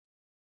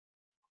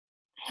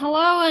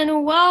Hello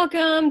and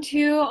welcome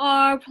to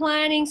our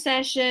planning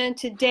session.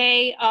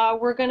 Today,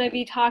 we're going to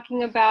be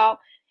talking about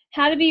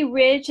how to be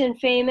rich and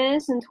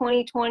famous in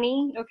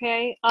 2020.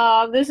 Okay,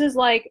 this is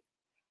like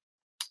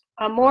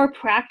a more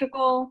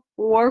practical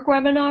work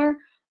webinar.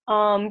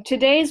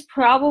 Today's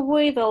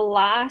probably the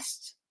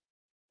last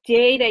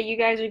day that you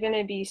guys are going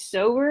to be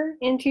sober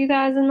in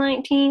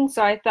 2019,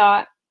 so I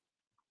thought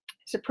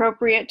it's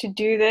appropriate to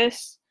do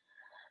this.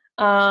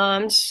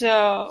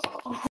 So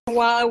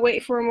while I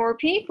wait for more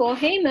people,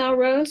 hey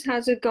Melrose,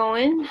 how's it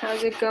going?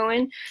 How's it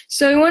going?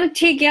 So you want to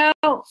take out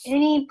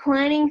any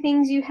planning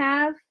things you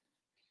have?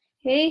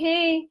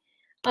 Hey.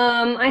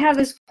 I have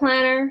this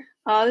planner.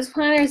 This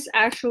planner has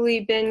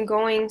actually been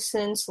going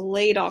since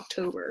late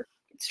October.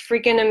 It's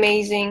freaking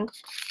amazing.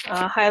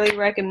 Highly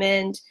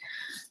recommend.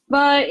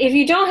 But if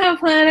you don't have a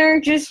planner,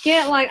 just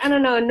get like, I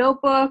don't know, a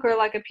notebook or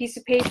like a piece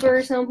of paper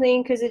or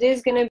something, because it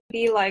is going to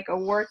be like a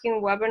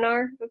working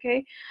webinar,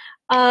 okay?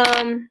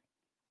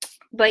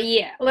 But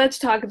yeah, let's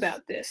talk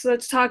about this.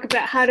 Let's talk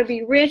about how to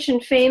be rich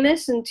and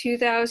famous in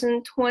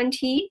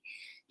 2020,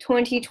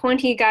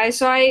 guys.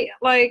 So I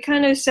like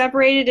kind of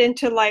separated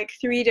into like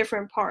 3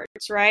 different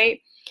parts,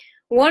 right?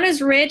 One is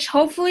rich.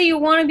 Hopefully you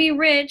want to be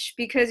rich,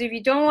 because if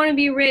you don't want to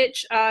be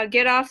rich,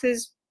 get off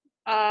this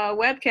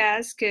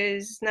webcast,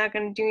 because it's not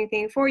going to do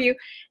anything for you.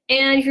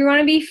 And if you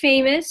want to be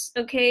famous,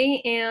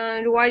 okay,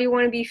 and why do you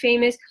want to be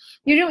famous?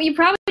 You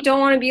probably don't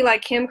want to be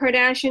like Kim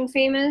Kardashian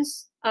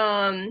famous,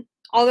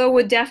 although it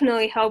would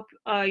definitely help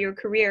your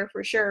career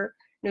for sure,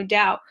 no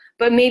doubt.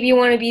 But maybe you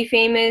want to be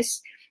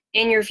famous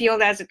in your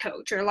field as a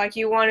coach, or like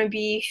you want to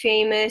be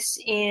famous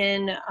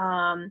in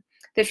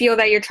the field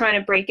that you're trying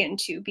to break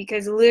into,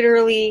 because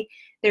literally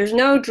there's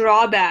no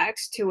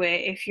drawbacks to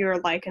it if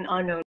you're like an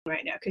unknown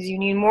right now, because you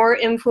need more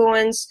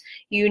influence,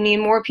 you need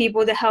more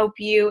people to help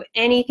you,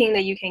 anything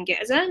that you can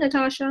get. Is that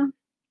Natasha?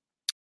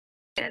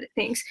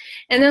 Thanks.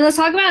 And then let's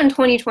talk about in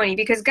 2020,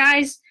 because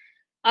guys,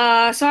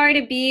 sorry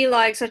to be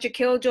like such a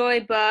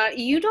killjoy, but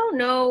you don't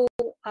know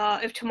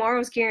if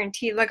tomorrow's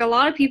guaranteed. Like a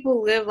lot of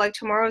people live like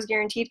tomorrow's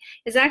guaranteed.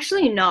 It's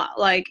actually not.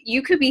 Like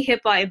you could be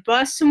hit by a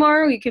bus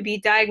tomorrow, you could be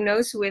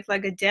diagnosed with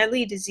like a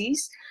deadly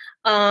disease.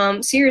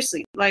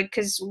 Seriously, like,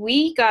 because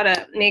we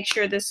gotta make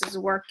sure this is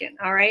working.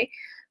 All right.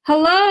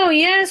 Hello.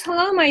 Yes,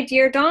 hello, my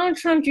dear. Donald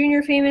Trump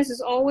Jr. famous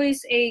is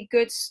always a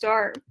good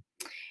start.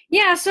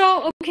 Yeah,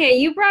 so okay,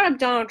 you brought up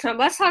Donald Trump.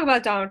 Let's talk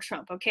about Donald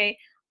Trump, okay?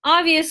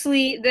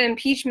 Obviously the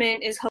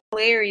impeachment is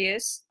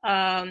hilarious.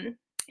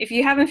 If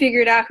you haven't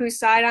figured out whose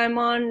side I'm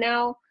on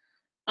now,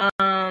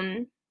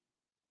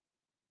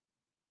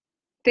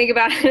 think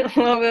about it a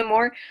little bit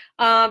more.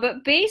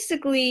 But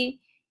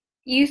basically,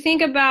 you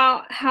think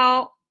about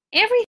how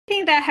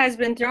everything that has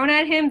been thrown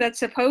at him that's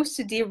supposed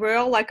to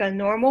derail like a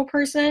normal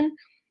person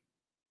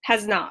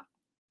has not,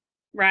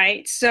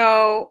 right?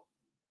 So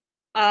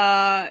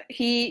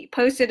he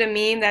posted a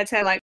meme that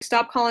said like,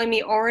 "Stop calling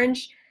me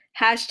orange,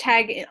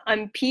 hashtag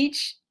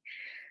impeach,"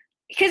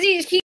 because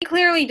he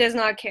clearly does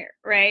not care,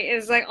 right?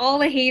 It's like all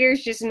the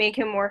haters just make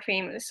him more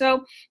famous.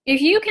 So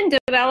if you can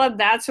develop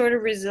that sort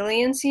of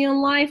resiliency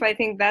in life, I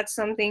think that's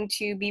something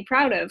to be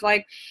proud of.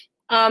 Like,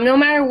 no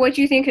matter what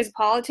you think his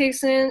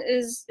politics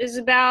is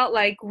about,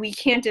 like, we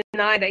can't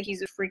deny that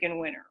he's a freaking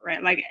winner,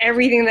 right? Like,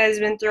 everything that has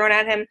been thrown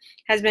at him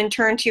has been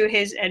turned to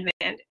his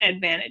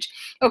advantage.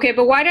 Okay,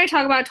 but why did I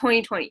talk about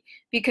 2020?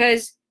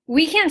 Because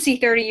we can't see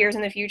 30 years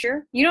in the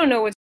future. You don't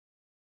know what's,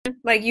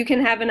 like, you can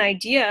have an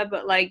idea,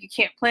 but, like, you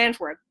can't plan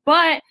for it.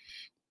 But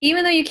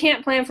even though you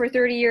can't plan for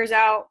 30 years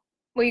out,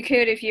 well, you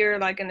could if you're,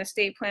 like, an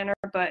estate planner,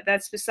 but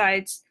that's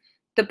besides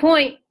the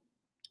point.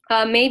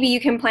 Maybe you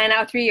can plan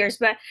out 3 years,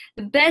 but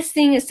the best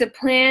thing is to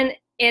plan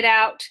it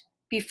out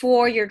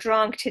before you're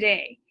drunk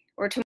today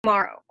or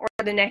tomorrow or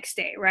the next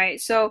day, right?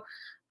 So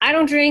I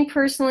don't drink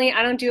personally.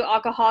 I don't do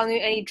alcohol,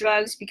 any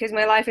drugs, because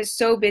my life is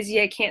so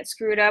busy I can't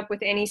screw it up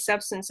with any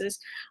substances.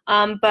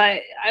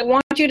 But I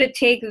want you to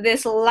take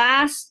this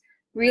last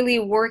really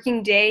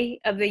working day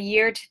of the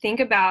year to think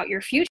about your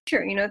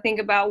future,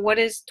 think about what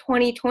is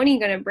 2020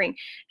 going to bring.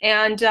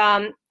 And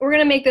we're going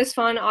to make this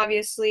fun,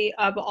 obviously,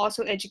 but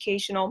also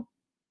educational.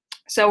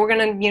 So we're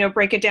going to,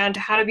 break it down to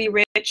how to be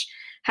rich,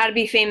 how to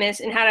be famous,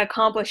 and how to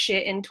accomplish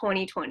it in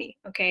 2020,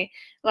 okay?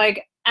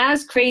 Like,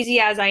 as crazy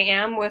as I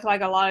am with,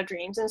 like, a lot of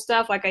dreams and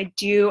stuff, like, I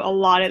do a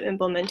lot of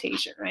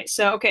implementation, right?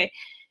 So, okay.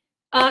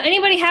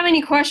 Anybody have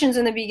any questions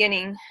in the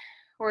beginning?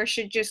 Or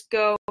should just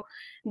go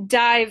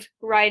dive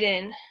right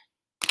in?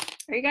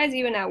 Are you guys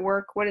even at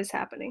work? What is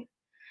happening?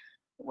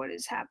 What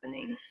is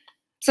happening?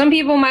 Some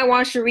people might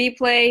watch the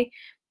replay.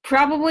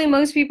 Probably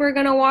most people are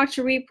going to watch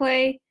the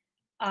replay.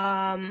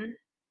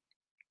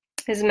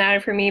 Doesn't matter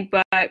for me,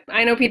 but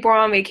I know people are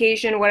on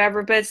vacation,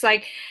 whatever, but it's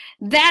like,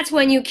 that's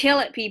when you kill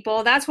it,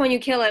 people. That's when you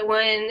kill it.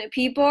 When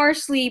people are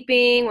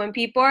sleeping, when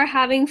people are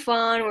having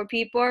fun, when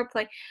people are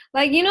playing.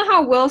 Like, you know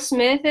how Will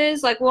Smith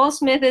is? Like, Will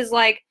Smith is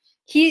like,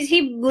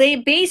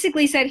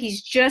 basically said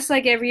he's just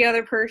like every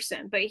other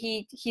person, but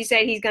he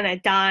said he's gonna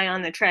die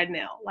on the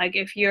treadmill. Like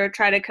if you're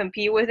trying to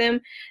compete with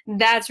him,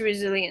 that's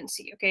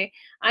resiliency. Okay,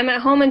 I'm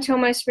at home until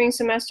my spring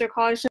semester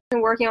college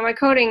and working on my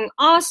coding.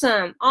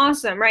 Awesome,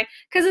 right?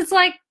 Because it's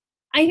like,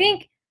 I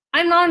think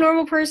I'm not a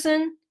normal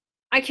person.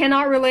 I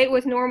cannot relate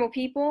with normal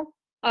people.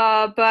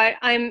 But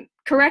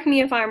correct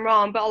me if I'm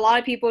wrong, but a lot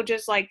of people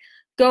just like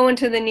go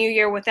into the new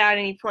year without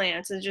any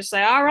plans and just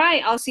like, all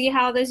right, I'll see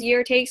how this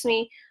year takes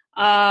me.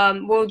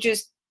 We'll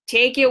just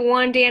take it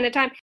one day at a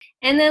time.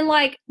 And then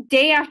like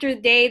day after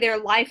day, their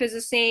life is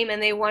the same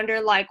and they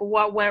wonder like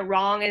what went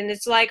wrong. And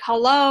it's like,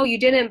 hello, you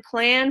didn't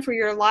plan for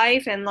your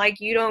life and like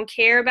you don't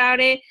care about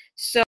it.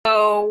 So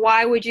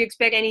why would you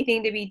expect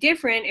anything to be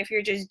different if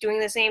you're just doing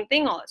the same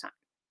thing all the time?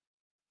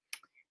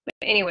 But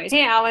anyways,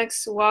 hey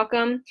Alex,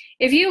 welcome.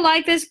 If you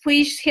like this,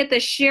 please hit the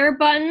share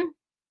button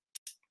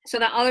so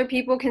that other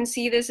people can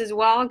see this as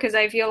well, because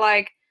I feel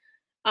like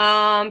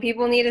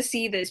people need to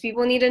see this.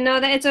 People need to know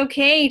that it's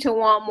okay to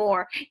want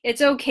more.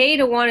 It's okay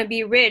to want to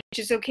be rich.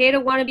 It's okay to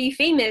want to be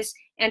famous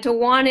and to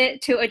want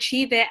it to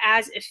achieve it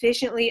as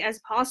efficiently as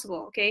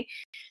possible. Okay,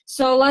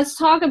 so let's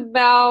talk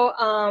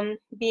about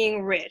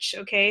being rich.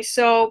 Okay,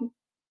 so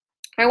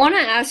I want to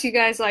ask you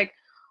guys, like,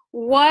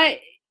 what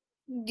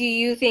do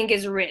you think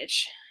is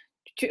rich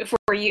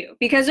for you?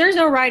 Because there's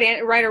no right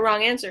or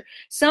wrong answer.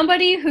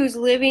 Somebody who's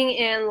living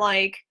in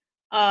like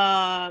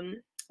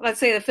let's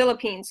say the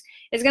Philippines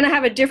is going to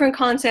have a different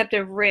concept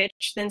of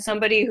rich than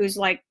somebody who's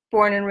like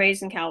born and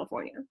raised in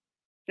California.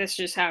 That's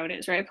just how it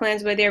is, right?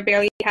 Plans but they're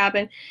barely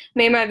happen.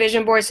 Made my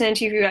vision board, sent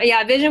to you.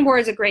 Yeah, vision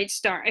board is a great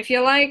start. I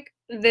feel like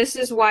this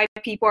is why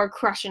people are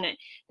crushing it.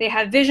 They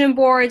have vision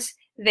boards,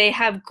 they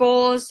have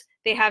goals,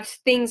 they have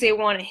things they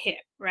want to hit,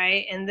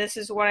 right? And this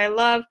is what I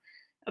love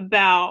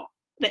about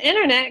the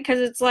internet, because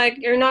it's like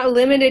you're not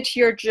limited to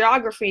your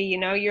geography. You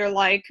know, you're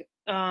like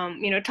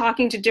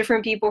talking to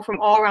different people from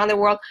all around the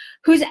world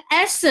whose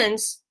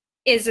essence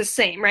is the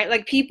same, right?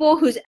 Like people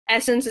whose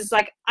essence is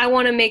like, I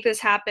want to make this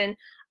happen.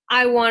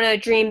 I want to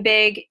dream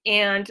big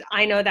and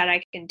I know that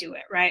I can do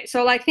it, right?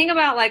 So like think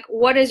about like,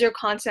 what is your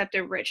concept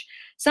of rich?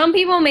 Some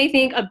people may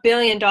think $1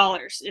 billion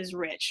is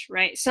rich,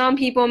 right? Some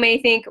people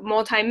may think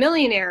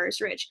multimillionaire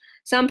is rich.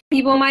 Some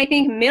people might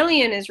think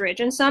million is rich.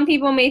 And some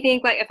people may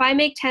think like, if I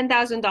make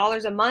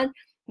 $10,000 a month,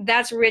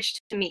 that's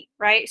rich to me,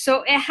 right?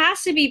 So it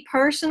has to be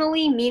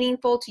personally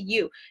meaningful to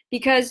you,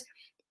 because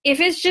if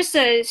it's just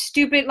a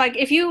stupid, like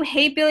if you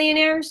hate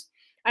billionaires,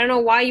 I don't know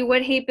why you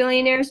would hate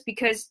billionaires,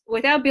 because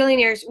without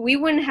billionaires, we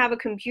wouldn't have a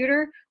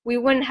computer, we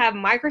wouldn't have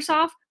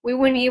Microsoft, we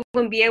wouldn't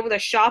even be able to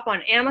shop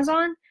on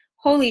Amazon.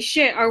 Holy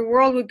shit, our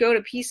world would go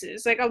to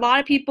pieces. Like a lot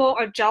of people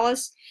are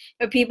jealous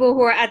of people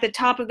who are at the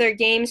top of their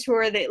games, who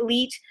are the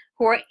elite,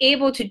 who are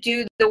able to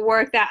do the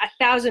work that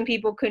 1,000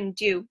 people couldn't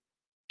do.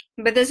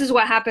 But this is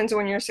what happens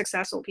when you're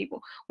successful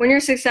people. When you're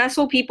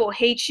successful, people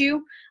hate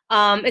you.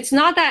 It's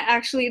not that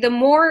actually, the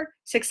more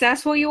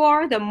successful you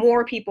are, the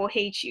more people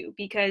hate you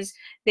because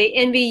they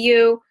envy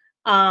you.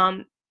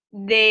 You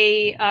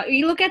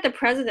look at the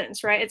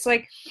presidents, right? It's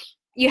like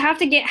you have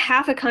to get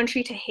half a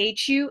country to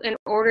hate you in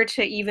order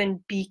to even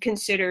be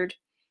considered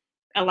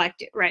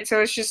elected, right?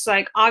 So it's just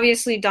like,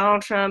 obviously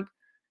Donald Trump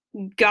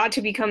got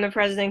to become the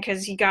president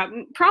because he got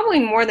probably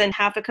more than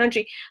half the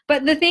country.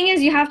 But the thing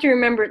is, you have to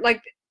remember,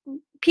 like,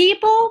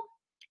 people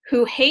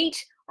who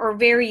hate are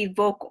very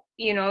vocal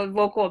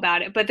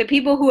about it. But the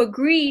people who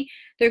agree,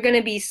 they're going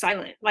to be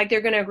silent. Like, they're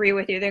going to agree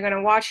with you. They're going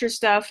to watch your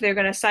stuff. They're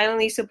going to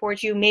silently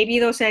support you. Maybe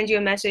they'll send you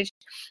a message,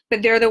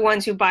 but they're the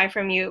ones who buy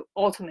from you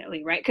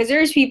ultimately, right? Because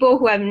there's people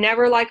who have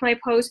never liked my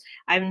posts.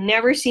 I've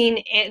never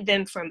seen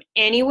them from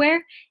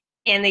anywhere,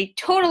 and they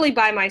totally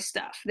buy my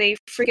stuff. They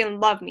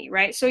freaking love me,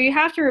 right? So you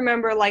have to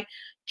remember, like,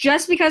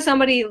 just because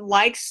somebody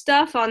likes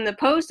stuff on the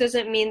post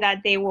doesn't mean that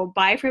they will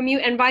buy from you,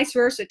 and vice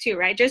versa too,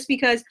 right? Just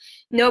because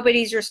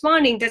nobody's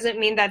responding doesn't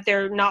mean that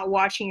they're not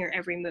watching your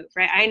every move,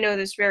 right? I know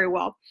this very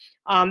well.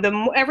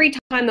 Every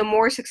time the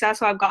more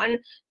successful I've gotten,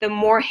 the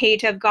more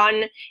hate I've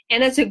gotten,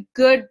 and it's a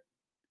good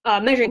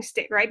measuring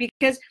stick, right?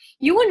 Because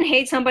you wouldn't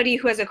hate somebody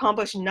who has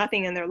accomplished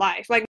nothing in their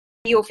life. Like,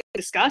 you'll feel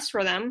disgust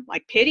for them,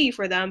 like pity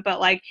for them, but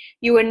like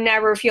you would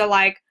never feel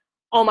like,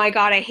 oh my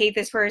God, I hate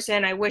this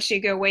person, I wish they'd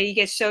go away. You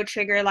get so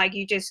triggered, like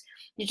you just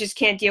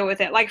can't deal with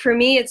it. Like for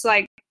me, it's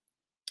like,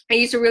 I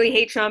used to really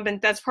hate Trump,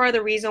 and that's part of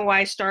the reason why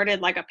I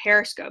started like a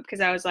Periscope,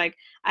 because I was like,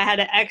 I had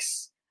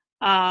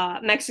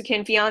an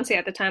Mexican fiance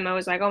at the time. I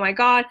was like, oh my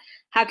God,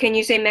 how can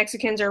you say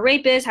Mexicans are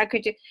rapists? How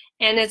could you?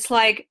 And it's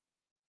like,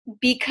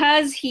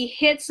 because he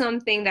hit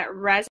something that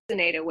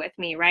resonated with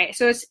me, right?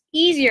 So it's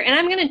easier, and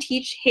I'm going to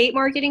teach hate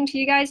marketing to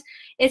you guys.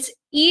 It's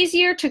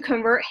easier to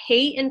convert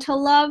hate into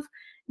love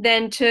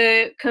than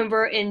to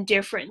convert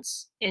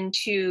indifference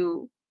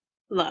into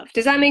love.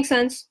 Does that make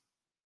sense?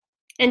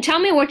 And tell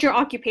me what your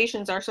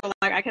occupations are, so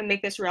like I can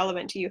make this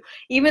relevant to you.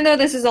 Even though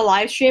this is a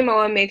live stream, I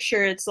want to make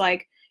sure it's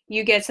like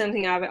you get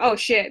something out of it. Oh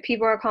shit,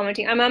 people are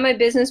commenting. I'm at my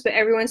business, but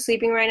everyone's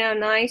sleeping right now.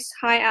 Nice.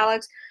 Hi,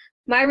 Alex.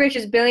 My rich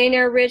is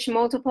billionaire rich,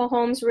 multiple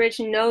homes rich,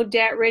 no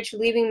debt rich,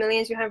 leaving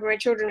millions behind for my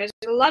children rich.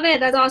 Love it.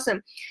 That's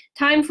awesome.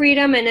 Time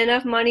freedom and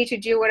enough money to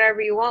do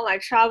whatever you want,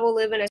 like travel,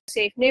 live in a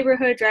safe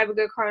neighborhood, drive a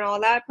good car and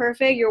all that.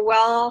 Perfect. You're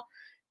well,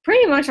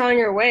 pretty much on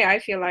your way, I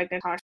feel like,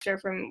 Natasha,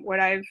 from what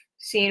I've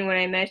seen when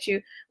I met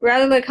you.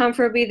 Rather live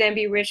comfortably than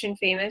be rich and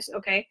famous.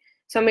 Okay.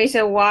 Somebody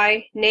said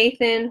why.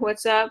 Nathan,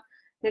 what's up?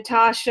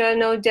 Natasha,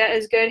 no debt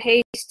is good.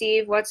 Hey,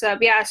 Steve, what's up?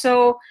 Yeah,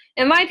 so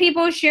invite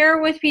people,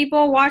 share with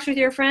people, watch with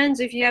your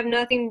friends if you have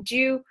nothing to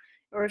do,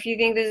 or if you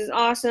think this is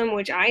awesome,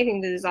 which I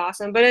think this is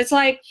awesome. But it's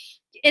like,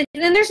 and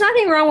there's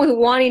nothing wrong with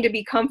wanting to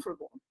be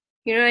comfortable.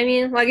 You know what I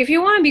mean? Like, if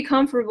you want to be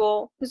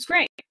comfortable, it's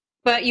great.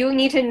 But you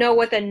need to know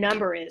what the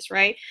number is,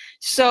 right?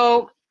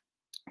 So,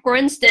 for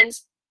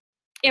instance,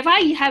 if I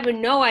have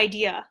no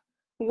idea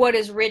what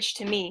is rich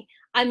to me,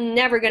 I'm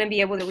never going to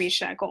be able to reach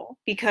that goal,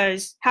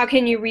 because how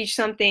can you reach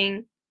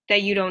something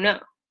that you don't know?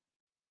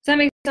 Does that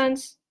make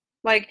sense?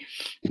 Like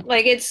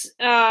it's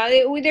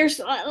there's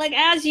like,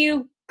 as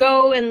you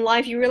go in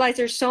life, you realize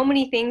there's so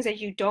many things that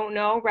you don't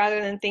know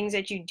rather than things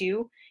that you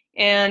do,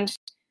 and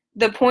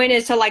the point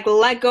is to like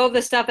let go of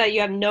the stuff that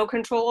you have no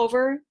control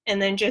over,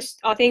 and then just,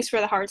 oh, thanks for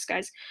the hearts,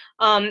 guys,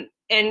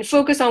 and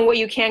focus on what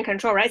you can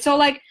control, right? So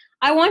like,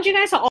 I want you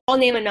guys to all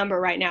name a number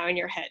right now in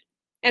your head.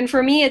 And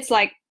for me, it's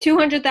like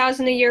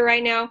 200,000 a year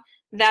right now.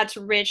 That's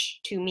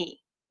rich to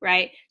me,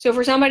 right? So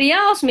for somebody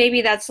else,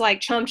 maybe that's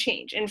like chump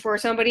change. And for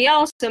somebody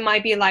else, it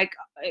might be like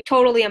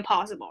totally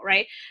impossible,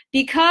 right?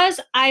 Because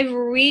I've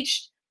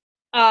reached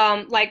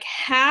like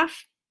half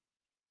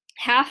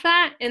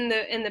that in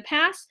the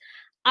past,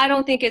 I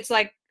don't think it's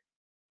like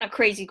a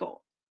crazy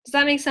goal. Does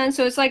that make sense?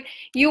 So it's like,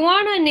 you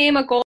want to name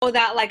a goal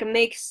that like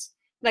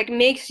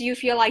makes you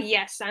feel like,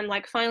 yes, I'm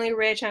like finally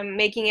rich, I'm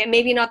making it.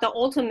 Maybe not the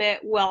ultimate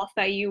wealth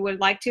that you would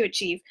like to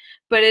achieve,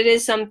 but it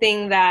is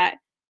something that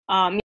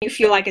you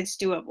feel like it's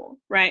doable,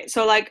 right?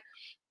 So like,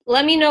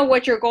 let me know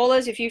what your goal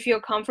is if you feel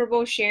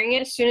comfortable sharing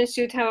it. Students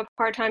do have a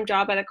part-time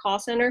job at a call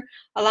center.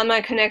 A lot of my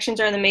connections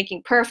are in the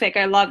making. Perfect,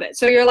 I love it.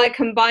 So you're like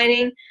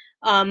combining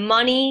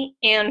money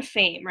and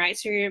fame, right?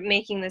 So you're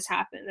making this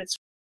happen. That's,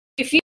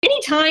 if you,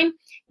 anytime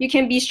you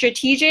can be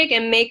strategic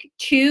and make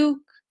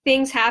two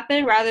things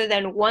happen rather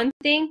than one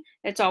thing,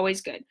 it's always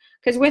good.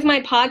 Because with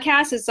my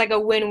podcast, it's like a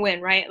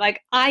win-win, right?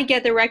 Like, I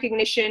get the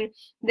recognition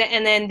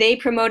and then they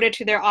promote it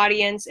to their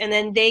audience, and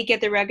then they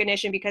get the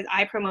recognition because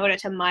I promote it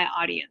to my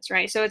audience,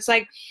 right? So it's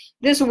like,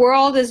 this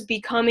world is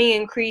becoming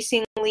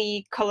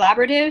increasingly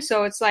collaborative.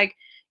 So it's like,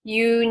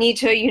 you need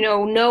to,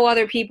 know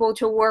other people,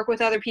 to work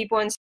with other people,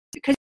 and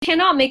because you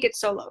cannot make it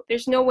solo.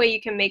 There's no way you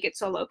can make it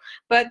solo.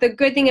 But the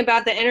good thing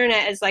about the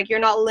internet is like, you're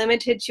not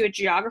limited to a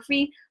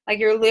geography. Like,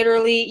 you're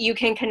literally, you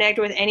can connect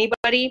with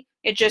anybody.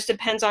 It just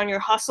depends on your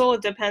hustle.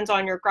 It depends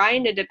on your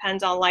grind. It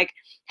depends on like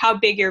how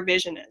big your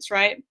vision is,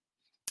 right?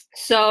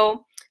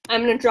 So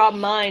I'm going to drop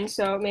mine.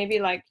 So maybe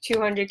like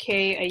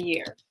 200K a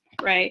year,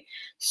 right?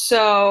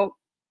 So,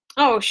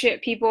 oh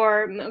shit, people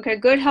are, okay,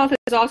 good health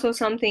is also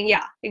something,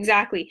 yeah,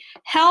 exactly.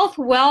 Health,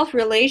 wealth,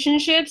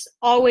 relationships,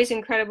 always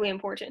incredibly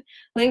important.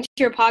 Link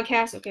to your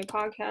podcast, okay,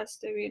 podcast,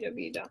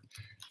 www.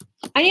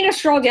 I need to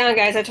scroll down,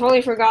 guys. I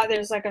totally forgot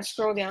there's like a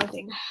scroll down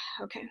thing.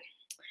 Okay.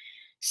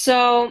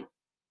 So,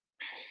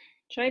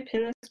 should I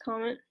pin this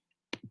comment?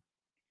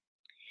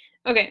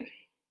 Okay.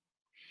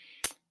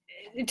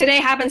 Today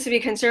happens to be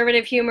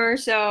conservative humor,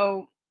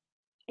 so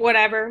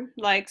whatever.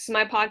 Like, it's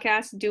my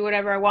podcast, do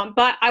whatever I want.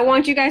 But I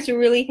want you guys to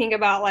really think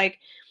about, like,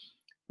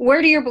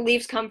 where do your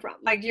beliefs come from?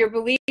 Like, your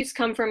beliefs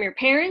come from your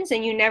parents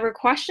and you never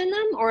question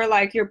them? Or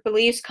like, your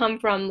beliefs come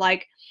from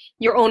like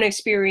your own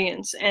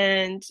experience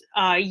and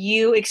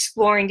you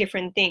exploring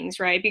different things,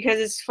 right? Because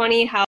it's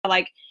funny how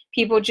like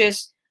people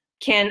just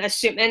can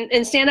assume,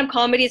 and stand-up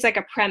comedy is like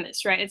a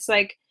premise, right? It's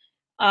like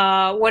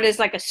what is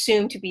like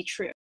assumed to be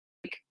true.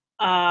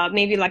 Like,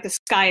 maybe like the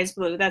sky is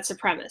blue, that's the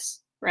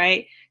premise,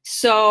 right?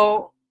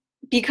 So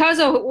because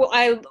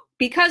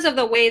of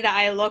the way that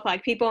I look,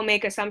 like, people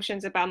make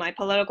assumptions about my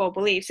political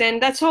beliefs,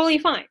 and that's totally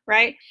fine,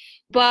 right?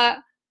 But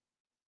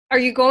are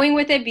you going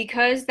with it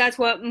because that's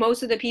what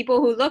most of the people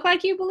who look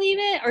like you believe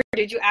it, or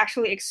did you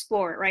actually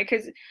explore it, right?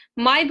 Because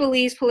my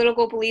beliefs,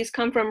 political beliefs,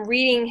 come from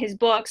reading his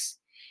books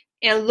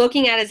and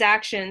looking at his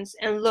actions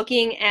and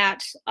looking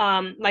at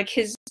like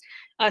his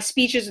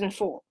speeches in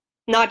full,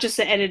 not just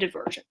the edited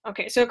version.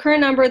 Okay, so a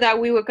current number that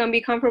we would be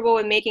comfortable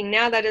with making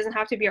now, that doesn't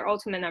have to be our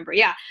ultimate number.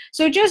 Yeah,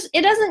 so it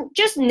doesn't,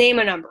 just name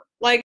a number.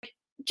 Like,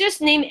 just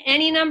name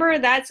any number.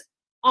 That's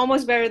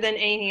almost better than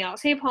anything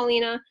else. Hey,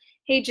 Paulina.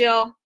 Hey,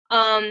 Jill.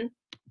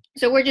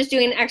 So we're just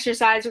doing an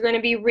exercise. We're going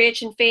to be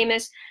rich and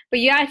famous,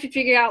 but you have to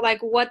figure out like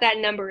what that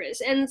number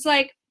is. And it's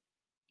like,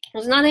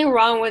 there's nothing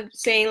wrong with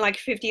saying like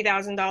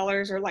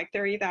 $50,000 or like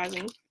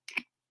 30,000.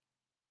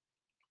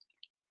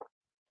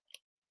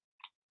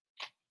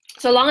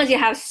 So long as you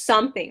have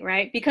something,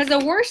 right? Because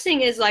the worst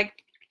thing is like,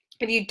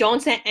 if you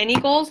don't set any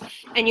goals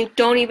and you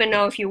don't even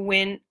know if you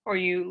win or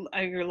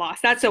you're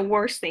lost. That's the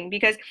worst thing,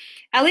 because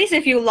at least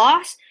if you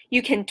lost,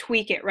 you can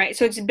tweak it, right?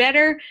 So it's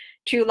better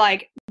to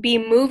like be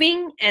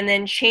moving and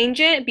then change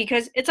it,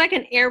 because it's like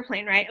an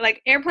airplane, right?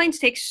 Like airplanes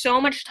take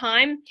so much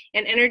time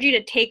and energy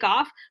to take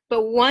off,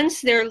 but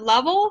once they're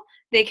level,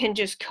 they can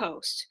just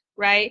coast,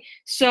 right?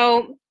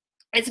 So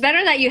it's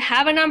better that you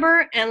have a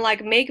number and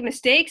like make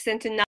mistakes than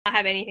to not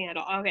have anything at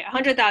all. Okay,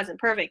 100,000,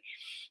 perfect.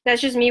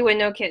 That's just me with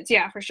no kids.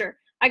 Yeah, for sure.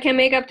 I can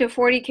make up to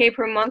 40K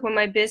per month with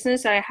my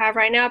business that I have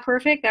right now.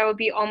 Perfect. That would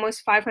be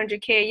almost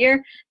 500K a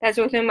year. That's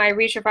within my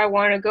reach if I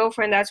want to go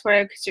for it. And that's what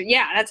I consider.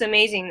 Yeah, that's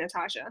amazing,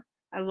 Natasha.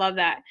 I love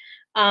that.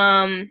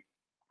 Yeah,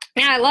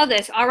 I love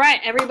this. All right,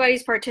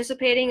 everybody's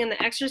participating in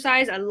the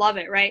exercise. I love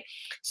it, right?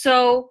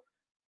 So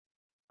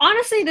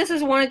honestly, this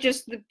is one of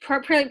just the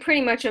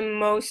pretty much a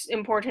most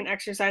important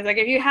exercise. Like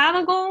if you have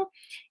a goal,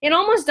 it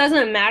almost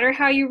doesn't matter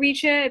how you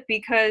reach it,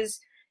 because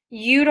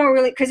you don't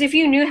really, because if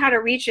you knew how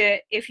to reach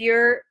it, if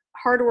you're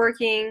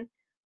hardworking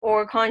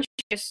or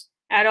conscious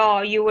at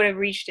all, you would have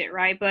reached it,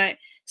 right? But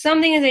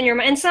something is in your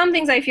mind, and some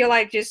things I feel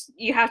like just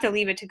you have to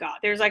leave it to God.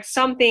 There's like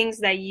some things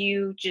that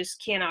you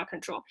just cannot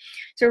control.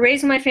 So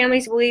raising my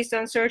family's beliefs,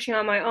 done searching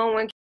on my own,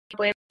 one can't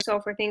blame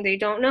myself for things they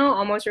don't know,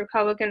 almost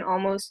Republican,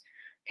 almost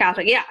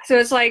Catholic. Yeah, so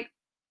it's like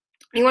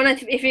you want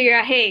to figure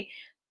out, hey,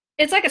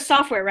 it's like a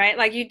software, right?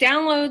 Like you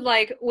download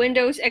like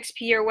Windows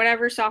XP or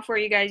whatever software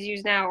you guys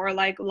use now, or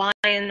like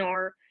Lion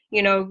or,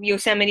 you know,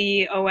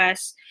 Yosemite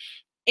OS,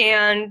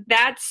 and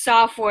that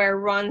software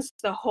runs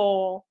the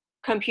whole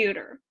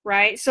computer,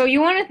 right? So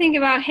you want to think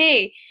about,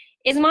 hey,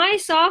 is my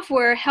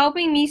software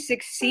helping me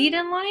succeed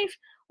in life,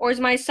 or is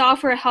my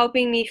software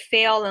helping me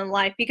fail in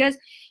life? Because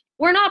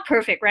we're not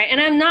perfect, right? And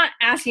I'm not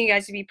asking you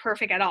guys to be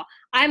perfect at all.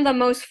 I'm the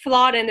most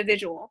flawed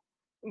individual,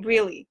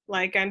 really.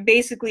 Like I'm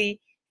basically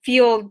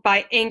fueled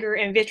by anger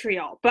and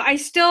vitriol, but I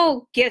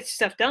still get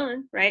stuff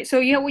done, right? So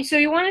you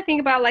want to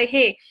think about like,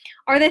 hey,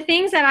 are the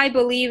things that I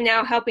believe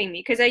now helping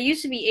me? Because I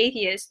used to be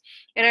atheist,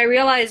 and I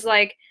realized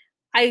like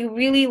I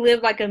really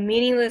lived like a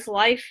meaningless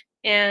life,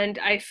 and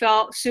I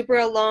felt super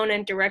alone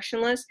and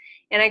directionless,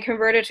 and I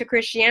converted to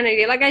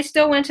Christianity. Like I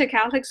still went to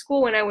Catholic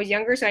school when I was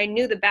younger, so I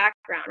knew the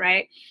background,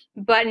 right?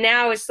 But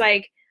now it's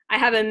like I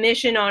have a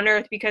mission on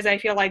earth because I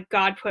feel like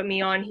God put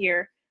me on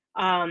here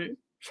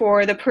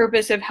for the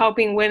purpose of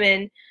helping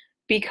women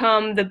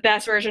become the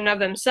best version of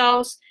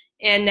themselves.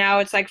 And now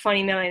it's like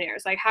Funny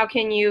Millionaires. Like how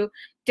can you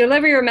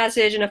deliver your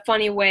message in a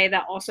funny way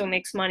that also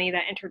makes money,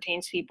 that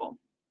entertains people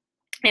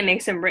and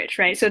makes them rich,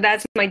 right? So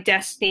that's my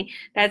destiny.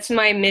 That's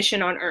my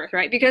mission on earth,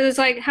 right? Because it's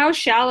like, how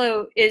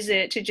shallow is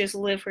it to just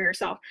live for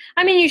yourself?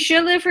 I mean, you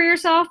should live for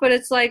yourself, but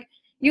it's like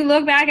you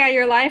look back at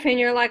your life and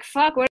you're like,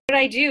 fuck, what did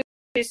I do?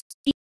 Just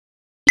eat,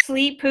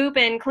 sleep, poop,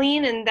 and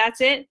clean, and that's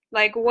it.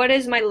 Like, what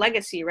is my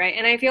legacy, right?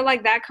 And I feel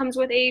like that comes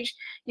with age.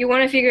 You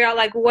want to figure out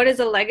like, what is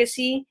a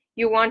legacy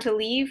you want to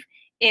leave,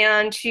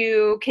 and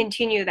to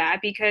continue that,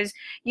 because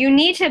you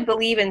need to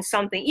believe in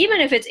something,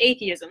 even if it's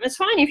atheism. It's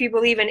fine if you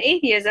believe in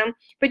atheism,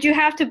 but you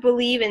have to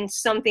believe in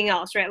something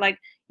else, right? Like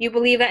you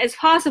believe that it's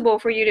possible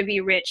for you to be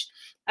rich.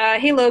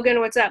 Hey Logan,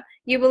 what's up?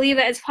 You believe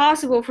that it's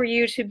possible for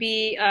you to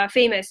be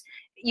famous.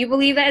 You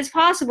believe that it's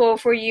possible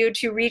for you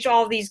to reach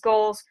all these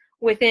goals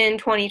within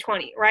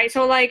 2020, right?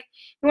 So like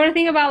you want to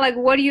think about like,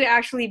 what do you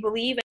actually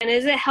believe, and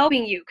is it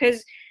helping you?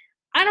 Because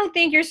I don't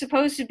think you're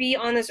supposed to be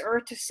on this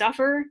earth to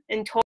suffer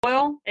and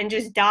toil and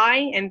just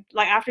die, and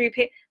like after you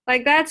pay,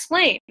 like that's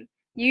lame.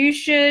 You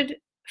should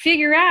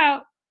figure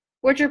out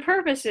what your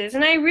purpose is.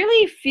 And I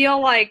really feel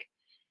like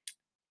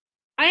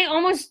I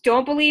almost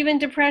don't believe in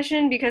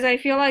depression, because I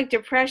feel like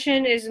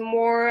depression is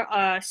more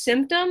a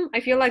symptom. I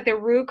feel like the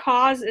root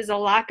cause is a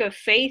lack of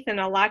faith and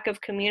a lack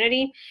of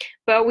community,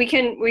 but we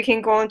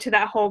can go into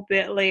that whole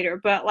bit later.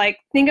 But like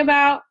think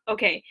about,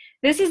 okay,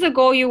 this is the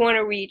goal you want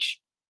to reach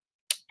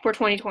for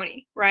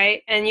 2020,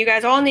 right? And you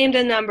guys all named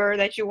a number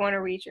that you want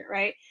to reach it,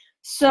 right?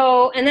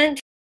 So, and then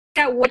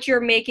take at what you're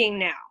making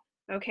now,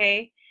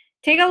 okay?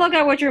 Take a look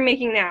at what you're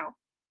making now,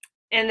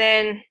 and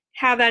then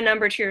have that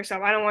number to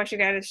yourself. I don't want you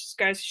guys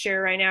to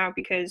share right now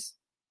because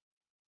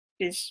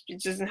it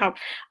doesn't help.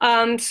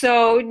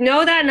 So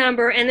know that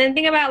number, and then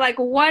think about like,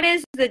 what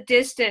is the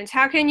distance?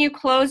 How can you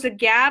close the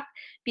gap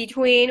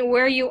between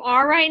where you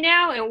are right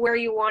now and where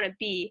you want to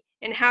be?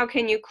 And how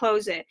can you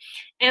close it?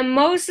 And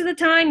most of the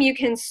time you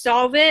can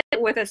solve it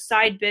with a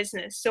side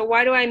business. So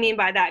what do I mean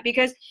by that?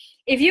 Because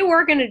if you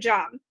work in a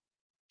job,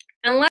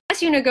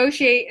 unless you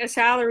negotiate a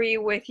salary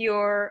with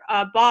your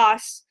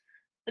boss,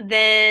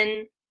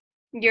 then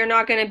you're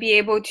not going to be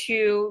able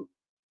to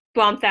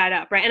bump that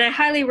up, right? And I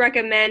highly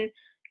recommend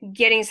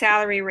getting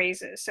salary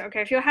raises. So,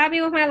 okay, if you're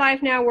happy with my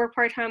life now, work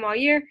part-time all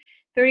year,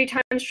 30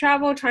 times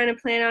travel, trying to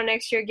plan out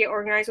next year, get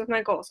organized with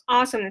my goals.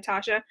 Awesome,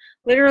 Natasha.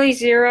 Literally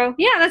 0.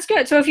 Yeah, that's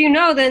good. So if you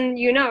know, then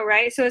you know,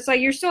 right? So it's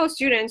like you're still a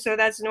student, so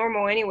that's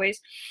normal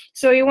anyways.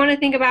 So you want to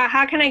think about,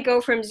 how can I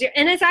go from 0?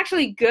 And it's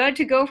actually good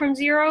to go from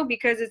 0,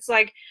 because it's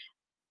like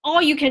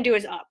all you can do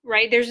is up,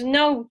 right? There's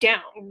no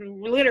down,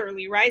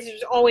 literally, right?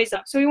 There's always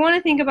up. So we want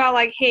to think about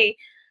like, hey,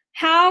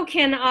 how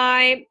can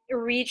I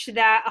reach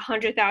that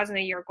 100,000 a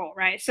year goal,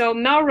 right? So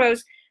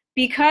Melrose,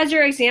 because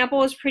your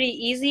example is pretty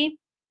easy,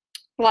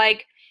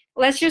 like,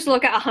 let's just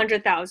look at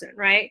 100,000,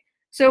 right?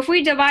 So if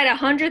we divide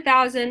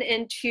 100,000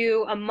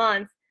 into a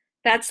month,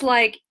 that's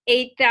like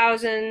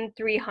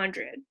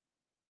 8,300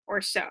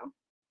 or so,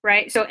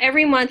 right? So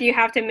every month you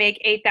have to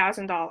make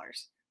 $8,000,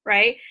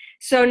 right?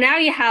 So now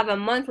you have a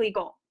monthly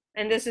goal.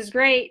 And this is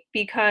great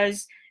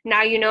because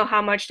now you know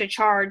how much to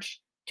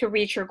charge to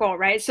reach your goal,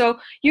 right? So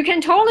you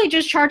can totally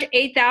just charge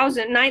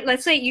 8,000.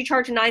 Let's say you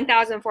charge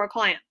 9,000 for a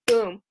client.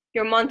 Boom,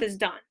 your month is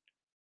done,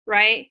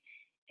 right?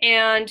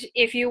 And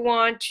if you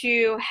want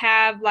to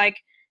have like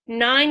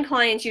 9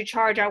 clients you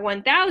charge at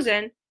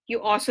 1,000,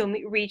 you also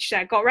reach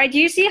that goal, right? Do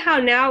you see how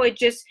now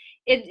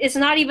it's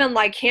not even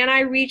like, can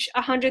I reach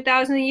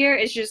 100,000 a year?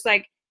 It's just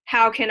like,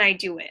 how can I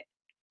do it?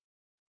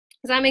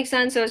 Does that make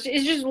sense? So it's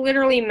just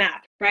literally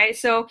math, right?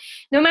 So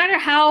no matter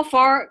how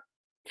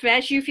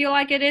far-fetched you feel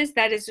like it is,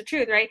 that is the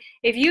truth, right?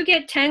 If you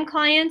get 10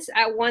 clients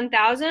at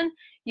 1,000,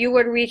 you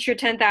would reach your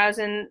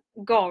 10,000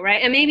 goal,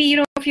 right? And maybe you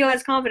don't feel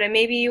as confident.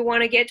 Maybe you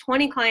want to get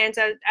 20 clients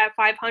at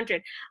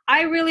 500.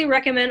 I really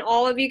recommend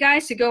all of you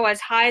guys to go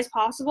as high as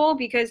possible,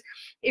 because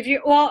if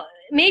you're, well,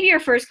 maybe your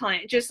first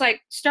client, just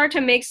like start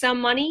to make some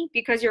money,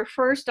 because your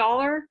first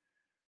dollar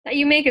that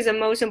you make is the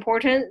most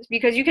important,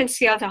 because you can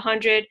scale to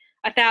 100,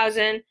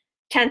 1,000,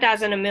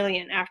 10,000, a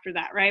million after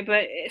that, right?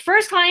 But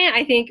first client,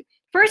 I think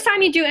first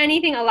time you do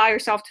anything, allow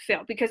yourself to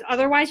fail, because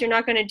otherwise you're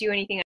not going to do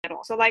anything at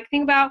all. So like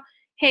think about,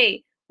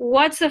 hey,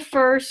 what's the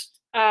first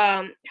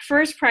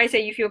price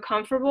that you feel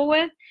comfortable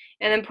with,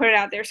 and then put it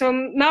out there. So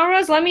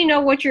Melrose, let me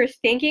know what you're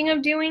thinking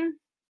of doing.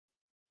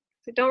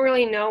 I don't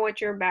really know what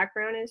your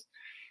background is.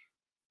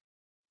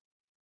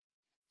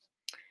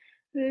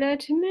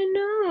 Let me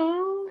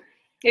know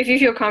if you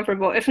feel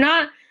comfortable. If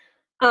not,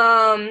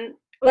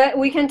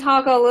 we can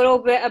talk a little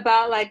bit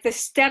about like the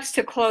steps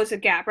to close the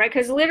gap, right?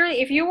 Because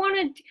literally, if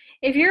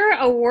you're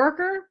a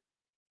worker,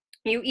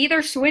 you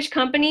either switch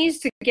companies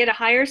to get a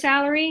higher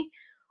salary,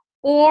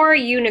 or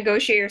you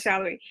negotiate your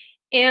salary.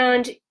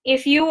 And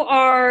if you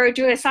are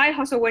doing a side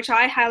hustle, which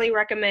I highly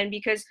recommend,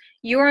 because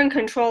you're in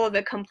control of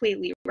it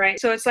completely, right?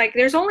 So it's like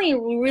there's only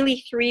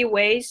really 3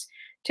 ways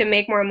to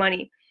make more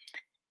money.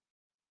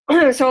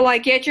 So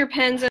like get your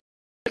pens if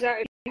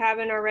you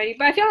haven't already.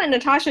 But I feel like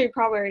Natasha, you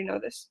probably already know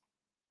this.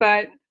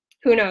 But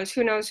who knows?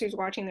 Who knows who's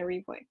watching the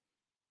replay?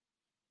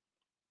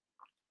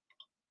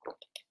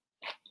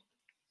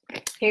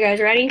 You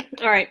guys ready?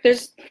 All right.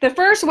 The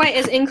first way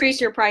is increase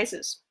your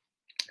prices.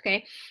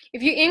 Okay,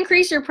 if you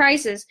increase your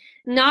prices,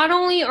 not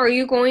only are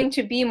you going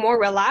to be more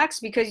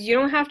relaxed because you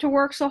don't have to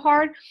work so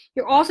hard,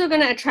 you're also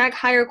going to attract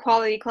higher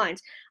quality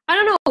clients. I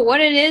don't know what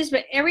it is,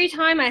 but every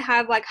time I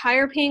have like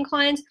higher paying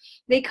clients,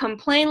 they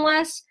complain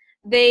less,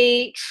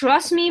 they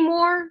trust me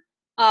more,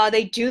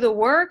 they do the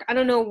work. I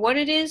don't know what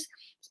it is,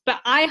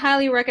 but I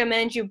highly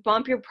recommend you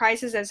bump your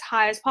prices as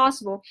high as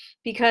possible,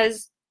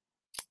 because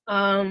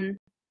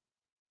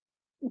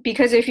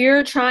if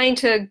you're trying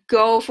to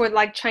go for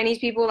like Chinese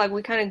people, like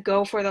we kind of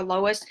go for the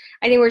lowest.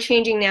 I think we're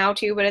changing now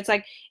too, but it's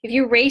like if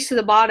you race to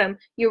the bottom,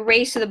 you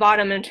race to the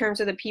bottom in terms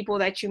of the people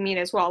that you meet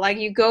as well. Like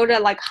you go to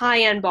like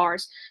high-end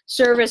bars,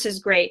 service is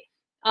great,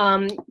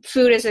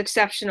 food is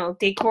exceptional,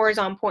 decor is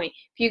on point.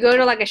 If you go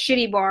to like a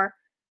shitty bar,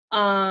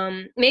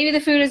 maybe the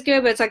food is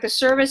good, but it's like the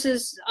service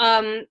is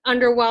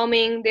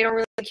underwhelming. They don't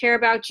really care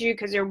about you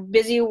because they're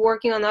busy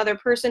working on the other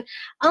person.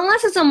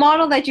 Unless it's a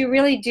model that you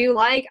really do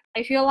like,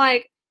 I feel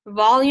like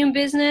volume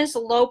business,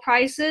 low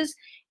prices,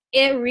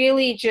 it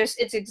really just,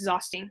 it's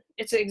exhausting.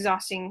 It's an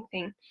exhausting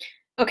thing.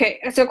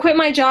 Okay, so quit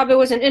my job. It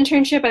was an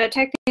internship at a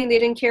tech thing. They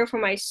didn't care for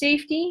my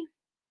safety.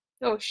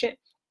 Oh shit.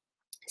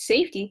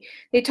 Safety.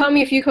 They taught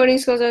me a few coding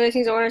skills, other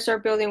things. I want to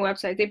start building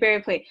websites. They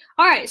barely play.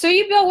 All right, so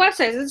you build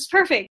websites. That's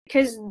perfect,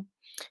 because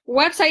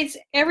websites,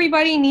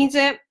 everybody needs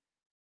it.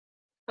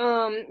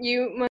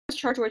 You must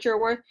charge what you're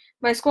worth.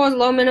 My school is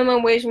low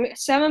minimum wage,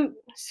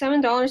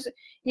 $7.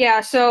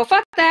 Yeah, so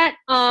fuck that.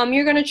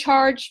 You're gonna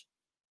charge,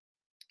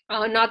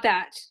 not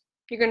that.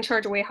 You're gonna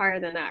charge way higher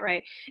than that,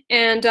 right?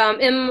 And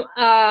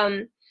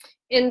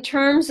in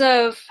terms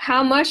of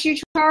how much you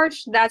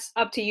charge, that's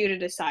up to you to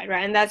decide,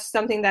 right? And that's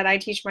something that I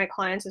teach my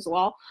clients as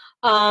well.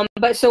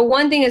 But so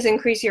one thing is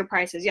increase your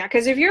prices, yeah,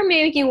 because if you're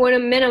making a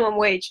minimum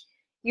wage,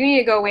 you need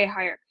to go way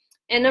higher.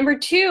 And number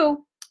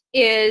 2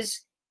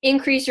 is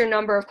increase your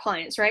number of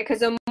clients, right? Because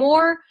the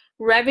more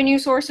revenue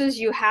sources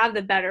you have,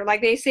 the better.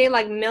 Like they say,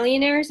 like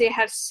millionaires, they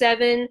have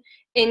 7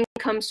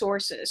 income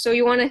sources. So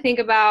you want to think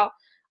about,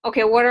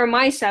 okay, what are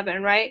my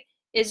 7, right?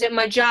 Is it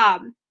my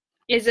job?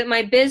 Is it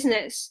my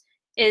business?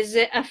 Is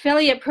it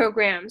affiliate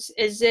programs?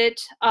 Is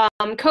it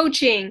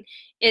coaching?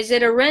 Is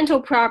it a rental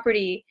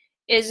property?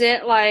 Is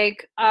it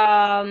like,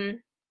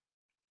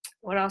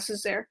 what else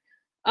is there?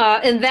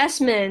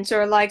 Investments,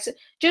 or like,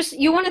 just,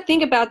 you want to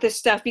think about this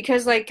stuff,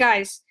 because like,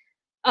 guys,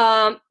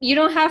 you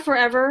don't have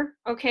forever,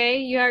 okay?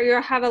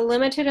 You have a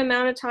limited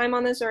amount of time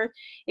on this earth.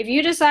 If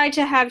you decide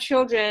to have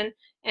children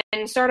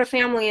and start a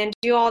family and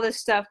do all this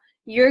stuff,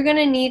 you're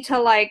gonna need to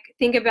like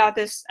think about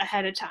this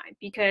ahead of time,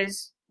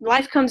 because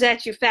life comes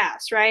at you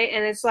fast, right?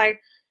 And it's like,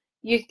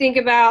 You think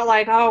about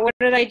like, oh, what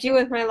did I do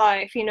with my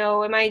life? You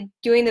know, am I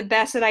doing the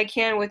best that I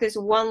can with this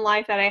one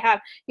life that I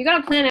have? You got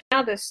to plan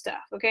out this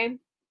stuff, okay?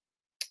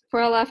 For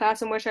LF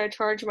asked them what should I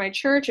charge my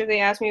church. If they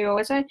ask me what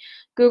was I,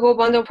 Google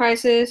bundle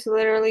prices,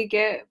 literally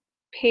get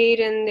paid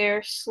in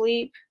their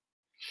sleep.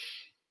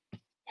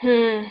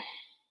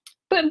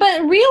 But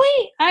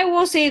really, I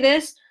will say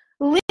this,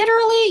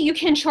 literally you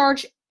can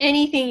charge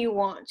anything you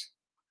want.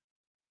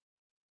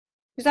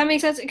 Does that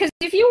make sense? Because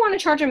if you want to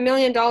charge $1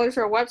 million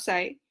for a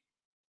website,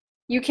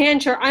 you can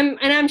charge.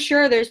 I'm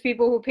sure there's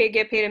people who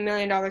get paid $1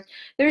 million.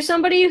 There's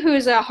somebody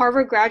who's a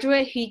Harvard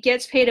graduate. He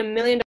gets paid $1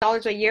 million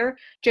a year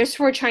just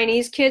for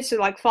Chinese kids to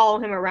like follow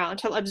him around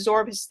to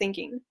absorb his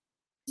thinking.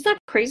 Isn't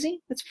that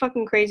crazy? That's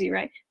fucking crazy,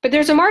 right? But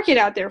there's a market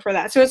out there for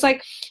that. So it's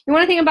like you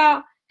want to think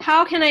about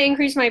how can I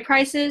increase my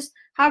prices?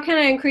 How can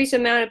I increase the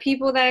amount of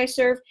people that I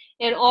serve?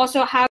 And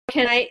also how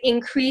can I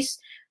increase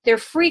their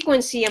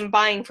frequency in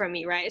buying from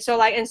me, right? So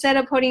like instead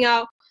of putting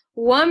out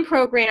one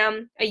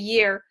program a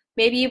year,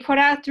 maybe you put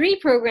out 3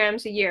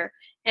 programs a year,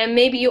 and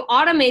maybe you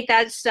automate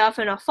that stuff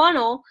in a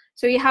funnel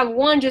so you have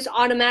one just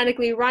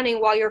automatically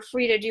running while you're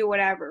free to do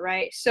whatever,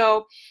 right?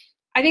 So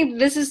I think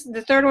this is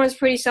the third one is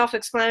pretty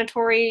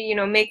self-explanatory. You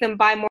know, make them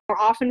buy more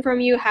often from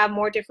you, have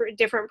more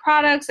different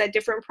products at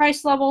different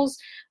price levels.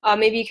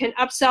 Maybe you can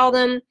upsell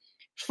them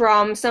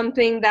from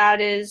something that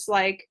is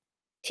like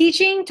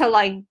teaching to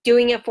like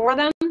doing it for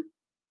them,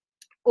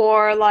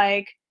 or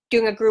like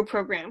doing a group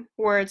program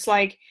where it's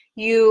like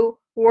you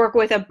work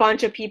with a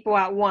bunch of people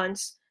at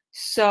once,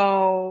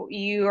 so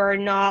you are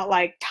not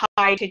like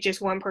tied to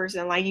just one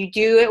person. Like you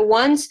do it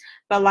once,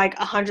 but like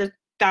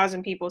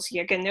 100,000 people see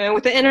it. And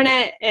with the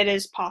internet, it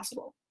is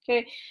possible.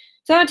 Okay,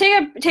 so I'll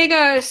take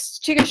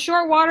a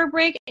short water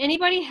break.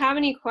 Anybody have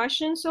any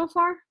questions so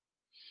far?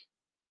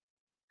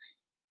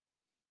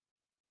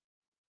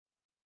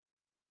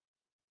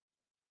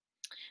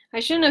 I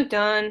shouldn't have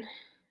done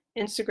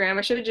Instagram.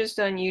 I should have just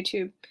done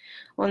YouTube.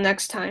 Well,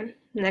 next time,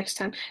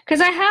 because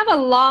I have a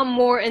lot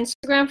more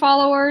Instagram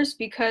followers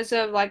because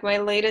of like my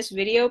latest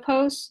video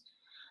posts,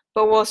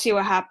 but we'll see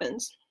what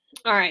happens.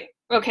 All right,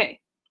 okay,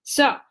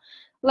 so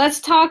let's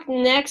talk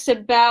next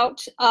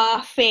about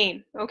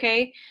fame.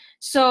 Okay,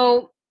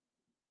 so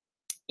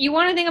you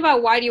want to think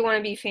about, why do you want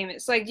to be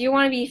famous? Like, do you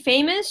want to be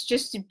famous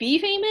just to be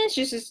famous,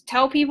 just to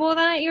tell people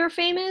that you're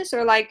famous,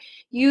 or like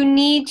you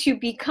need to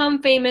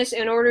become famous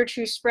in order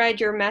to spread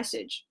your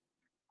message?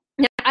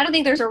 Now, I don't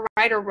think there's a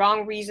right or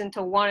wrong reason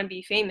to want to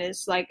be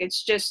famous. Like,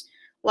 it's just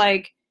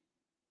like,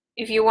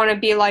 if you want to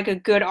be like a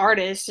good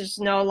artist, there's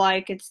no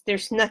like,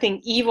 there's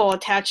nothing evil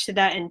attached to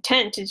that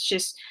intent. It's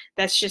just,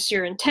 that's just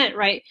your intent,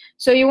 right?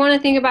 So you want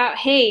to think about,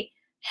 hey,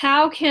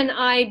 how can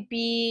I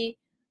be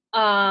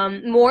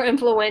more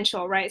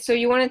influential, right? So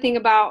you want to think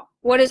about,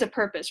 what is a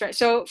purpose, right?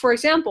 So for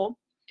example,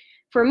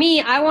 for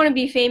me, I want to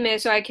be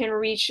famous so I can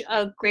reach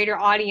a greater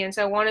audience.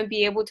 I want to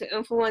be able to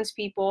influence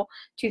people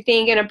to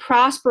think in a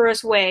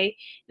prosperous way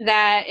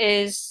that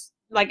is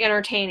like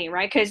entertaining,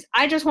 right? Because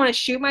I just want to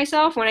shoot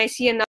myself when I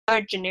see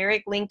another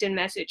generic LinkedIn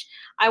message.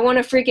 I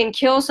want to freaking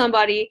kill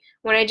somebody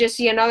when I just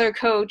see another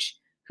coach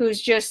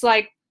who's just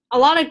like a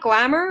lot of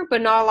glamour,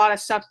 but not a lot of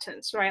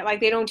substance, right? Like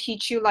they don't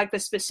teach you like the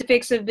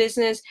specifics of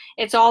business.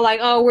 It's all like,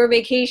 oh, we're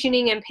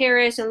vacationing in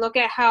Paris and look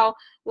at how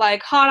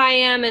like hot I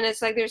am, and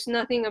it's like there's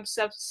nothing of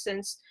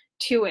substance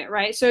to it,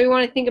 right? So you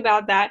want to think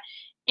about that,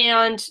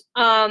 and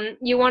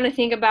you want to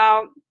think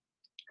about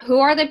who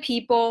are the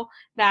people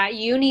that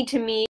you need to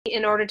meet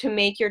in order to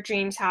make your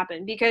dreams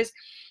happen, because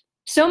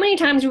so many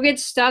times we get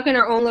stuck in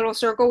our own little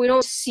circle. We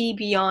don't see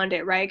beyond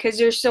it, right? Because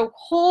there's so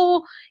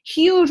whole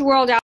huge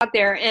world out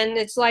there, and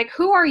it's like,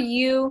 who are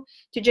you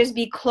to just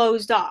be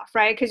closed off,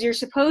 right? Because you're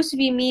supposed to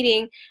be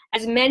meeting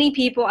as many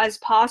people as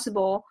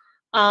possible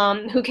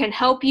who can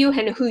help you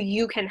and who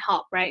you can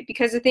help, right?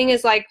 Because the thing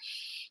is, like,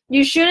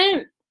 you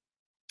shouldn't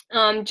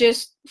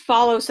just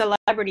follow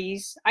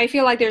celebrities. I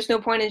feel like there's no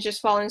point in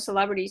just following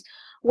celebrities.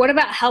 What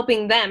about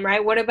helping them,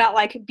 right? What about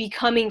like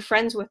becoming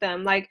friends with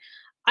them? Like,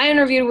 I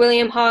interviewed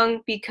William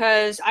Hung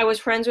because I was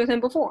friends with him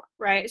before,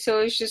 right? So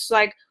it's just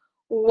like,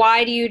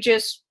 why do you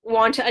just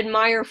want to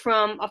admire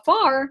from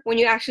afar when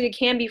you actually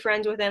can be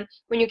friends with them,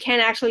 when you can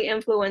actually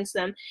influence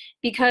them?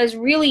 Because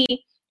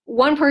really,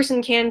 one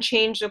person can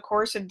change the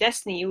course of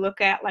destiny. You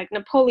look at like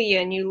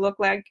Napoleon, you look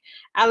like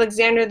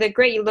Alexander the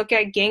Great, you look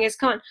at Genghis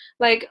Khan.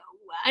 Like,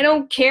 I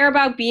don't care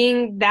about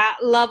being that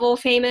level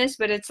famous,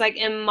 but it's like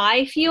in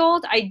my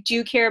field, I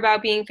do care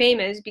about being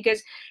famous,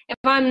 because if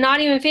I'm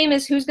not even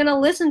famous, who's going to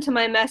listen to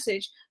my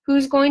message?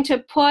 Who's going to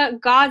put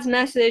God's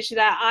message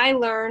that I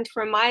learned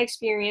from my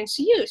experience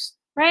to use,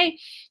 right?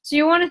 So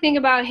you want to think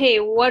about, hey,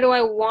 what do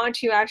I want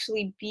to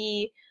actually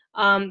be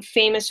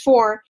famous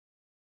for?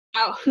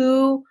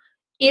 Who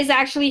is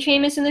actually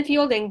famous in the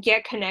field and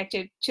get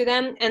connected to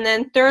them. And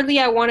then thirdly,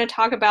 I want to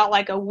talk about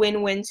like a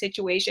win-win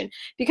situation,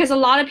 because a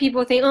lot of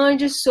people think, oh, I'm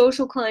just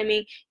social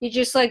climbing. You're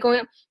just like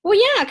going, well,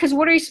 yeah, because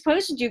what are you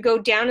supposed to do? Go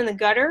down in the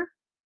gutter?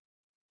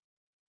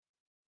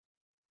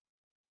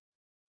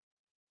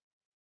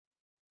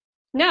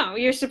 No,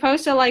 you're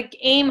supposed to like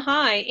aim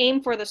high,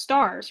 aim for the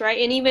stars, right?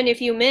 And even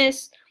if you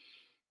miss,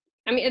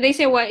 I mean, they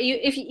say what you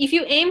if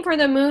you aim for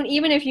the moon,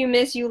 even if you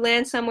miss, you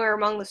land somewhere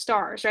among the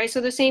stars, right? So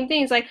the same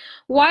thing is like,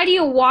 why do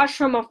you watch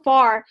from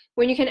afar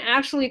when you can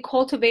actually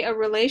cultivate a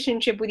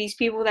relationship with these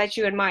people that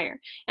you admire?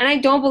 And I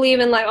don't believe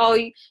in like, oh,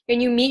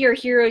 when you meet your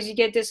heroes, you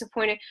get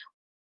disappointed.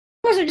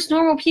 Those are just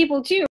normal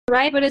people too,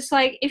 right? But it's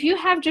like, if you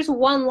have just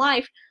one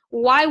life,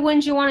 why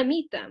wouldn't you want to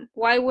meet them?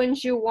 Why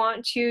wouldn't you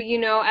want to,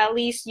 at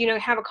least,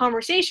 have a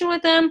conversation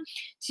with them,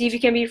 see if you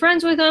can be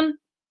friends with them?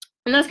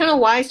 And that's kind of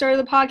why I started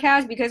the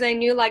podcast, because I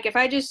knew like if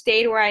I just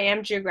stayed where I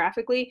am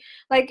geographically,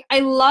 like I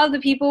love the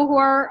people who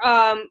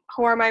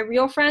are my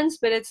real friends,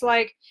 but it's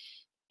like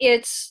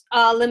it's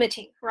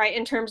limiting, right,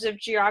 in terms of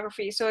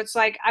geography. So it's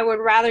like I would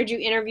rather do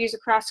interviews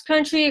across the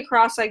country,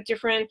 across like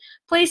different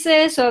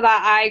places, so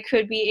that I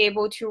could be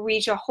able to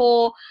reach a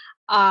whole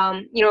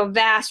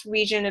vast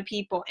region of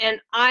people.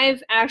 And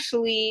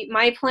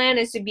my plan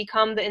is to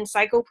become the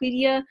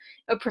encyclopedia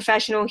of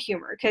professional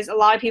humor, because a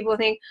lot of people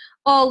think,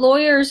 oh,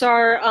 lawyers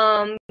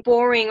are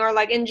boring, or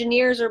like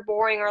engineers are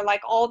boring, or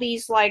like all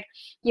these like,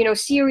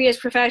 serious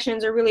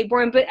professions are really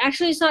boring. But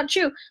actually it's not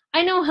true.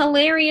 I know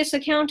hilarious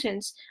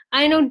accountants.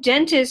 I know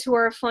dentists who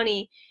are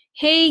funny.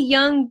 Hey,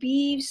 Young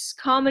Beeves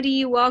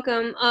Comedy,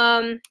 welcome.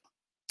 All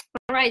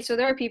right, so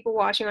there are people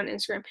watching on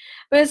Instagram,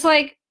 but it's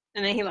like,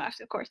 and then he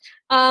left, of course.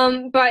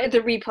 But the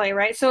replay,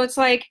 right? So it's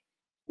like,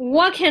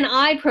 what can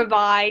I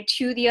provide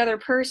to the other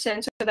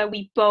person so that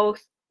we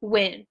both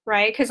win,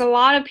 right? Because a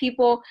lot of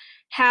people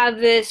have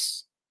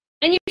this,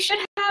 and you should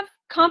have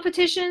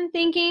competition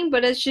thinking,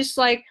 but it's just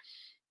like,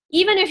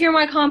 even if you're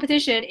my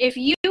competition, if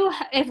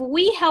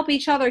we help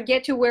each other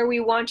get to where we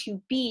want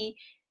to be,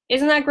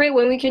 isn't that great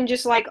when we can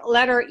just like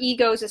let our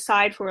egos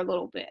aside for a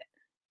little bit,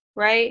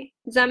 right?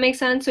 Does that make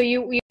sense? So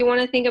you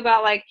want to think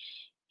about like,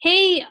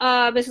 hey,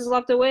 Mrs.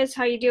 Leftowitz,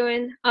 how you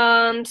doing?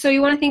 So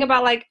you want to think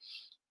about like,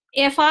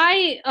 if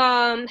I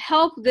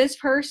help this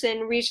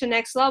person reach the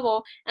next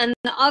level, and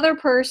the other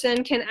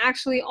person can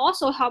actually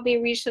also help me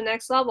reach the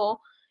next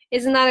level,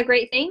 isn't that a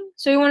great thing?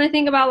 So you want to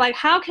think about like,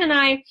 how can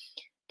I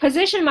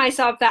position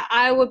myself that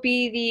I would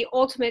be the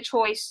ultimate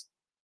choice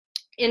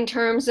in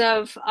terms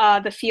of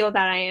the field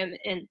that I am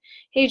in.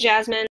 Hey,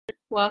 Jasmine,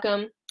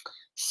 welcome.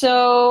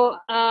 So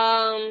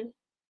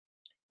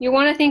you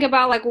want to think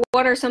about like,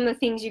 what are some of the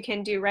things you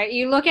can do, right?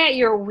 You look at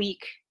your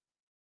week,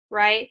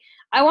 right?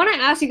 I want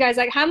to ask you guys,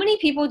 like, how many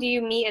people do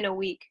you meet in a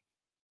week?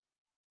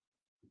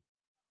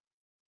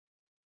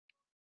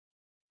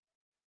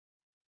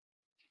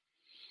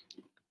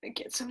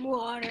 Get some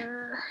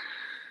water.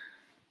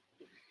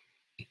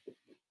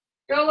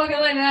 Don't look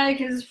at my bag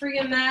because it's a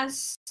freaking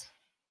mess.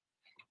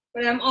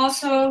 But I'm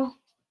also,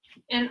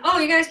 and oh,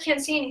 you guys can't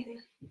see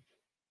anything.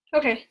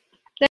 Okay,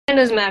 that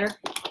doesn't matter.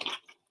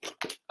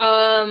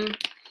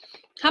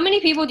 How many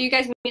people do you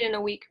guys meet in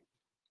a week?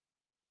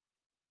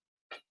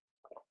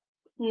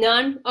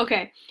 None?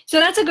 Okay. So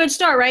that's a good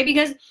start, right?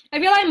 Because I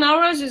feel like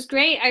Melrose is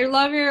great. I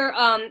love your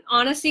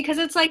honesty, because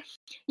it's like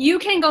you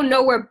can go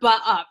nowhere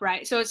but up,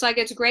 right? So it's like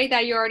it's great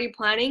that you're already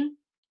planning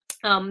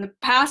the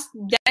past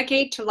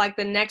decade to like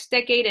the next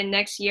decade and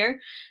next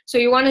year. So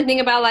you want to think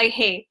about like,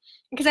 hey,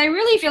 because I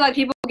really feel like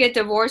people get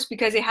divorced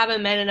because they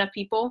haven't met enough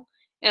people,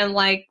 and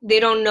like they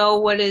don't know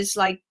what is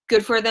like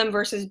good for them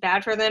versus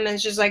bad for them. And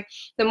it's just like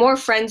the more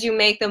friends you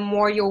make, the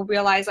more you'll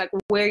realize like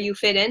where you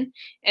fit in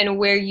and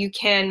where you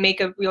can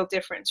make a real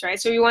difference, right?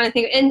 So you want to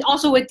think, and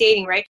also with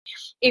dating, right?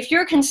 If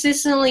you're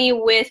consistently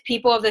with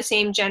people of the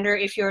same gender,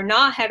 if you're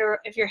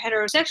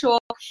heterosexual,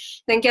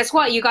 then guess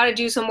what? You got to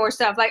do some more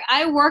stuff. Like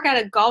I work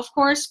at a golf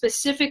course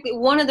specifically.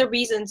 One of the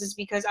reasons is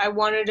because I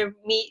wanted to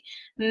meet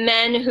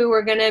men who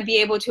were going to be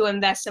able to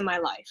invest in my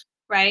life,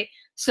 right?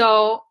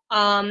 So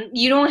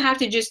you don't have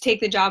to just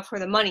take the job for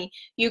the money.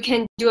 You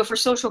can do it for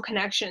social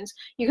connections.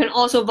 You can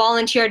also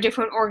volunteer at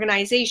different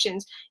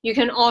organizations. You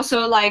can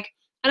also like,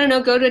 I don't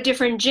know, go to a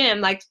different gym,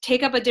 like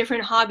take up a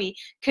different hobby.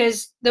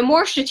 Because the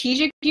more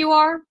strategic you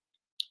are,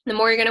 the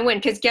more you're going to win.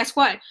 Because guess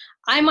what?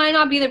 I might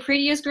not be the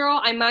prettiest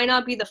girl. I might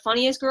not be the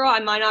funniest girl.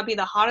 I might not be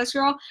the hottest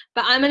girl,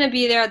 but I'm going to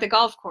be there at the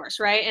golf course,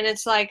 right? And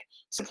it's like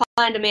supply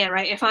and demand,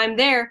 right? If I'm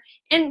there,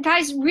 and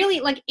guys, really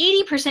like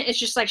 80% is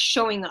just like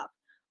showing up.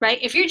 Right?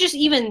 If you're just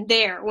even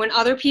there when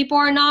other people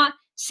are not,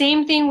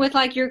 same thing with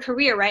like your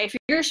career, right? If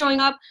you're showing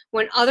up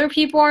when other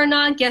people are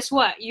not, guess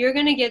what? You're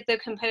going to get the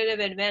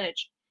competitive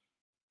advantage.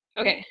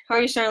 Okay, how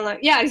are you starting life?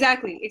 Yeah,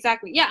 exactly.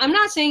 Yeah, I'm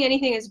not saying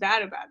anything is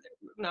bad about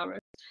it. No,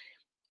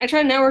 I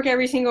try to network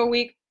every single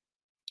week.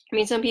 I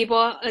mean, some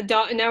people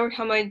network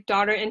how my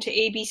daughter into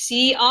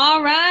ABC.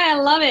 All right, I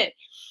love it.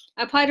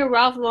 I applied to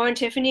Ralph Lauren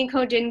Tiffany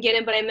Co. Didn't get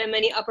it, but I met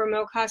many upper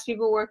middle class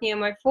people working on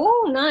my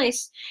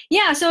nice.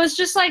 Yeah, so it's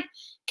just like,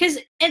 because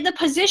the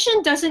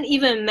position doesn't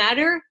even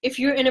matter if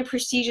you're in a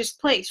prestigious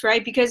place,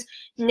 right? Because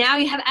now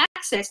you have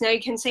access. Now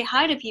you can say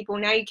hi to people.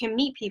 Now you can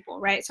meet people,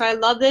 right? So I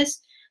love this.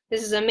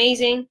 This is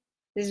amazing.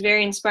 is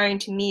very inspiring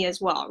to me as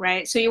well,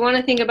 right? So you want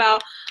to think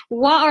about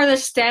what are the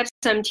steps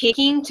I'm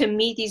taking to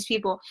meet these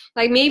people.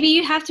 Like maybe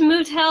you have to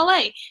move to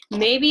LA.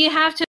 Maybe you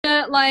have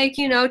to like,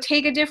 you know,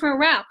 take a different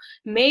route.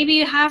 Maybe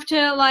you have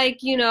to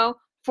like, you know,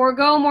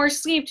 forego more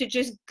sleep to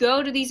just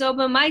go to these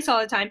open mics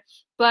all the time.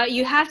 But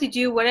you have to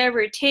do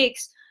whatever it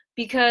takes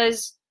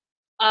because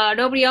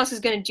nobody else is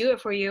going to do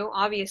it for you,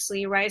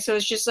 obviously, right? So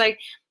it's just like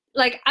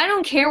I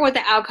don't care what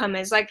the outcome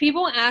is. Like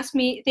people ask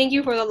me, thank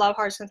you for the love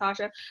hearts,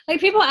 Natasha. Like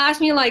people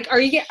ask me, like, are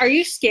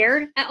you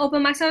scared at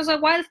open mics? I was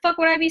like, why the fuck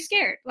would I be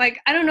scared? Like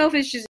I don't know if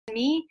it's just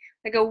me,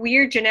 like a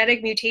weird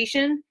genetic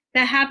mutation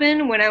that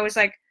happened when I was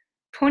like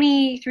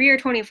 23 or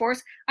 24.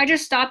 I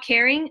just stopped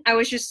caring. I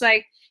was just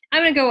like,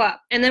 I'm gonna go up.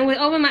 And then with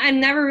open mic, I'm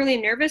never really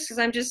nervous because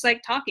I'm just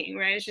like talking,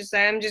 right? It's just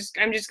like I'm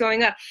just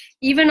going up.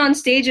 Even on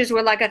stages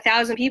where like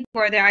 1,000 people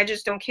are there, I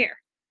just don't care.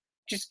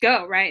 Just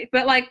go, right?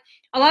 But like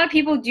a lot of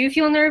people do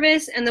feel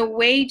nervous, and the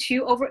way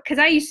to because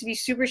I used to be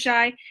super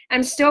shy.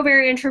 I'm still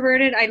very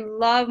introverted. I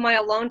love my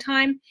alone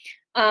time.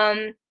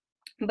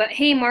 But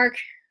hey, Mark.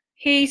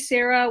 Hey,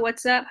 Sarah.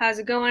 What's up? How's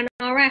it going?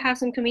 All right. Have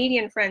some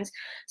comedian friends.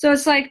 So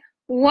it's like,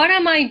 what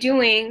am I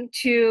doing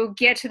to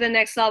get to the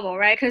next level,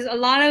 right? Because a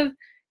lot of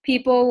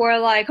people were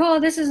like, oh,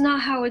 this is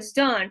not how it's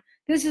done.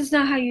 This is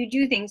not how you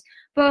do things.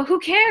 But who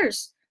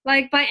cares?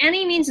 Like by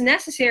any means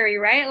necessary,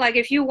 right? Like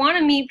if you want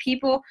to meet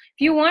people, if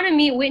you want to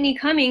meet Whitney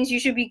Cummings, you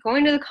should be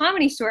going to the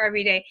Comedy Store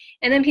every day.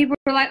 And then people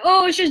are like,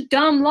 oh, it's just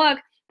dumb luck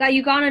that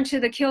you got into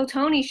the Kill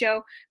Tony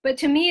show. But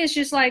to me, it's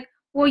just like,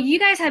 well, you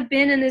guys have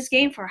been in this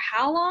game for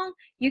how long?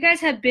 You guys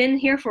have been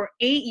here for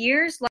 8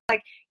 years.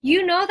 Like,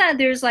 you know that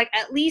there's like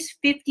at least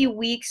 50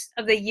 weeks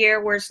of the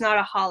year where it's not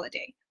a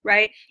holiday,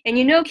 right? And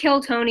you know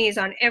Kill Tony is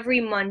on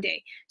every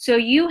Monday. So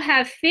you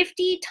have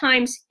 50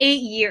 times 8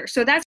 years.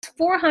 So that's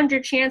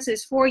 400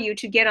 chances for you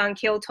to get on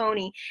Kill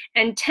Tony.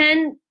 And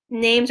 10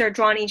 names are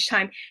drawn each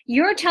time.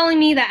 You're telling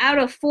me that out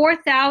of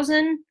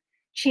 4,000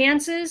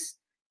 chances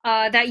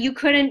that you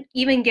couldn't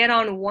even get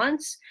on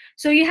once?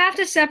 So you have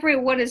to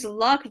separate what is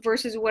luck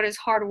versus what is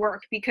hard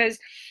work, because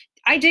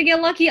I did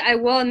get lucky, I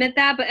will admit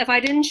that, but if I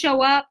didn't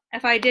show up,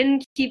 if I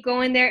didn't keep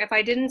going there, if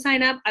I didn't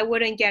sign up, I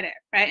wouldn't get it,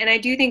 right? And I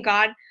do think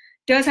God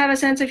does have a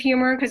sense of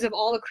humor because of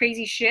all the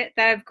crazy shit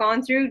that I've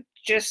gone through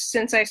just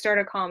since I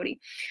started comedy.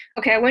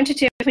 Okay, I went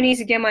to Tiffany's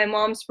to get my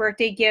mom's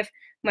birthday gift.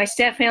 My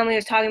step family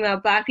was talking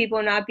about black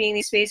people not being in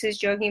these spaces,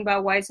 joking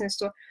about whites in the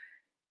store.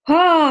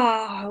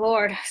 Oh,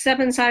 Lord. Step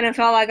inside and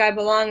felt like I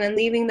belong and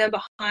leaving them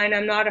behind.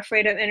 I'm not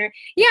afraid of entering.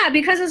 Yeah,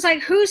 because it's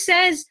like, who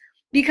says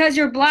because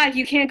you're black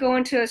you can't go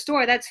into a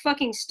store? That's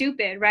fucking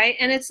stupid, right?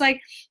 And it's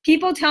like,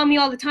 people tell me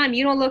all the time,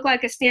 you don't look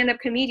like a stand-up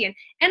comedian.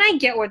 And I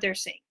get what they're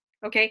saying,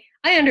 okay?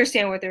 I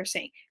understand what they're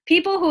saying.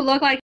 People who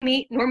look like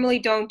me normally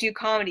don't do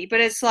comedy, but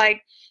it's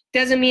like,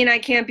 doesn't mean I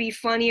can't be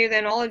funnier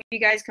than all of you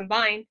guys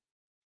combined.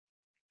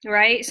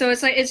 Right? So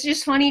it's like, it's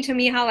just funny to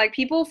me how like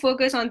people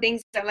focus on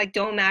things that like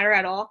don't matter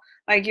at all.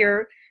 Like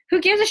who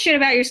gives a shit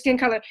about your skin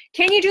color?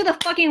 Can you do the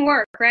fucking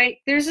work, right?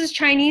 There's this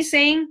Chinese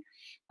saying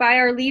by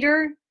our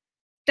leader,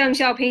 Deng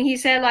Xiaoping. He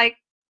said like,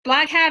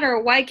 black cat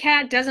or white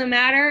cat doesn't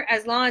matter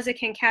as long as it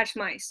can catch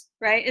mice,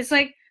 right? It's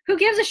like, who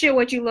gives a shit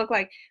what you look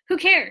like? Who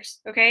cares,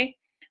 okay?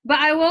 But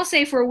I will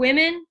say for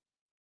women,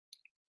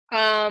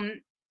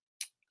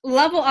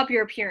 level up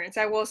your appearance.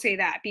 I will say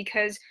that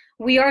because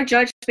we are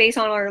judged based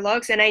on our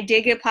looks, and I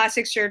did get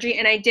plastic surgery,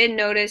 and I did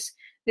notice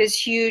this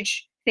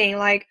huge thing.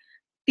 Like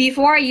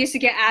before, I used to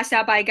get asked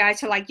out by guys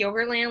to like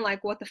Yogurtland,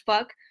 like what the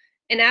fuck.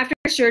 And after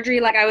surgery,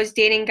 like I was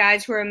dating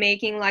guys who were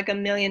making like $1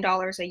 million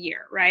a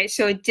year, right?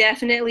 So it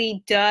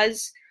definitely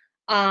does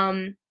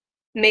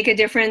make a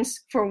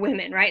difference for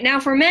women, right? Now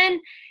for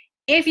men,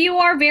 if you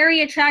are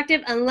very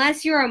attractive,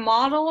 unless you're a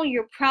model,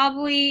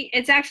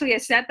 it's actually a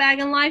setback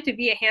in life to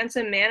be a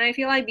handsome man, I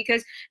feel like,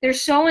 because they're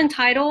so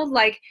entitled.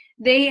 Like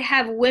they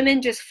have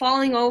women just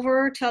falling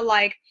over to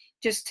like,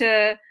 just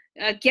to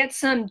get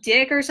some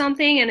dick or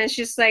something. And it's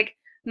just like,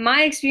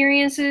 my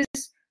experiences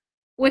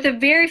with a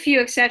very few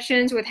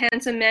exceptions with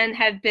handsome men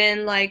have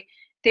been like,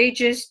 they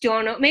just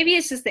don't know. Maybe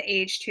it's just the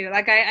age too.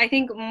 Like I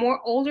think more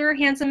older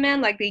handsome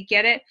men, like they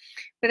get it,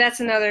 but that's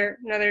another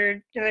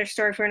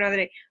story for another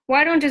day.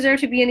 Why don't deserve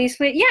to be in these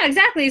places? Yeah,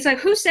 exactly. It's like,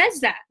 who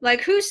says that?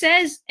 Like who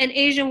says an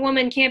Asian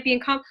woman can't be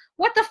in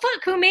what the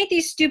fuck? Who made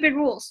these stupid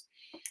rules?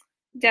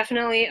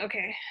 Definitely.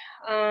 Okay.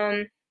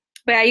 But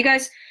yeah, you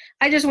guys,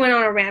 I just went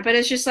on a rant, but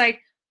it's just like,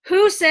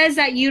 who says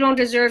that you don't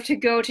deserve to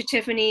go to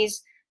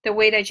Tiffany's the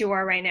way that you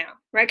are right now,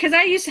 right? Because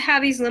I used to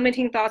have these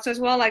limiting thoughts as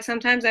well. Like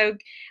sometimes I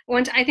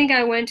think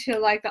I went to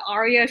like the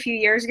Aria a few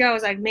years ago. I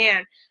was like,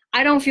 man,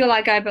 I don't feel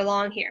like I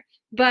belong here.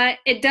 But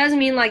it does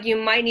mean like you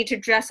might need to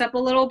dress up a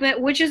little bit,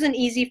 which is an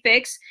easy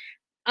fix.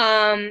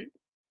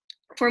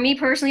 For me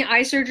personally,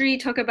 eye surgery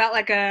took about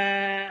like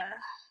I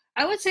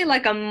would say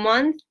like a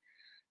month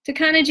to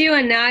kind of do.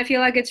 And now I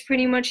feel like it's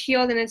pretty much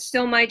healed, and it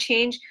still might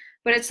change.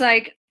 But it's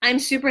like, I'm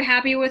super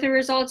happy with the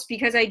results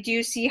because I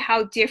do see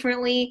how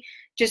differently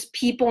just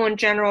people in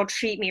general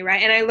treat me,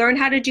 right? And I learned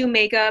how to do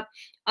makeup.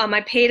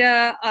 I paid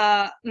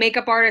a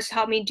makeup artist to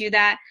help me do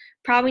that.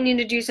 probably need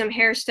to do some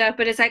hair stuff,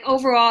 but it's like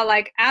overall,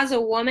 like as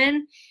a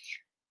woman,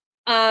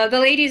 the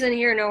ladies in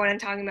here know what I'm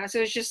talking about. So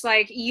it's just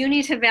like you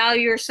need to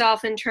value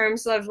yourself in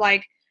terms of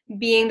like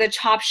being the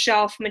top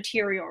shelf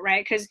material,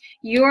 right? Because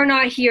you're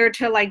not here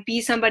to like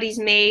be somebody's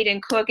maid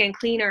and cook and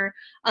cleaner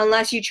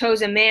unless you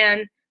chose a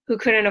man who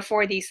couldn't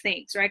afford these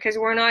things, right? Because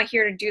we're not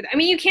here to do that. I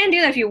mean, you can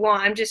do that if you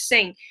want. I'm just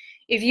saying,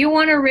 if you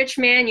want a rich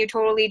man, you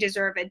totally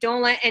deserve it.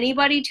 Don't let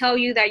anybody tell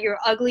you that you're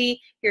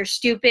ugly, you're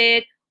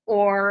stupid,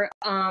 or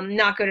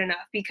not good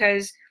enough,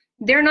 because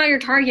they're not your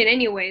target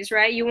anyways,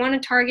 right? You want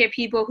to target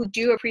people who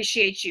do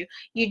appreciate you.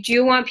 You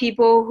do want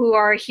people who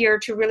are here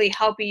to really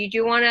help you. You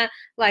do want to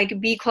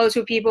like be close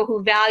with people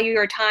who value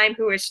your time,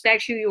 who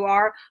respect who you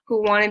are,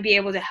 who want to be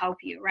able to help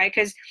you, right?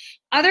 Because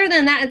other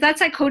than that, that's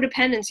like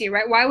codependency,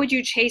 right? Why would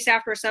you chase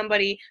after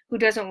somebody who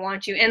doesn't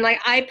want you? And like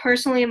I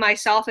personally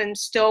myself am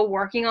still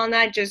working on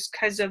that just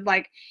because of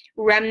like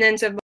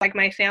remnants of like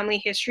my family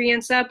history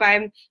and stuff. But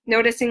I'm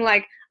noticing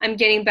like I'm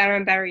getting better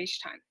and better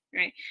each time,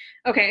 right?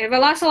 Okay, if I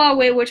lost a lot of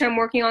weight, which I'm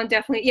working on,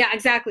 definitely, yeah,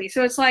 exactly.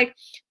 So it's like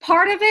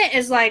part of it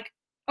is like,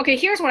 okay,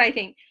 here's what I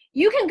think.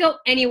 You can go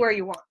anywhere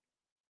you want.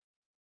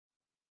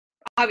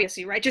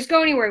 Obviously, right? Just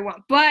go anywhere you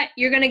want. But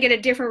you're going to get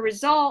a different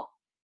result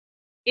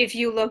if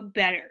you look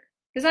better.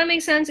 Does that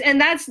make sense? And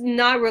that's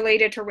not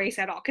related to race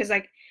at all, because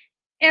like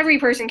every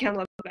person can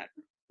look better,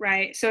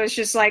 right? So it's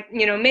just like,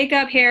 you know,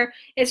 makeup, hair,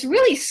 it's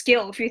really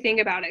skill if you think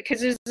about it,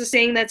 because there's a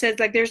saying that says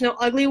like there's no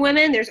ugly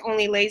women, there's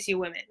only lazy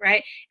women,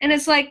 right? And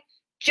it's like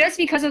just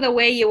because of the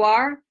way you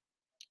are,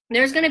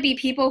 there's going to be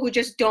people who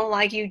just don't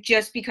like you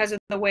just because of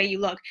the way you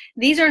look.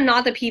 These are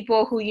not the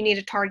people who you need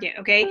to target,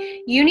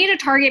 okay? You need to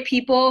target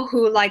people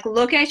who like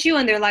look at you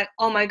and they're like,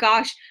 oh my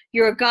gosh,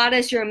 you're a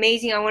goddess, you're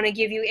amazing, I want to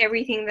give you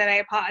everything that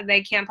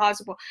I can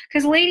possible.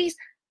 Because ladies,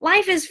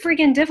 life is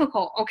freaking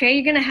difficult, okay?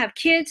 You're going to have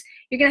kids,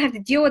 you're going to have to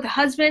deal with a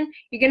husband,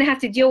 you're going to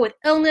have to deal with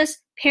illness,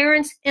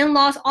 parents,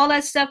 in-laws, all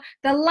that stuff.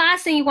 The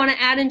last thing you want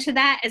to add into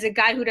that is a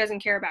guy who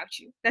doesn't care about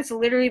you. That's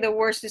literally the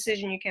worst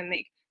decision you can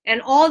make. And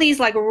all these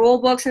like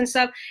rule books and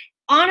stuff,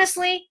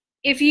 honestly,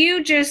 if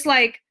you just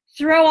like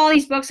throw all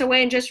these books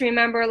away and just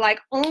remember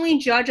like only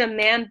judge a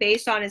man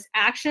based on his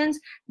actions,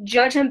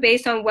 judge him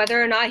based on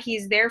whether or not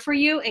he's there for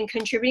you and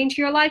contributing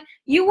to your life,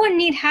 you wouldn't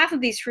need half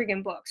of these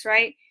freaking books,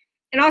 right?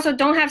 And also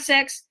don't have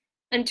sex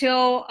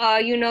until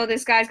you know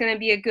this guy's going to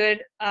be a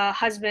good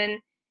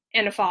husband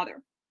and a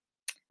father.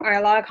 All right,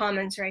 a lot of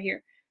comments right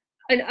here.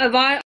 And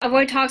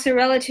avoid toxic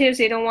relatives.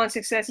 They don't want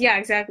success. Yeah,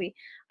 exactly.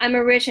 I'm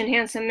a rich and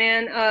handsome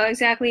man.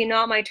 Exactly,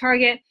 not my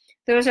target.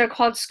 Those are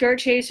called skirt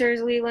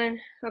chasers, Leland.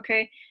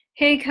 Okay.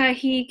 Hey,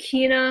 Kahi,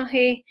 Kina.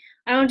 Hey,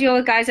 I don't deal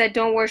with guys that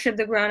don't worship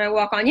the ground I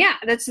walk on. Yeah,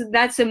 that's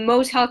the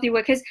most healthy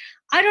way. Because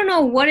I don't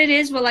know what it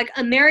is, but like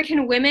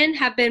American women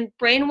have been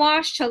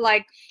brainwashed to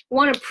like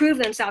want to prove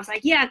themselves.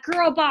 Like, yeah,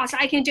 girl boss,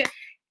 I can do it.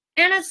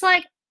 And it's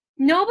like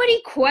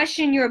nobody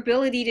questioned your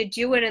ability to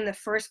do it in the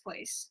first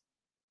place.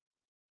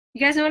 You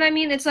guys know what I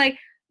mean? It's like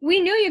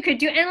we knew you could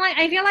do it. And like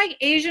I feel like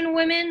Asian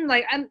women,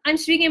 like I'm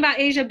speaking about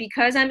Asia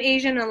because I'm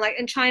Asian, and like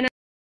in China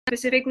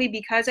specifically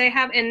because I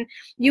have, and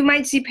you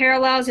might see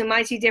parallels and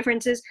might see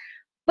differences.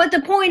 But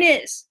the point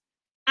is,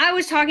 I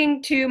was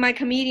talking to my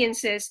comedian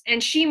sis,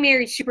 and she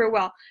married super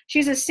well.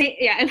 She's a saint.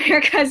 Yeah,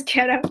 America's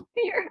ghetto.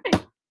 You're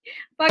right.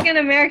 Fucking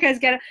America's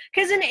ghetto.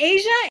 Because in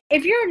Asia,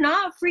 if you're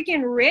not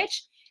freaking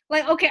rich,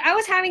 like, okay, I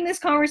was having this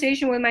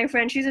conversation with my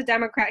friend. She's a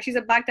Democrat. She's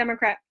a black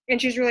Democrat, and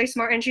she's really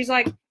smart. And she's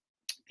like,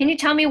 can you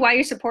tell me why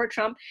you support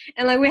Trump?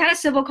 And like we had a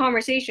civil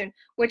conversation,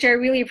 which I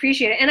really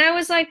appreciated. And I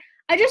was like,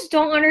 I just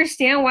don't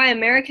understand why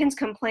Americans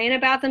complain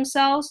about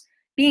themselves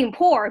being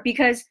poor,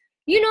 because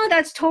you know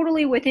that's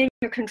totally within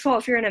your control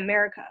if you're in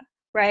America,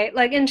 right?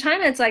 Like in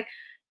China, it's like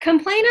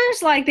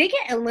complainers, like they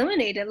get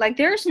eliminated. Like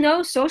there's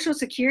no social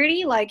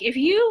security. Like if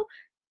you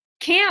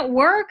can't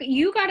work,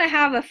 you got to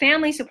have a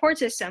family support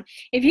system.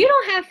 If you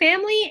don't have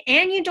family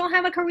and you don't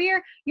have a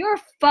career, you're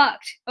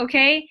fucked,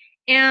 okay?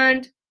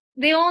 And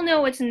they all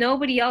know it's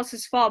nobody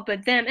else's fault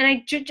but them. And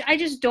I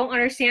just don't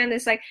understand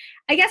this. Like,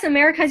 I guess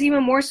America's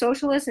even more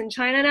socialist than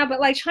China now,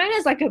 but like China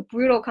is like a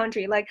brutal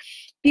country. Like,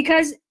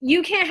 because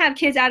you can't have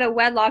kids out of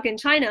wedlock in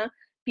China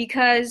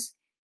because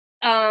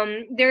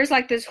there's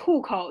like this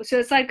hukou. So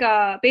it's like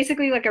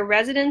basically like a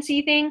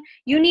residency thing.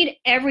 You need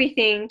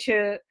everything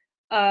to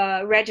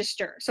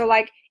register. So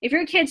like if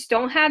your kids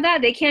don't have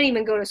that, they can't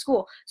even go to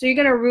school. So you're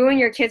gonna ruin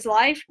your kid's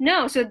life?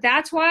 No. So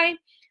that's why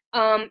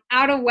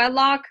out of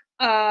wedlock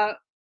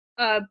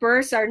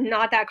births are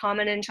not that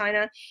common in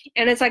China,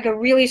 and it's like a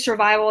really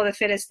survival of the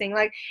fittest thing.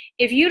 Like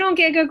if you don't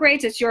get good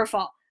grades, it's your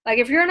fault. Like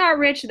if you're not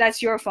rich,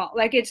 that's your fault.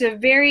 Like it's a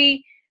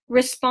very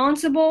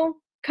responsible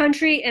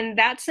country in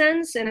that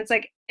sense, and it's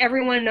like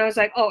everyone knows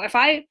like, oh, if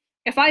I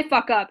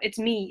fuck up, it's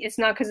me. It's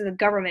not because of the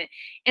government.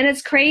 And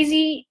it's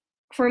crazy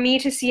for me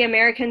to see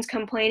Americans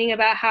complaining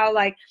about how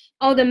like,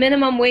 oh, the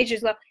minimum wage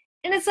is low.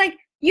 And it's like,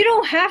 you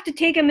don't have to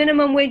take a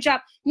minimum wage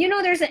job. You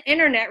know, there's an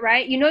internet,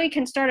 right? You know, you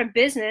can start a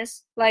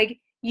business. Like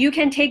you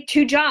can take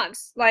 2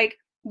 jobs. Like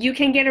you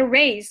can get a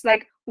raise.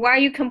 Like, why are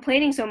you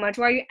complaining so much?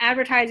 Why are you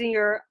advertising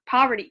your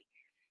poverty?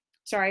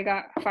 Sorry, I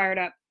got fired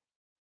up.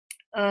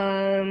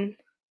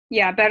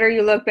 Yeah, better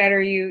you look,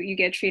 better you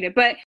get treated.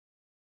 But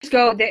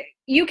go that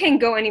you can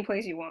go any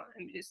place you want.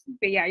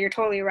 But yeah, you're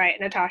totally right,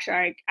 Natasha.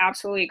 I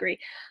absolutely agree.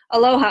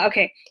 Aloha.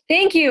 Okay,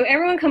 thank you.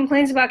 Everyone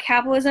complains about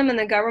capitalism and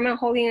the government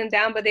holding them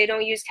down, but they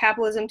don't use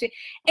capitalism to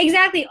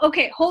exactly.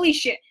 Okay, holy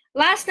shit.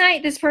 Last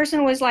night, this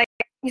person was like,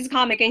 he's a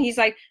comic, and he's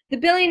like, the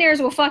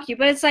billionaires will fuck you,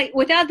 but it's like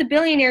without the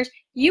billionaires,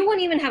 you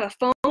wouldn't even have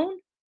a phone.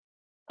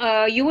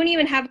 You wouldn't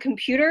even have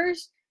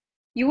computers.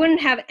 You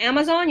wouldn't have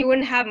Amazon. You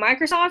wouldn't have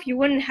Microsoft. You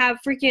wouldn't have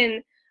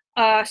freaking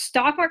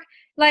stock market.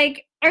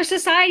 Like our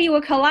society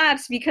would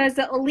collapse because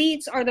the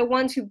elites are the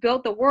ones who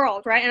built the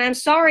world, right? And I'm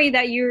sorry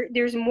that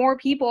there's more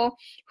people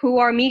who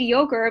are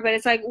mediocre, but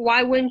it's like,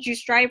 why wouldn't you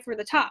strive for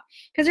the top?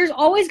 Because there's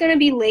always going to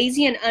be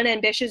lazy and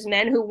unambitious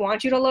men who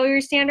want you to lower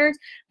your standards,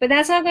 but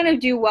that's not going to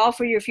do well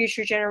for your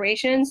future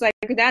generations. Like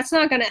that's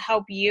not going to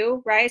help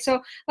you, right?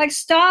 So like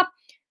stop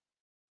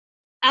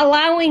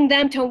allowing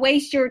them to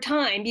waste your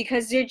time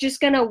because they're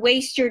just going to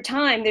waste your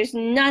time. There's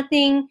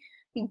nothing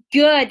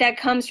good that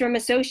comes from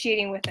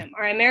associating with them.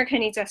 Or America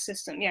needs a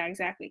system. Yeah,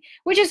 exactly.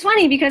 Which is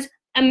funny because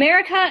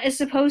America is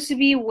supposed to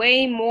be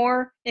way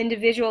more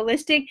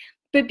individualistic,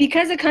 but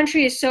because the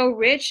country is so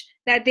rich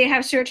that they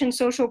have certain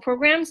social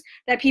programs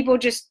that people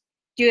just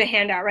do a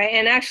handout, right?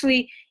 And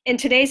actually, in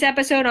today's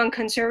episode on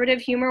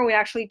conservative humor, we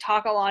actually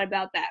talk a lot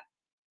about that.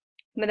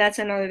 But that's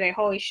another day.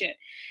 Holy shit.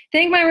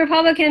 Thank my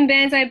Republican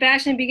bands I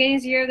bashed in the beginning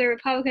of the year. The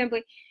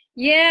Republican,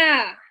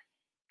 yeah.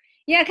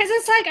 Yeah, because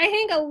it's like, I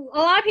think a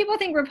lot of people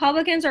think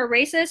Republicans are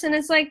racist, and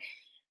it's like,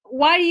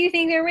 why do you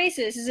think they're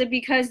racist? Is it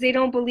because they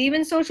don't believe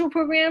in social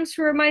programs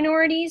for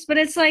minorities? But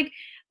it's like,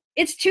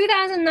 it's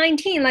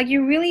 2019. Like,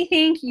 you really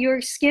think your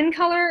skin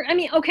color? I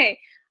mean, okay,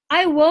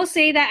 I will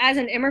say that as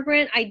an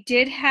immigrant, I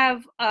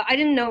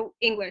didn't know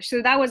English.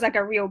 So that was like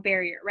a real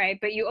barrier, right?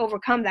 But you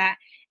overcome that.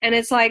 And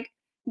it's like,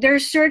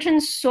 there's certain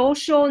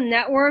social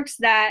networks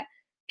that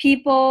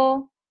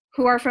people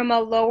who are from a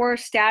lower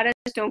status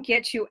don't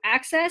get to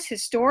access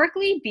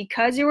historically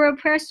because they were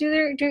oppressed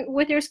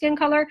with their skin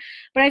color.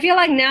 But I feel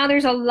like now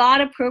there's a lot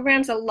of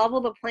programs that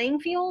level the playing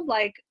field.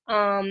 Like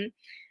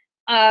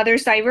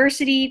there's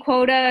diversity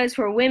quotas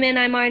for women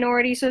and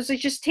minorities. So it's like,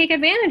 just take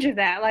advantage of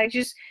that. Like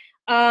just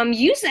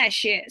use that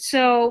shit.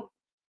 So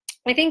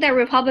I think that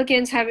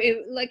Republicans have,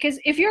 like, because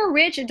if you're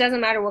rich, it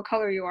doesn't matter what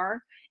color you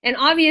are. And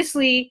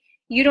obviously,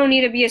 you don't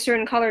need to be a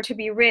certain color to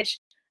be rich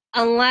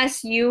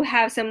unless you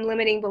have some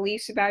limiting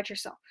beliefs about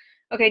yourself.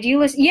 Okay, do you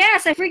listen?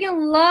 Yes, I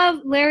freaking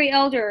love Larry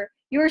Elder.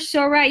 You're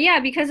so right. Yeah,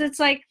 because it's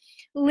like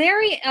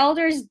Larry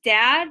Elder's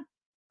dad,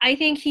 I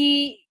think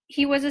he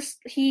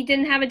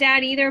didn't have a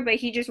dad either, but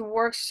he just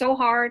worked so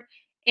hard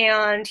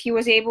and he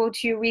was able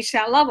to reach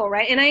that level,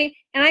 right? And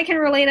I can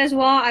relate as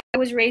well. I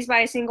was raised by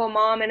a single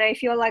mom, and I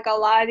feel like a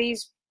lot of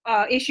these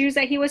issues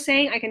that he was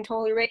saying, I can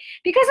totally relate,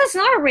 because it's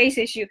not a race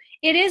issue.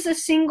 It is a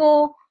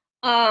single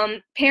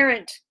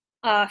parent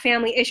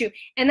family issue,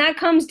 and that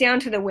comes down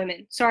to the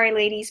women. Sorry,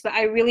 ladies, but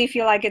I really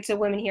feel like it's the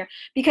women here,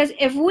 because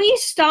if we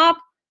stop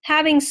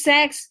having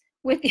sex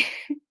with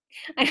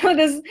I know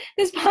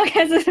this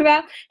podcast is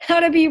about how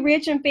to be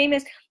rich and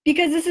famous,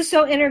 because this is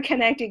so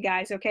interconnected,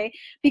 guys, okay?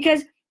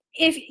 Because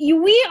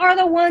we are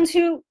the ones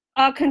who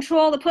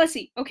control the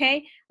pussy,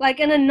 okay? Like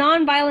in a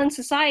non-violent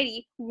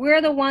society,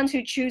 we're the ones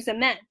who choose the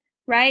men,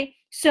 right?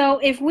 So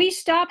if we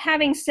stop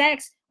having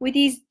sex with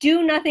these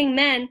do-nothing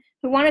men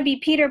who want to be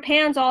Peter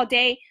Pans all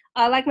day,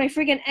 like my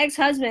freaking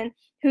ex-husband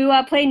who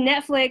played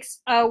Netflix,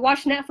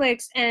 watched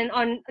Netflix and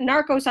on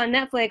Narcos on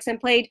Netflix and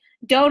played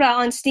Dota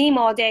on Steam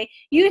all day,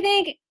 you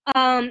think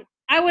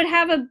I would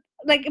have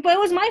but it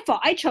was my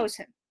fault. I chose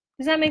him.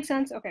 Does that make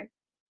sense? Okay.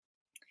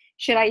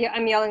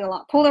 I'm yelling a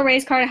lot. Pull a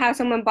race card, have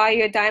someone buy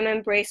you a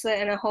diamond bracelet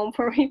and a home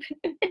for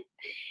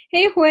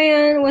Hey,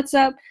 Huyan, what's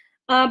up?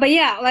 But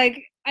yeah,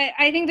 like,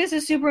 I think this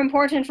is super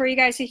important for you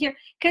guys to hear,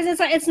 because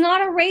it's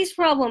not a race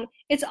problem.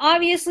 It's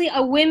obviously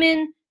a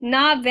women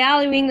not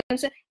valuing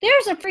themselves.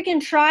 There's a freaking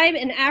tribe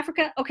in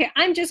Africa. Okay,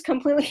 I'm just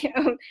completely,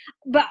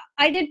 but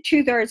I did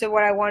 2/3 of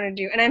what I want to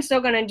do, and I'm still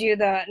going to do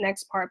the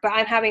next part, but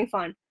I'm having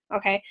fun.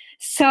 Okay,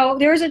 so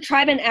there was a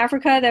tribe in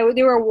Africa that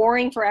they were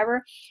warring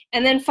forever,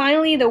 and then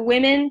finally the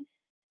women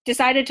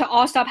decided to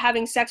all stop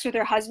having sex with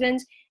their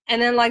husbands,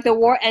 and then like the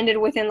war ended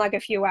within like a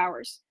few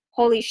hours.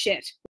 Holy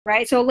shit,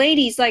 right? So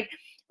ladies, like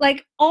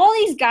all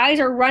these guys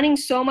are running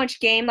so much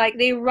game. Like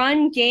they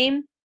run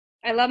game.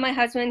 I love my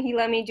husband. He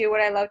let me do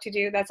what I love to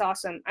do. That's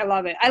awesome. I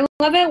love it. I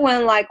love it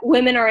when like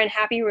women are in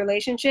happy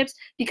relationships,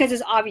 because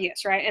it's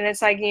obvious, right? And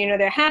it's like,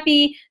 they're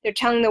happy. They're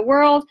telling the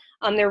world.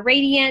 They're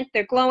radiant.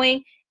 They're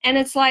glowing. And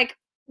it's like,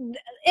 and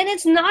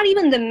it's not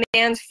even the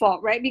man's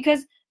fault, right?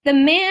 Because the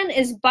man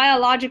is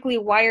biologically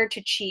wired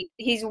to cheat.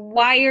 He's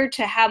wired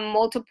to have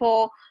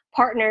multiple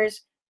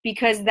partners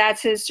because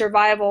that's his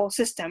survival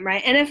system,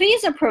 right? And if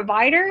he's a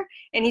provider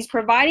and he's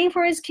providing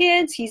for his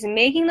kids, he's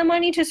making the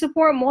money to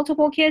support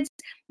multiple kids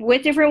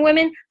with different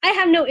women, I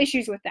have no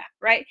issues with that,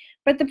 right?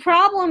 But the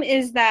problem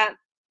is that,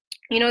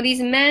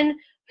 these men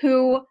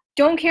who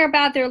don't care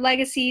about their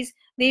legacies,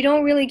 they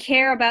don't really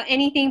care about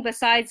anything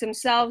besides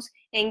themselves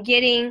and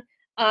getting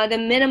the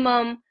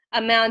minimum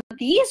amount.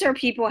 These are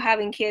people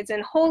having kids,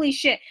 and holy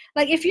shit.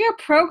 Like, if you're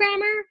a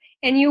programmer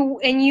and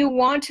you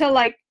want to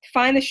like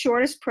find the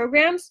shortest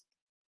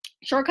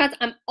shortcuts,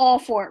 I'm all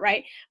for it,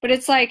 right? But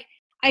it's like,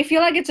 I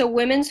feel like it's a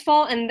women's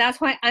fault, and that's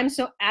why I'm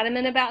so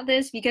adamant about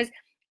this, because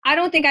I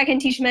don't think I can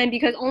teach men,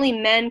 because only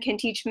men can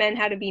teach men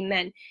how to be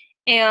men.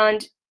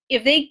 And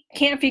if they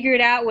can't figure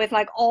it out with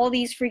like all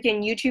these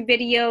freaking YouTube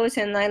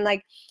videos, and then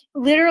like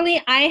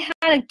literally I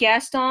had a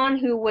guest on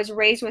who was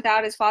raised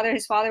without his father.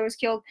 His father was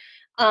killed.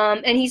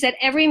 And he said,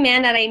 every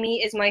man that I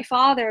meet is my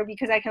father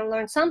because I can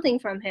learn something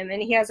from him.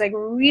 And he has like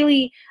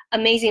really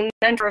amazing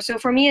mentors. So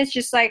for me, it's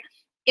just like,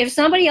 if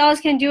somebody else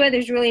can do it,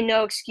 there's really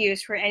no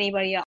excuse for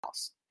anybody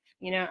else.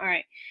 You know? All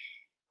right.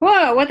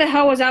 Whoa, what the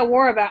hell was that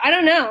war about? I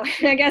don't know.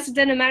 I guess it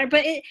didn't matter.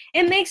 But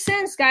it makes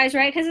sense, guys,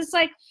 right? Because it's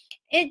like,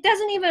 it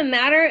doesn't even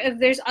matter if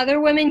there's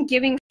other women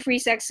giving free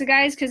sex to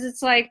guys, because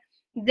it's like,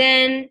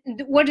 then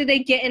what do they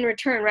get in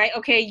return, right?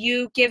 Okay,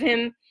 you give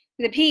him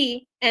the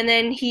pee, and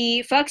then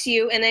he fucks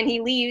you, and then he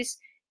leaves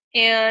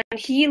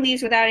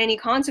without any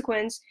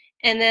consequence,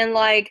 and then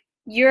like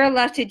you're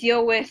left to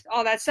deal with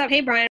all that stuff.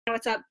 Hey Brian,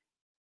 what's up?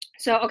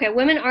 So, okay,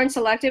 women aren't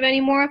selective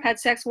anymore. I've had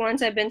sex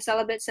once. I've been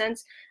celibate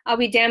since. I'll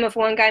be damned if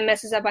one guy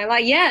messes up my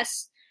life.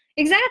 Yes,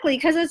 exactly,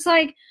 because it's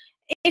like,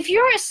 if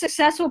you're a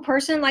successful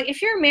person, like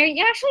if you're married,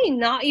 you're actually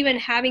not even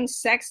having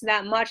sex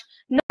that much.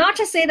 Not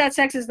to say that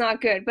sex is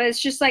not good, but it's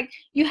just like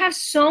you have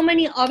so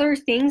many other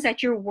things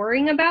that you're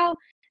worrying about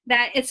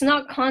that it's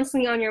not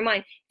constantly on your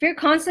mind. If you're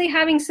constantly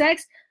having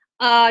sex,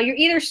 you're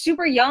either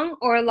super young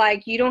or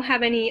like you don't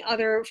have any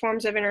other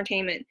forms of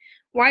entertainment.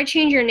 Why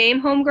change your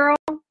name, homegirl?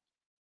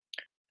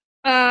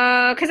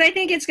 Because I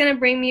think it's gonna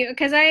bring me.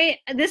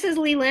 This is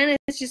Lee Lin.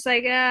 It's just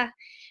like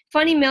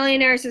Funny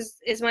Millionaires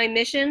is my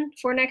mission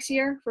for next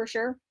year, for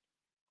sure.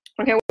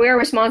 Okay, we are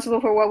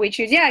responsible for what we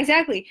choose. Yeah,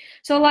 exactly.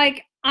 So,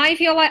 like, I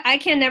feel like I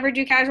can never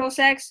do casual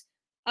sex.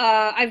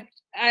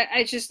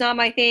 It's just not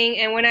my thing.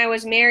 And when I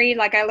was married,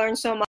 like, I learned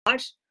so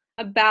much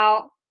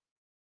about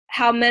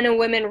how men and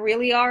women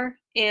really are.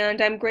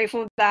 And I'm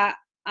grateful that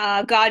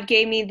God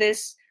gave me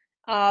this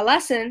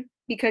lesson,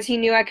 because he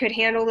knew I could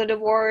handle the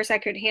divorce, I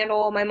could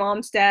handle my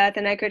mom's death,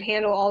 and I could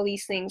handle all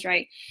these things,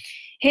 right?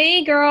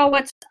 Hey, girl,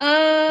 what's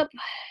up?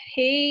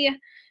 Hey,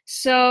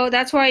 so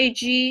that's why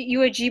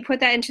UAG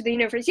put that into the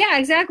universe. Yeah,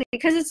 exactly,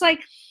 because it's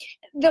like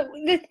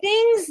the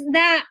things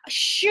that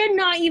should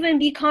not even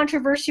be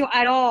controversial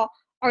at all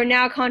are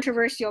now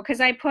controversial,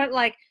 because I put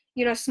like,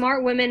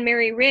 smart women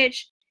marry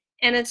rich,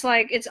 and it's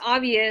like, it's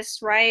obvious,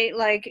 right?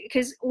 Like,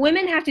 because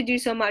women have to do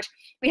so much.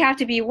 We have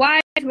to be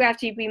wives, we have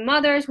to be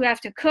mothers, we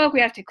have to cook, we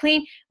have to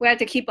clean, we have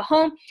to keep a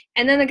home,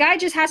 and then the guy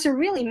just has to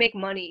really make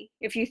money,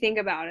 if you think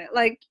about it.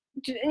 Like,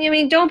 I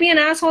mean, don't be an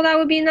asshole, that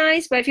would be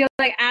nice, but I feel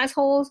like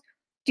assholes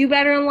do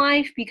better in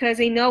life because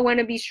they know when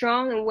to be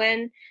strong and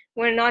when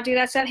to not do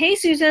that stuff. Hey,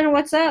 Susan,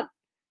 what's up?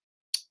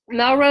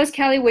 Melrose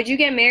Kelly, would you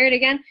get married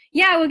again?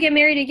 Yeah, I would get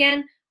married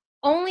again,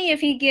 only if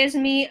he gives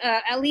me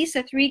at least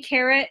a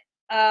 3-carat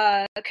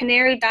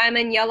canary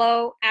diamond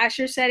yellow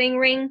Asher setting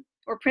ring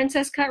or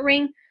princess cut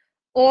ring,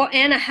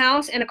 and a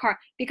house and a car,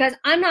 because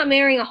I'm not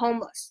marrying a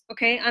homeless.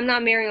 Okay, I'm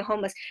not marrying a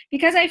homeless,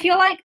 because I feel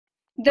like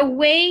the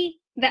way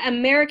that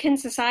American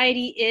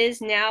society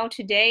is now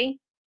today,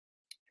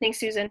 thanks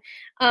Susan,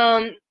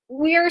 women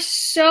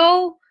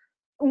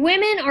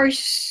are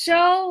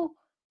so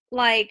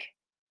like,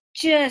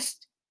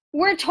 just,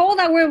 we're told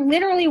that we're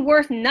literally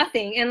worth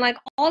nothing, and like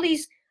all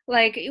these,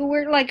 like,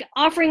 we're like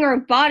offering our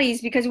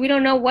bodies because we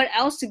don't know what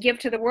else to give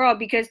to the world,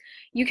 because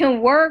you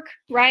can work,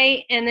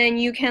 right, and then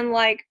you can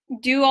like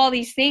do all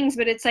these things,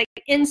 but it's like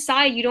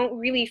inside you don't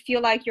really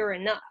feel like you're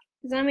enough.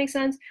 Does that make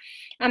sense?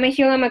 I'm a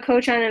healer, I'm a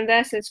coach on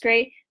Invest. It's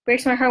great.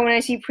 Breaks my heart when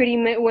I see pretty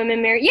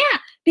women married. Yeah,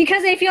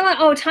 because they feel like,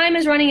 oh, time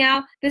is running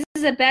out, this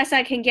is the best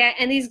I can get,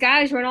 and these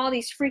guys run all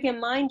these freaking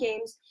mind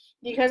games,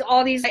 because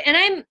all these, and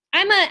I'm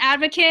an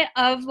advocate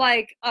of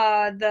like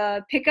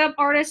the pickup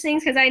artist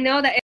things, because I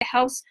know that it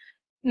helps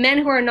men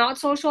who are not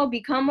social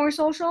become more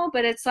social,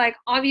 but it's like,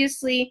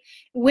 obviously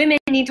women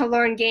need to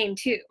learn game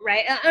too,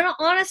 right? And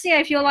honestly,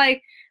 I feel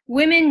like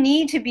women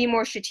need to be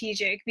more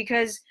strategic,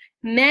 because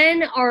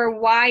men are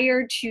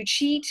wired to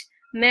cheat.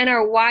 Men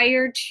are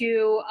wired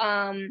to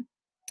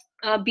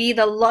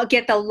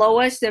get the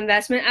lowest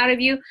investment out of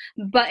you,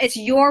 but it's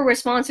your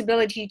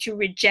responsibility to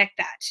reject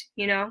that,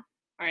 All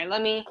right,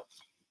 let me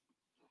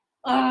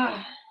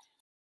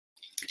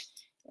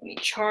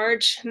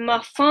charge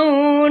my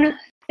phone.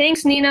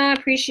 Thanks, Nina.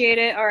 Appreciate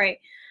it. All right.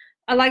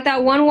 I like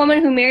that one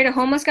woman who married a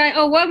homeless guy.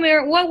 Oh, what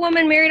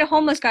woman married a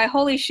homeless guy?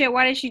 Holy shit,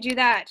 why did she do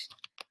that?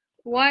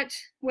 What?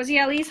 Was he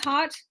at least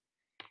hot?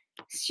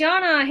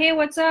 Shauna, hey,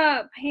 what's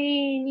up?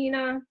 Hey,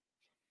 Nina.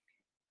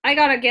 I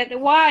gotta get the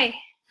why.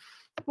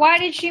 Why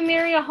did she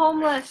marry a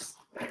homeless?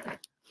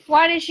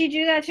 Why did she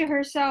do that to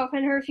herself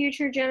and her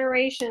future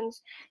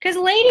generations? Because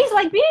ladies,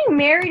 like, being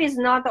married is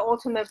not the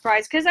ultimate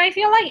prize. Because I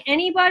feel like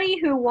anybody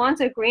who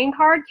wants a green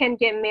card can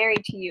get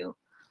married to you.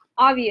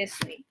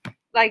 Obviously.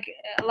 Like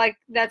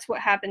that's what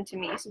happened to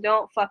me. So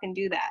don't fucking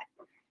do that.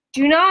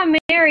 Do not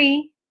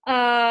marry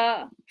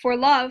for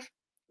love.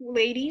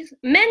 ladies,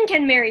 men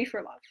can marry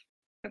for love,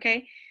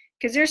 okay?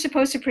 Because they're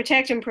supposed to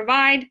protect and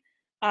provide.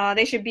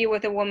 They should be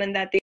with a woman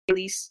that they at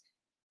least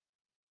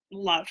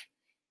love,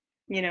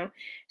 you know?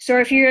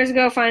 So a few years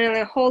ago,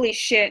 finally, holy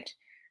shit,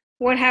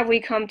 what have we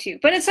come to?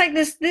 But it's like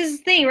this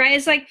thing, right?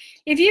 It's like,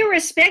 if you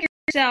respect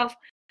yourself,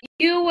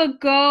 you would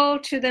go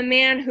to the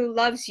man who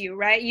loves you,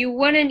 right? You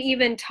wouldn't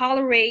even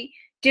tolerate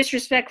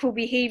disrespectful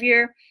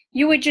behavior.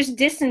 You would just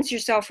distance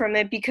yourself from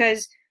it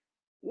because,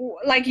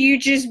 like, you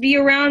just be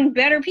around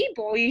better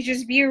people. You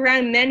just be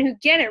around men who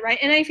get it, right?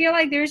 And I feel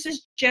like there's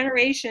this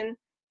generation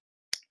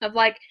of,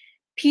 like,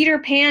 Peter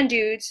Pan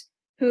dudes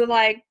who,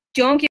 like,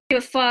 don't give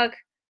a fuck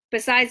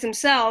besides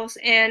themselves.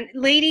 And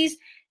ladies,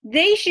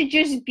 they should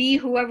just be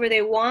whoever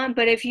they want,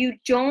 but if you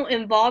don't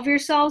involve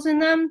yourselves in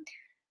them,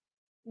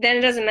 then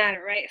it doesn't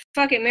matter, right?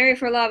 Fuck it, marry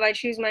for love, I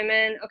choose my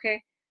man.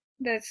 Okay,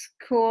 that's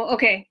cool.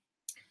 Okay,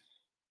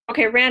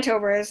 rant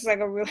over. This is like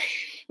a really...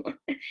 But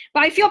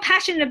I feel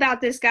passionate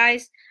about this,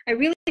 guys. I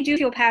really do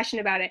feel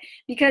passionate about it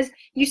because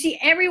you see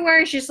everywhere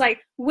it's just like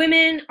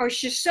women are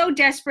just so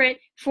desperate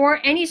for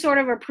any sort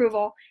of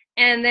approval,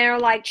 and they're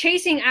like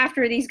chasing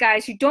after these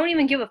guys who don't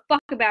even give a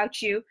fuck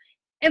about you.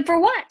 And for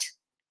what?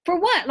 For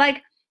what?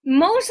 Like,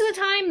 most of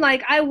the time,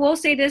 like, I will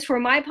say this for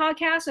my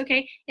podcast,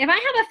 okay? If I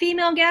have a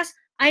female guest,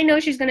 I know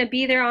she's going to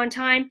be there on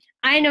time.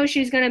 I know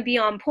she's going to be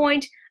on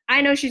point.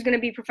 I know she's going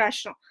to be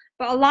professional.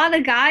 But a lot of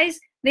the guys,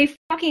 they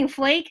fucking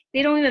flake.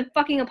 They don't even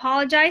fucking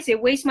apologize. They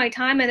waste my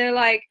time, and they're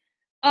like,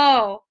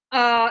 oh,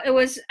 it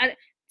was...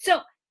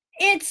 So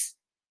it's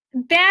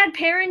bad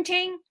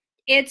parenting.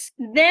 It's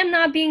them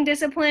not being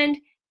disciplined,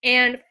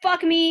 and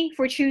fuck me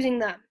for choosing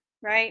them,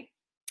 right?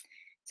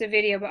 It's a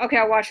video, but okay,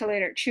 I'll watch it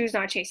later. Choose,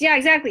 not chase. Yeah,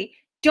 exactly.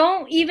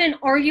 Don't even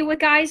argue with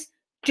guys.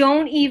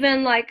 Don't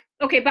even, like,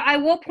 okay, but I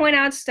will point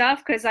out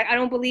stuff because, like, I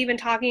don't believe in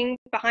talking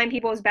behind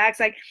people's backs.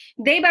 Like,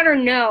 they better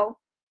know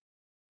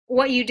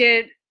what you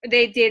did,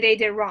 they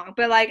did wrong.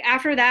 But, like,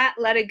 after that,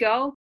 let it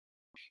go.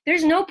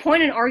 There's no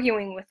point in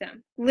arguing with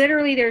them.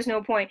 Literally, there's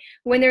no point.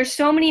 When there's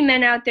so many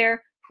men out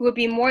there who would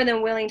be more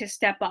than willing to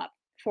step up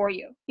for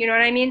you. You know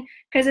what I mean?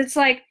 Because it's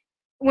like,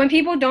 when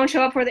people don't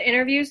show up for the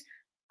interviews,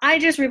 I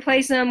just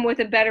replace them with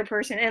a better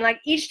person. And, like,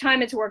 each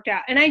time it's worked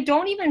out. And I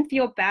don't even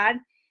feel bad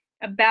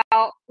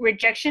about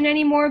rejection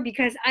anymore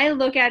because I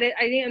look at it,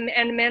 I think,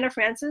 and Amanda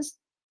Francis,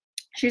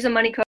 she's a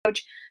money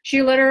coach.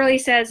 She literally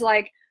says,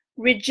 like,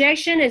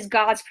 rejection is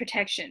God's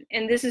protection.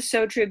 And this is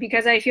so true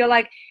because I feel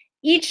like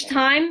each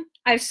time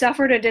I've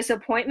suffered a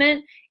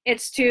disappointment,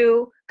 it's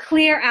to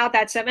clear out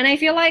that stuff. And I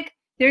feel like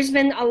there's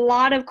been a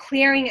lot of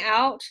clearing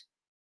out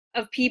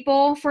of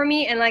people for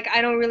me, and, like,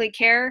 I don't really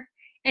care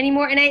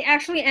anymore. And I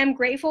actually am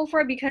grateful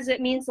for it because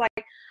it means,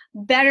 like,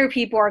 better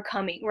people are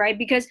coming, right?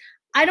 Because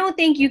I don't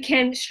think you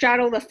can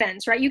straddle the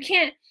fence, right? You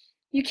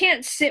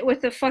can't sit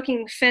with the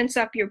fucking fence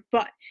up your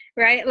butt,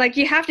 right? Like,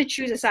 you have to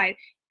choose a side.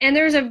 And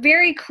there's a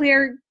very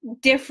clear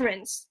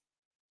difference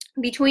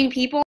between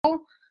people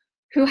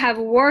who have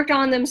worked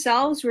on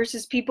themselves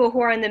versus people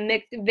who are in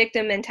the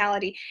victim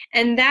mentality.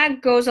 And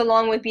that goes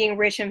along with being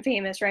rich and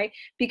famous, right?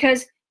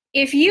 Because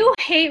if you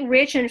hate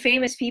rich and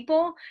famous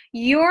people,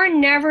 you're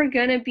never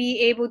going to be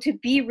able to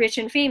be rich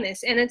and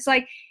famous. And it's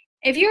like,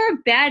 if you're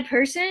a bad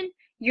person,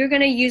 you're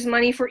going to use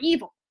money for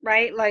evil,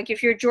 right? Like,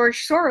 if you're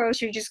George Soros,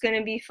 you're just going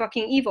to be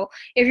fucking evil.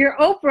 If you're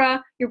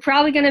Oprah, you're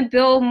probably going to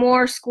build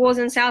more schools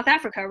in South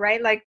Africa,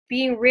 right? Like,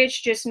 being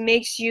rich just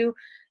makes you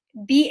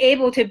be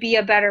able to be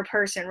a better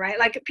person, right?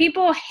 Like,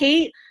 people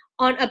hate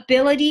on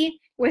ability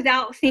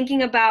without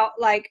thinking about,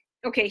 like,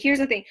 okay, here's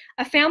the thing.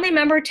 A family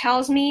member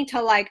tells me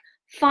to, like,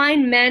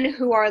 find men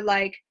who are,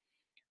 like,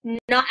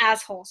 not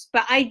assholes,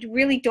 but I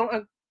really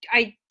don't,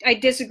 I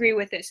disagree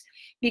with this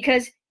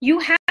because you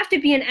have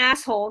to be an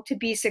asshole to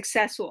be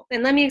successful.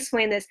 And let me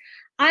explain this.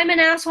 I'm an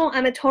asshole,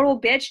 I'm a total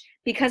bitch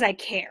because I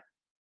care.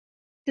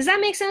 Does that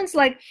make sense?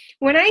 Like,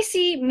 when I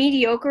see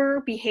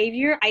mediocre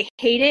behavior, I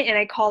hate it and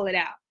I call it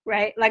out,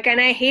 right? Like,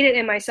 and I hate it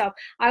in myself.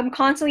 I'm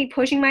constantly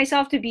pushing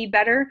myself to be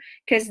better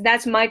because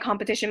that's my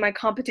competition. My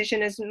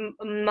competition is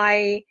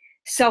my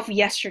self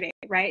yesterday,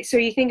 right? So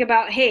you think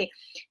about, hey,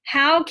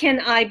 how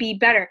can I be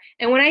better?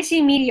 And when I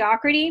see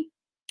mediocrity,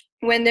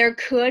 when there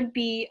could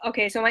be,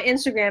 okay, so my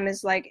Instagram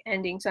is, like,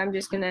 ending, so I'm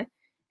just gonna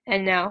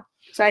end now.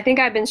 So I think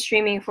I've been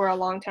streaming for a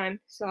long time,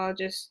 so I'll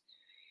just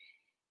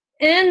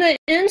end the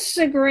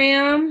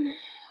Instagram,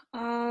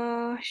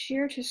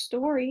 share to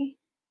story.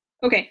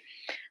 Okay,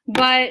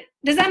 but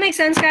does that make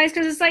sense, guys?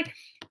 Because it's like,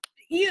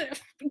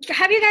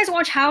 have you guys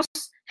watched House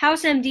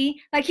MD?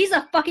 Like, he's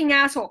a fucking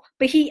asshole,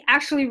 but he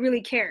actually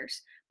really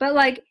cares. But,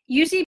 like,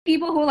 you see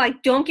people who,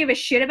 like, don't give a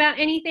shit about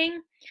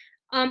anything.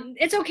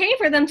 It's okay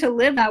for them to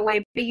live that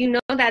way, but you know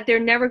that they're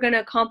never going to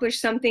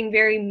accomplish something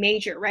very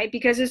major, right?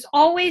 Because there's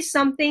always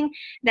something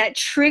that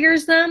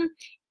triggers them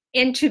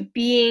into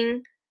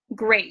being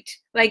great.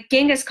 Like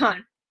Genghis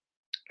Khan.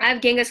 I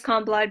have Genghis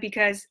Khan blood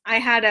because I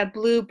had a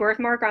blue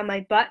birthmark on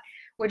my butt,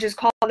 which is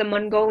called the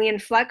Mongolian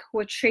fleck,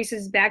 which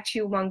traces back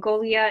to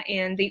Mongolia,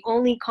 and the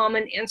only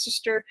common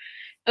ancestor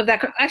of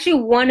that, actually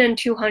 1 in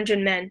 200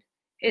 men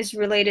is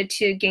related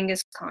to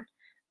Genghis Khan.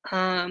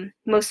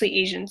 mostly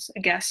Asians, I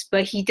guess,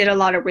 but he did a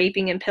lot of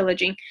raping and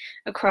pillaging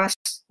across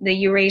the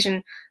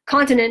Eurasian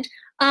continent.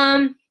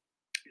 But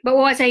what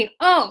was I saying?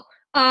 Oh,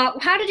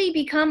 how did he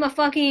become a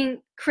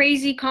fucking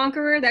crazy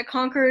conqueror that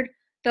conquered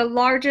the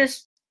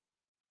largest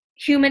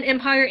human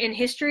empire in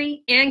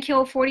history and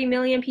killed 40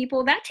 million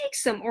people? That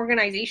takes some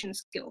organization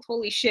skills.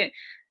 Holy shit.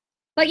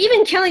 Like,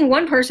 even killing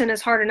one person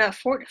is hard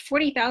enough.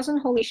 40,000?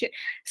 Holy shit.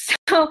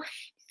 So,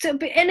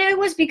 and it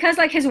was because,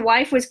 like, his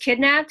wife was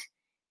kidnapped,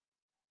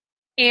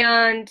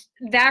 and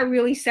that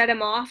really set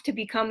him off to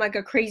become, like,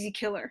 a crazy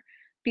killer.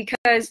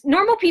 Because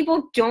normal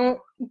people don't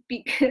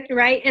be,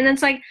 right? And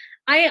it's like,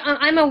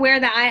 I'm aware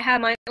that I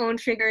have my own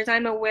triggers.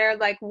 I'm aware,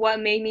 like, what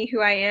made me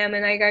who I am,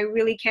 and like, I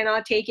really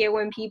cannot take it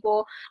when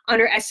people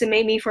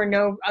underestimate me for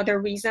no other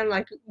reason.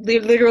 Like,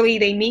 literally,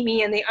 they meet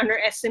me and they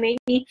underestimate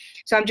me.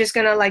 So I'm just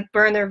gonna, like,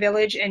 burn their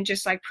village and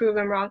just, like, prove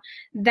them wrong.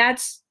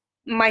 That's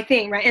my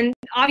thing, right? And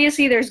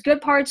obviously, there's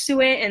good parts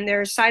to it, and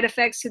there's side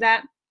effects to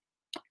that.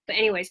 But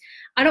anyways,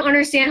 I don't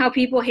understand how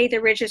people hate the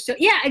richest. So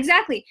yeah,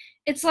 exactly.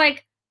 It's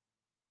like,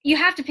 you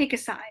have to pick a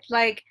side.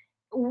 Like,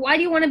 why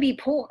do you want to be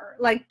poor?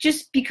 Like,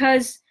 just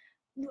because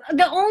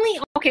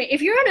okay,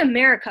 if you're in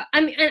America,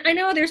 I mean, I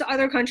know there's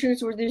other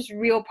countries where there's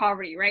real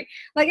poverty, right?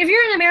 Like, if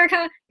you're in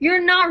America,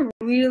 you're not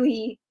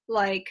really,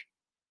 like,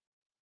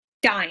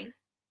 dying.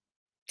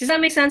 Does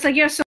that make sense? Like,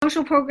 you have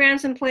social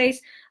programs in place,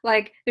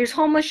 like, there's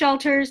homeless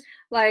shelters,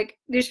 like,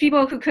 there's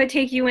people who could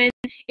take you in.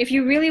 If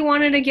you really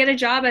wanted to get a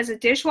job as a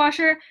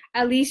dishwasher,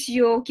 at least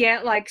you'll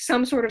get, like,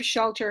 some sort of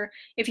shelter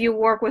if you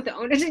work with the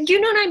owners. Do you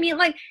know what I mean?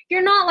 Like,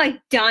 you're not, like,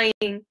 dying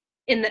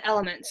in the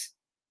elements,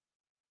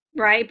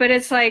 right? But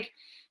it's like,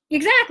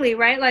 exactly,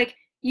 right? Like,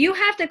 you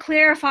have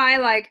clarify,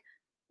 like,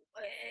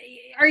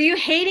 are you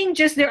hating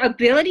just their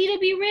ability to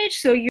be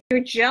rich, so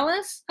you're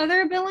jealous of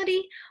their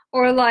ability?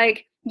 Or,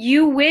 like,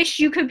 you wish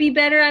you could be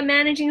better at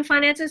managing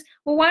finances?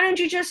 Well, why don't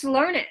you just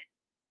learn it?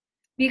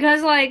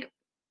 Because, like,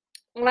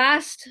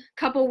 last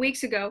couple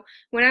weeks ago,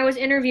 when I was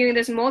interviewing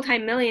this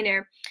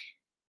multimillionaire,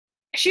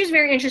 she was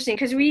very interesting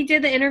because we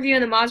did the interview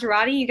in the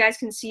Maserati. You guys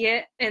can see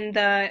it in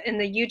the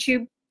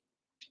YouTube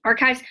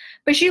archives.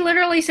 But she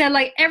literally said,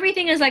 like,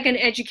 everything is like an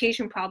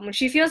education problem.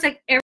 She feels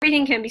like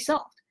everything can be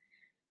solved.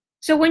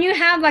 So when you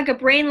have, like, a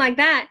brain like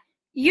that,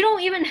 you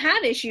don't even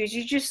have issues.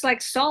 You just,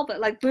 like, solve it,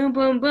 like, boom,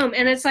 boom, boom.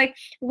 And it's like,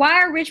 why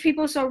are rich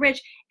people so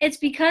rich? It's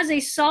because they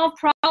solve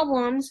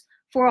problems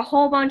for a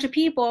whole bunch of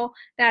people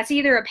that's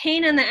either a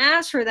pain in the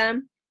ass for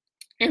them,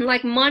 and,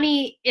 like,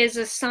 money is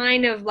a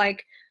sign of,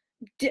 like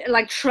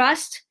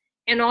trust,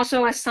 and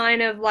also a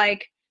sign of,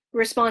 like,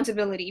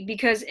 responsibility,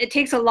 because it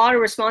takes a lot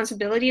of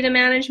responsibility to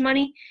manage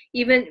money.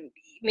 Even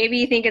maybe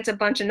you think it's a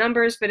bunch of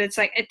numbers, but it's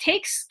like, it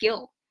takes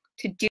skill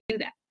to do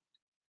that.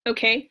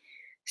 Okay,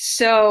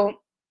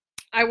 so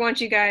I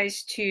want you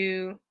guys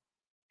to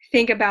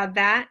think about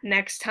that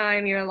next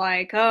time you're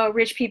like, oh,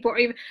 rich people.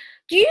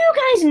 Do you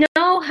guys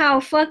know how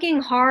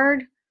fucking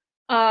hard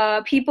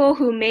people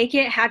who make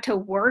it had to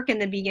work in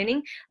the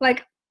beginning?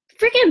 Like,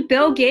 freaking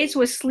Bill Gates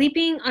was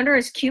sleeping under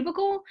his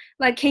cubicle.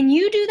 Like, can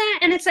you do that?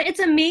 And it's like, it's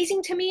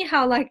amazing to me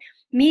how, like,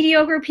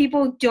 mediocre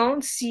people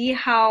don't see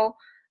how,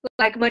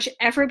 like, much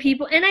effort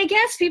people, and I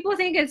guess people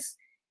think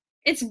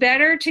it's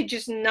better to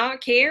just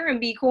not care and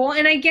be cool.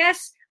 And I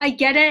guess I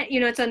get it, you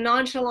know, it's a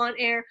nonchalant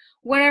air.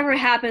 Whatever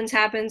happens,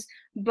 happens.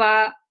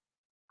 But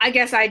I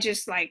guess I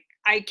just, like,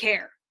 I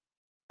care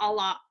a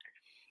lot.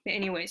 But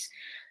anyways,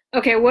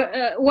 okay,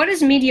 what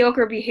is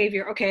mediocre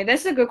behavior? Okay,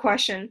 that's a good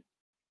question.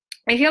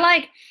 I feel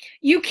like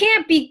you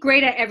can't be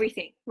great at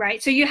everything,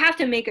 right? So you have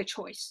to make a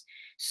choice.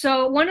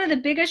 So one of the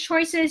biggest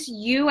choices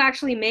you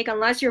actually make,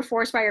 unless you're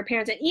forced by your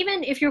parents, and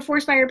even if you're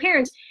forced by your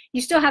parents,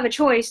 you still have a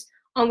choice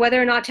on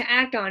whether or not to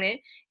act on it.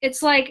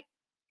 It's like,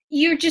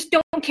 you just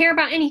don't care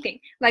about anything.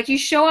 Like, you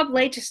show up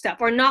late to stuff,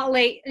 or not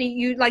late,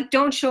 you, like,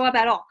 don't show up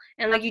at all.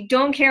 And, like, you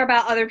don't care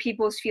about other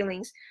people's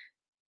feelings.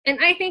 And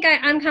I think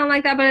I'm kind of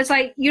like that, but it's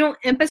like, you don't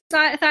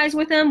empathize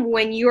with them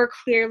when you're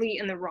clearly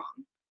in the wrong.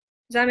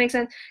 Does that make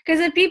sense?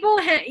 Because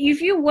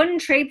if you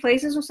wouldn't trade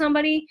places with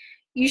somebody,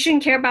 you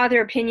shouldn't care about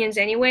their opinions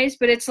anyways.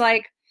 But it's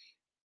like,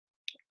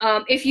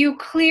 if you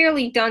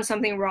clearly done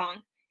something wrong,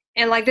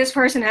 and, like, this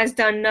person has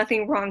done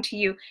nothing wrong to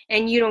you,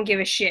 and you don't give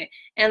a shit,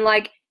 and,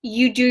 like,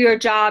 you do your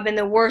job in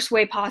the worst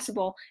way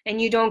possible,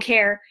 and you don't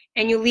care,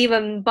 and you leave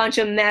a bunch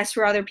of mess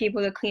for other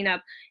people to clean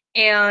up,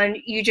 and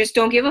you just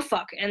don't give a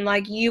fuck, and,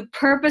 like, you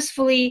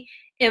purposefully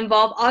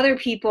involve other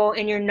people,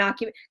 and you're not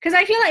giving, because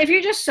I feel like if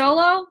you're just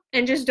solo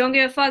and just don't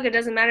give a fuck, it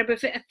doesn't matter. But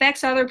if it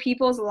affects other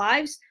people's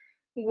lives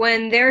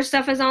when their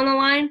stuff is on the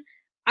line,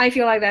 I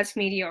feel like that's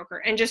mediocre,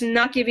 and just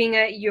not giving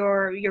it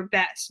your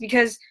best.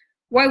 Because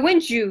why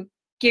wouldn't you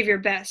give your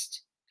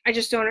best? I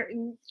just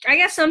don't. I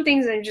guess some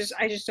things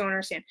I just don't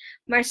understand.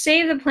 My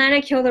save the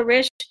planet, kill the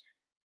rich.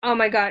 Oh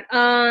my god.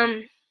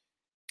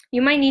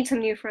 You might need some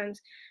new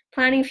friends.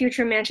 Planning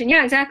future mansion.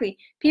 Yeah, exactly.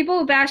 People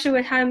who bash it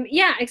with him.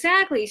 Yeah,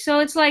 exactly. So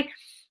it's like,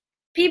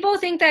 people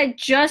think that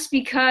just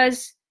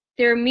because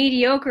they're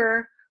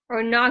mediocre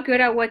or not good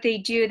at what they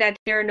do, that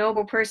they're a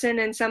noble person,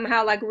 and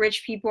somehow like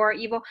rich people are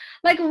evil.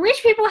 Like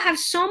rich people have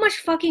so much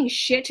fucking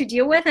shit to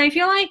deal with, and I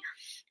feel like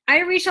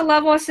I reached a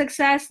level of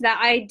success that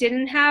I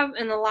didn't have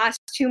in the last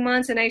 2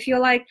 months, and I feel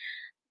like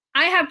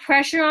I have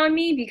pressure on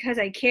me because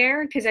I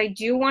care, because I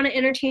do want to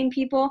entertain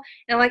people,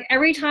 and like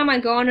every time I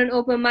go on an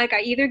open mic,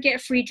 I either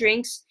get free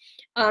drinks,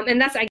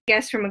 and that's I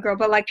guess from a girl,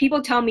 but like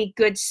people tell me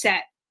good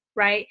set,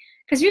 right?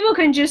 Because people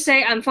can just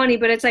say I'm funny,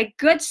 but it's like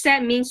good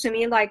set means to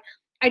me like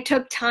I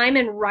took time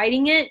in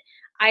writing it.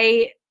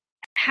 I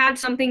had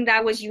something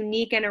that was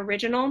unique and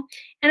original.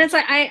 And it's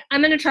like,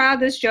 I'm going to try out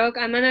this joke.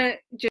 I'm going to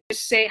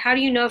just say, how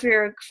do you know if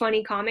you're a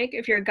funny comic?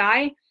 If you're a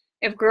guy,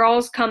 if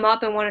girls come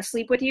up and want to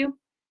sleep with you,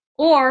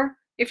 or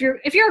if you're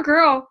a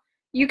girl,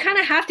 you kind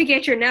of have to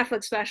get your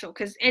Netflix special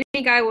because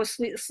any guy will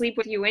sleep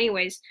with you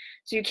anyways.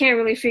 So you can't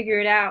really figure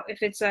it out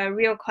if it's a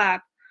real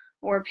clap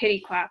or a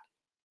pity clap.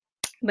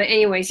 But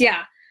anyways,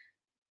 yeah,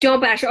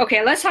 don't bash.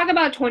 Okay, let's talk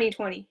about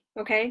 2020.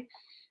 Okay.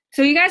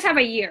 So you guys have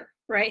a year,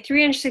 right?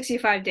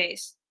 365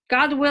 days.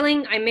 God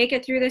willing, I make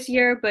it through this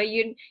year, but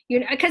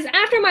because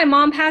after my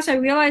mom passed, I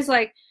realized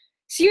like,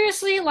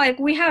 seriously, like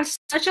we have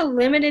such a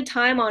limited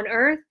time on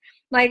earth.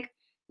 Like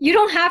you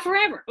don't have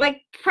forever.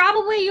 Like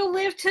probably you'll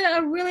live to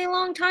a really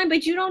long time,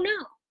 but you don't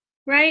know,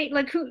 right?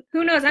 Like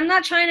who knows? I'm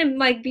not trying to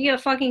like be a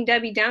fucking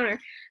Debbie Downer,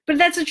 but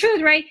that's the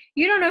truth, right?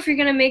 You don't know if you're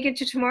going to make it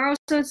to tomorrow.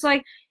 So it's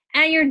like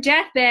at your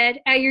deathbed,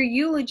 at your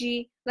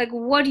eulogy, like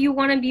what do you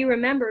want to be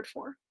remembered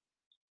for?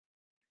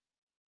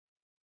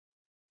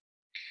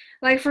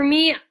 Like for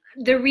me,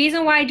 the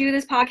reason why I do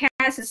this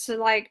podcast is to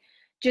like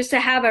just to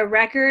have a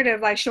record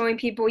of like showing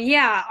people,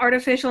 yeah,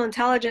 artificial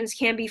intelligence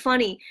can be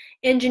funny,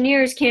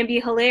 engineers can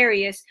be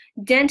hilarious,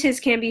 dentists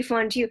can be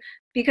fun too,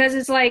 because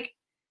it's like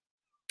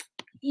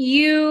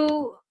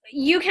you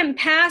can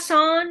pass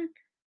on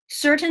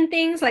certain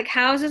things like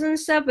houses and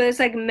stuff, but it's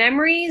like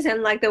memories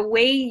and like the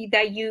way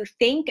that you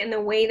think and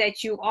the way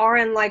that you are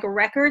and like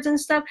records and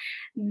stuff,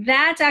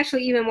 that's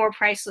actually even more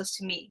priceless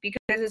to me because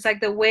it's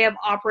like the way of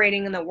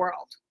operating in the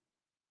world.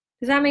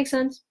 Does that make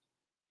sense?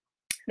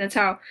 That's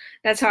how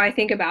I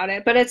think about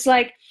it. But it's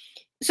like,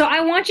 so I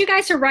want you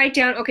guys to write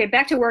down, okay,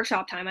 back to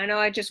workshop time. I know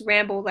I just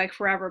rambled like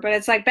forever, but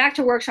it's like back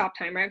to workshop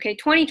time, right? Okay,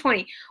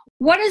 2020.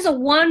 What is the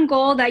one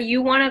goal that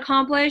you want to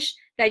accomplish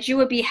that you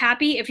would be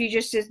happy if you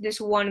just did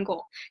this one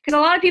goal? Because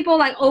a lot of people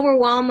like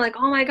overwhelm, like,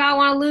 oh my God, I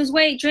want to lose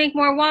weight, drink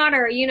more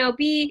water,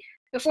 be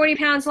 40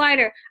 pounds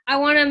lighter. I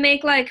want to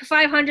make like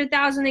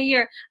 500,000 a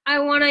year. I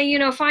want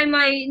to, find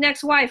my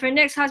next wife or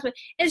next husband.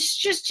 It's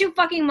just too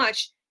fucking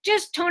much.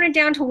 Just tone it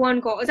down to one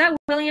goal. Is that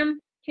William?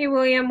 Hey,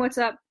 William, what's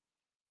up?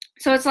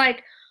 So it's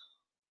like,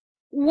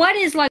 what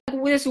is like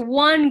this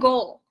one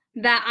goal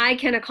that I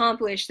can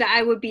accomplish that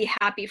I would be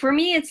happy? For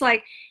me, it's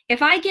like,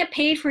 if I get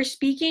paid for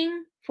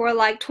speaking for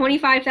like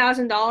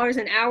 $25,000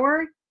 an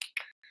hour,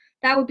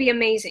 that would be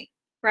amazing,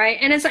 right?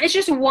 And it's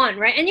just one,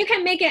 right? And you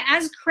can make it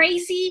as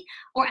crazy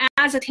or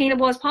as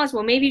attainable as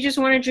possible. Maybe you just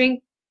want to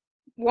drink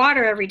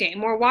water every day,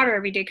 more water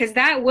every day, because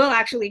that will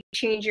actually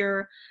change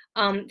your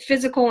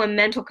physical and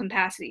mental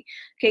capacity.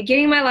 Okay,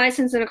 getting my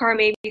license in a car,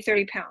 maybe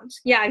 30 pounds.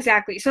 Yeah,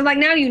 exactly. So like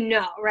now you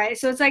know, right?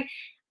 So it's like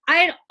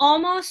I'd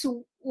almost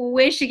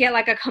wish to get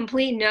like a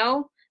complete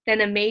no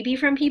than a maybe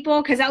from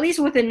people, because at least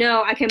with a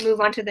no I can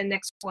move on to the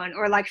next one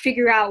or like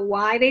figure out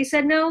why they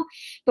said no.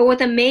 But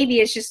with a maybe,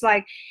 it's just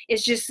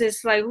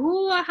this like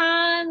ooh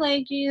aha,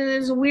 like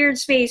there's a weird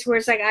space where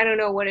it's like I don't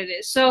know what it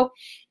is. So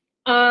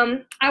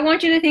I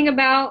want you to think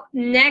about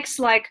next,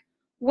 like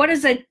what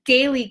is a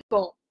daily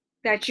goal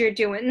that you're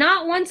doing?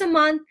 Not once a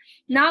month,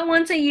 not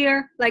once a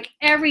year, like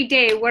every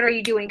day. What are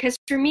you doing? Because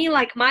for me,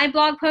 like my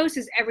blog post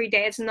is every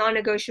day. It's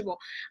non-negotiable.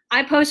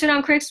 I posted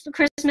on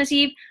Christmas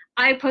Eve.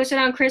 I posted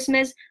on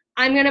Christmas.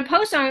 I'm going to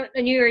post on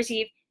New Year's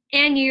Eve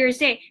and New Year's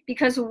Day,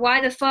 because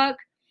why the fuck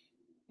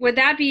would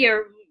that be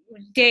a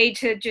day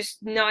to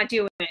just not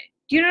do it?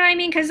 Do you know what I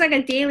mean? Because it's like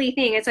a daily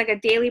thing. It's like a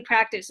daily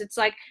practice. It's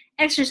like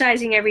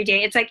exercising every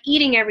day. It's like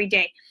eating every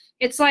day.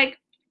 It's like,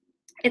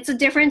 it's a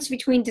difference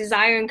between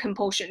desire and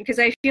compulsion, because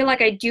I feel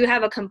like I do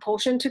have a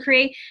compulsion to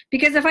create,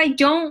 because if I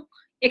don't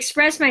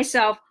express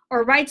myself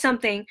or write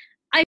something,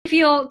 I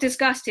feel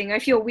disgusting. I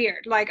feel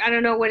weird. Like, I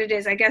don't know what it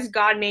is. I guess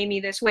God made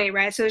me this way,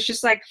 right? So it's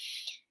just like,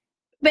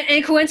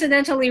 and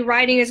coincidentally,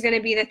 writing is going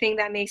to be the thing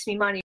that makes me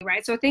money,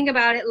 right? So think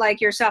about it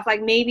like yourself.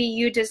 Like maybe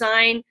you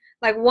design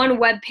like one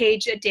web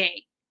page a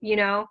day,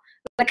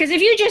 because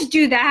if you just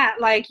do that,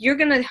 like you're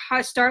going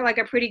to start like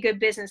a pretty good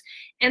business.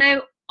 And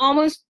I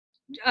almost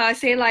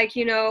say like,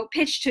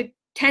 pitch to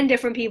 10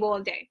 different people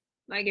a day,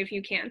 like if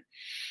you can.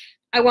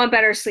 I want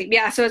better sleep.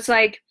 Yeah, so it's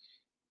like,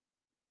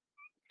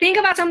 think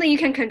about something you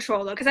can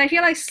control though, because I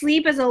feel like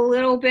sleep is a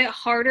little bit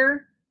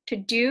harder to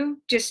do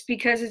just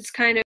because it's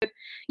kind of,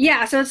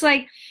 yeah, so it's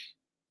like,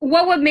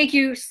 what would make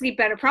you sleep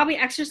better? Probably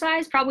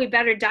exercise, probably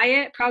better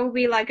diet,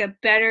 probably like a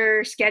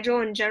better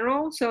schedule in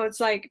general. So it's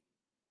like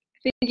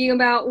thinking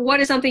about what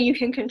is something you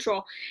can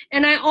control.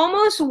 And I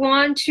almost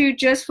want to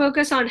just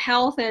focus on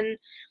health and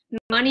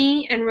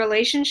money and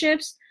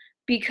relationships,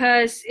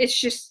 because it's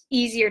just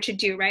easier to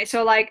do, right?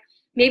 So like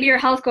maybe your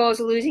health goal is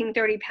losing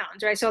 30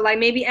 pounds, right? So like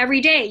maybe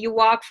every day you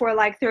walk for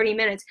like 30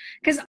 minutes.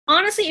 Because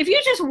honestly, if you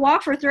just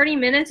walk for 30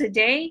 minutes a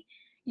day,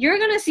 you're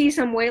going to see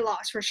some weight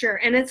loss for sure.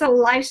 And it's a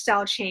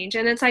lifestyle change.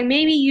 And it's like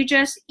maybe you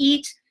just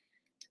eat,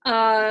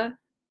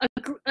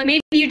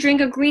 maybe you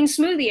drink a green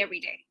smoothie every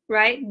day,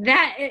 right?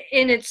 That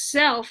in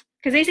itself,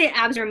 because they say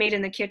abs are made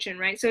in the kitchen,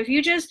 right? So if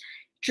you just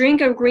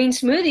drink a green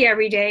smoothie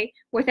every day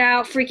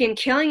without freaking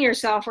killing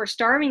yourself or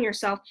starving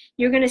yourself,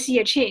 you're going to see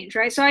a change,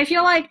 right? So I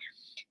feel like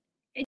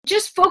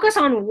just focus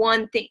on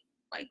one thing,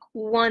 like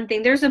one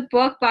thing. There's a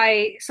book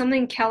by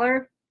something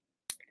Keller.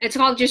 It's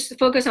called Just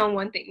Focus on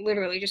One Thing,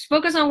 literally. Just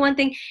focus on one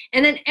thing,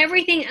 and then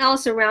everything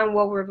else around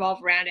will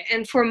revolve around it.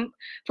 And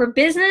for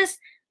business,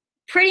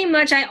 pretty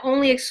much I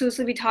only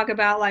exclusively talk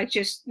about like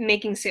just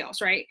making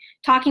sales, right?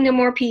 Talking to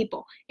more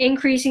people,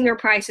 increasing your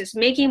prices,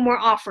 making more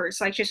offers,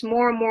 like just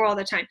more and more all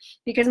the time.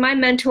 Because my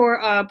mentor,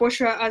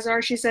 Bushra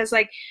Azar, she says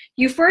like,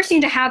 you first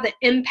need to have the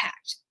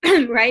impact,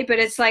 right? But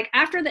it's like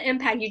after the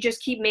impact, you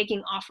just keep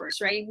making offers,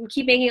 right? You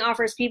keep making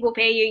offers, people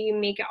pay you, you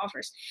make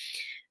offers.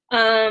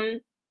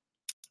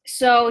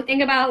 So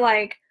think about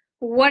like,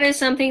 what is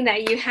something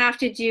that you have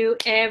to do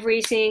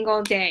every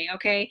single day,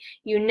 okay?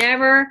 You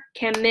never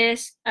can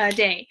miss a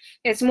day.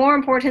 It's more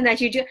important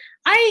that you do.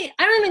 I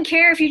don't even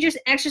care if you just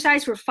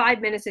exercise for 5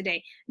 minutes a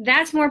day.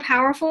 That's more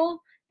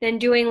powerful than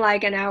doing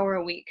like an hour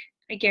a week.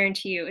 I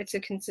guarantee you, it's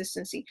a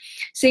consistency.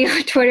 Seeing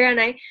on Twitter,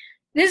 and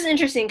this is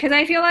interesting because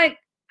I feel like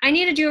I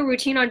need to do a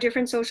routine on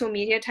different social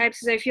media types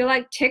because I feel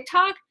like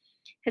TikTok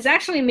has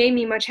actually made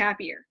me much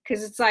happier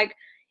because it's like,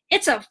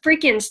 it's a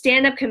freaking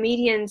stand-up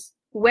comedian's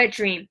wet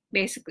dream,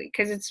 basically,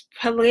 because it's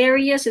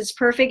hilarious, it's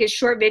perfect, it's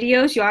short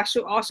videos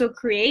you also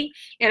create,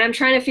 and I'm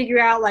trying to figure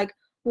out like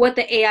what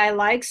the AI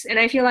likes, and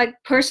I feel like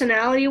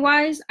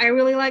personality-wise, I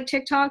really like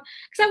TikTok,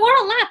 because I want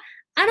to laugh.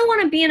 I don't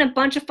want to be in a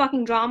bunch of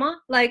fucking drama,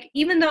 like,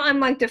 even though I'm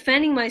like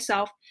defending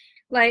myself,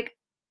 like,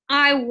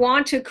 I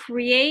want to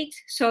create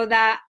so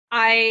that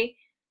I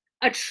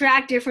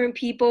attract different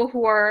people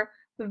who are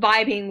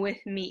vibing with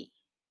me.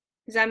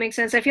 Does that make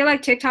sense? I feel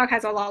like TikTok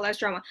has a lot less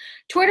drama.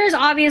 Twitter's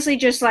obviously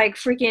just like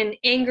freaking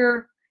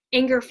anger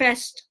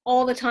fest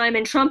all the time,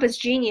 and Trump is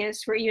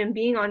genius for even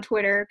being on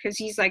Twitter because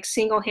he's like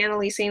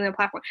single-handedly saving the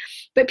platform.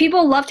 But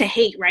people love to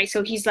hate, right?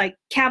 So he's like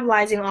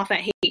capitalizing off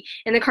that hate.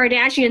 And the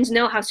Kardashians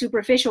know how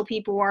superficial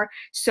people are.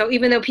 So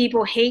even though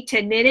people hate to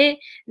admit it,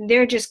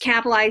 they're just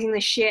capitalizing the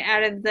shit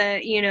out of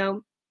the, you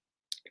know,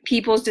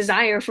 people's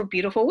desire for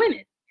beautiful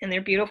women. And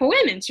they're beautiful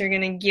women. So you're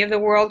going to give the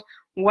world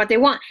what they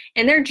want,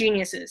 and they're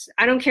geniuses.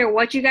 I don't care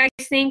what you guys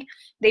think.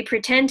 They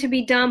pretend to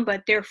be dumb,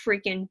 but they're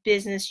freaking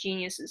business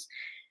geniuses.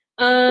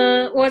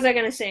 What was I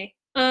gonna say?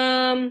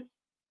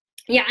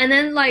 Yeah, and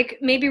then like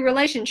maybe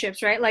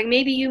relationships, right? Like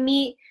maybe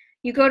you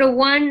go to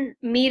one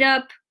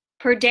meetup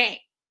per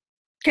day,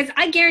 because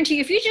I guarantee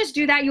you, if you just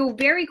do that, you'll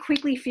very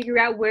quickly figure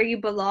out where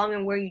you belong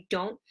and where you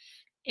don't,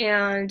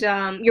 and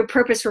your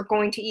purpose for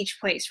going to each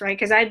place, right?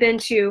 Because I've been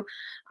to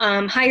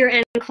higher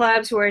end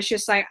clubs where it's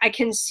just like I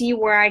can see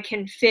where I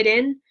can fit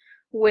in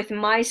with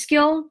my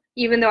skill,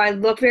 even though I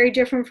look very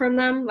different from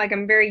them. Like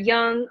I'm very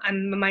young,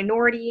 I'm a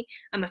minority,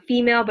 I'm a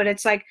female, but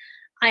it's like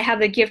I have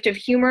the gift of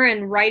humor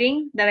and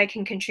writing that I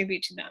can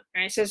contribute to them,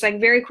 right? So it's like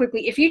very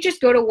quickly, if you just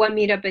go to one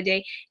meetup a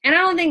day, and I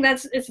don't think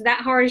it's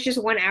that hard, it's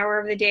just 1 hour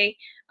of the day,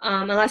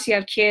 unless you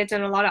have kids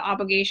and a lot of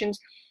obligations,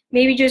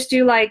 maybe just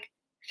do like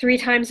 3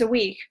 times a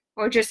week,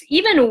 or just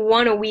even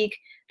one a week.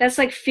 That's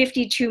like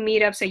 52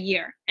 meetups a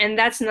year, and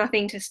that's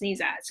nothing to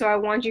sneeze at. So I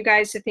want you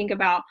guys to think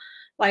about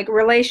like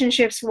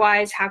relationships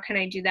wise, how can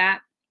I do that?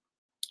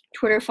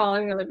 Twitter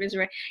following is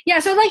right. Yeah,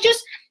 so like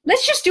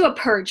let's just do a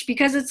purge,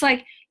 because it's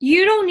like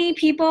you don't need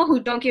people who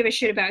don't give a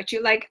shit about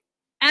you. Like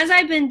as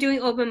I've been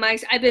doing open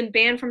mics, I've been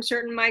banned from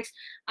certain mics.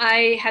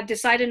 I have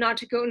decided not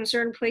to go in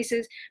certain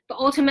places, but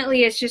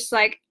ultimately it's just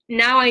like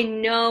now I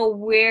know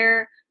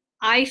where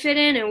I fit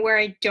in and where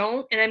I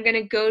don't, and I'm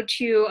gonna go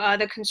to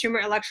the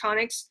Consumer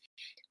Electronics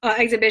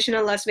exhibition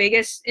in Las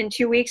Vegas in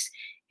 2 weeks,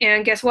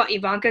 and guess what?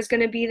 Ivanka's going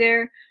to be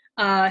there.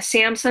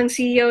 Samsung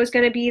CEO is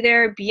going to be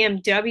there.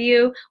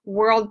 BMW,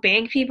 World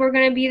Bank people are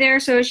going to be there.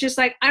 So it's just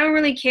like I don't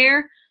really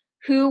care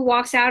who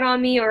walks out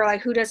on me or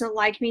like who doesn't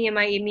like me in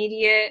my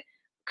immediate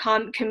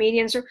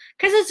comedians,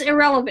 because it's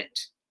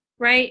irrelevant,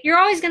 right? You're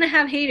always going to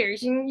have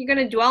haters. You're going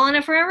to dwell on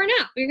it forever.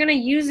 No, you're going to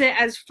use it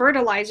as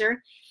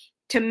fertilizer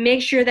to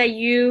make sure that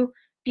you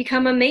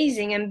become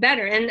amazing and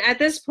better. And at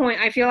this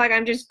point, I feel like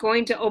I'm just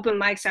going to open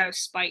mics out of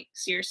spite,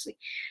 seriously.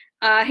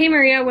 Hey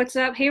Maria, what's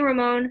up? Hey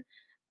Ramon.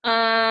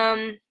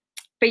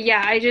 But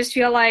yeah, I just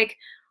feel like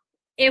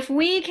if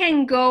we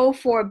can go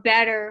for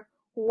better,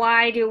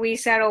 why do we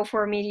settle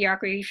for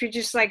mediocrity? You should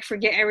just like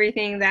forget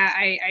everything that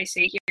I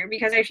say here,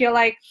 because I feel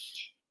like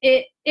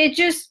it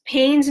just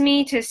pains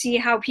me to see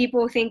how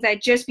people think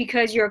that just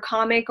because you're a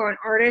comic or an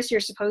artist, you're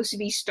supposed to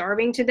be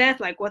starving to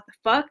death. Like, what the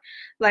fuck?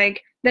 Like,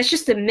 that's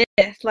just a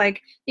myth.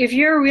 Like, if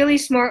you're a really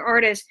smart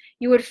artist,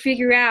 you would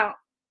figure out,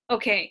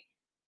 okay,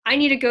 I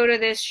need to go to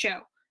this show.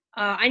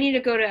 I need to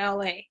go to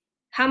LA.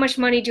 How much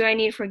money do I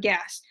need for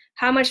gas?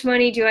 How much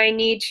money do I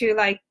need to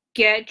like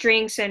get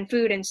drinks and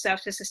food and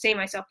stuff to sustain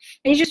myself.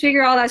 And you just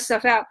figure all that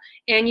stuff out,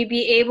 and you'd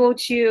be able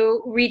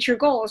to reach your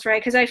goals,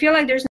 right? Because I feel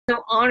like there's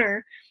no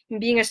honor in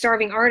being a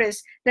starving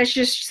artist. That's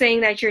just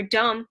saying that you're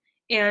dumb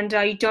and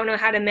you don't know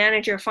how to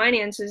manage your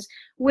finances,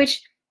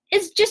 which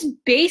is just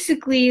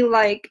basically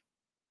like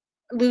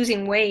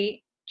losing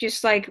weight.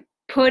 Just like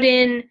put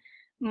in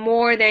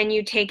more than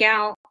you take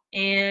out,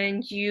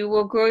 and you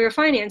will grow your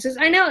finances.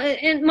 I know,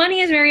 and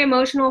money is very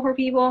emotional for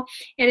people,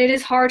 and it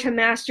is hard to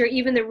master.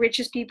 Even the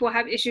richest people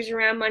have issues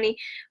around money.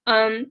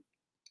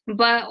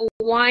 But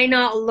why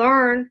not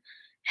learn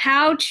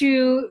how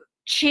to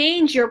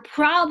change your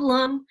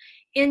problem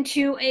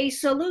into a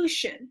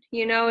solution?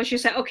 You know, it's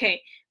just like,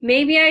 okay,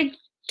 maybe I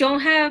don't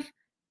have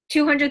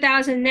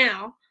 200,000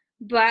 now,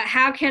 but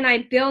how can I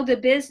build a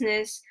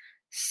business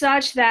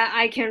such that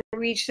I can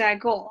reach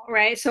that goal,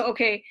 right? So,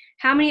 okay,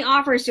 how many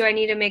offers do I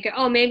need to make?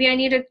 Oh, maybe I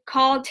need to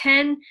call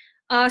 10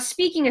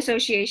 speaking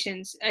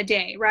associations a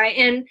day, right?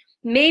 And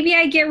maybe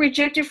I get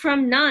rejected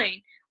from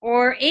 9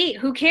 or 8.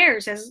 Who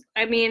cares?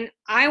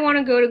 I want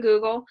to go to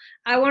Google.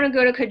 I want to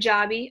go to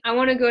Kajabi. I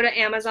want to go to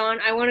Amazon.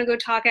 I want to go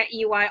talk at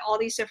EY, all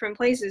these different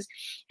places.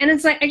 And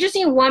it's like, I just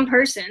need one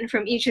person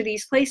from each of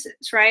these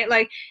places, right?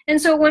 Like,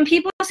 and so when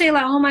people say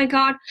like, oh my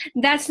God,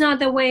 that's not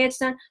the way it's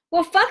done.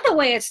 Well, fuck the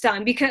way it's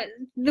done, because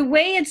the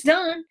way it's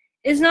done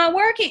is not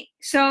working.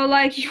 So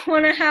like, you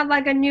want to have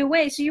like a new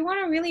way. So you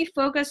want to really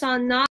focus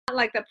on not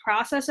like the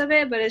process of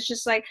it, but it's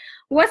just like,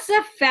 what's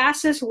the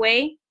fastest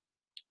way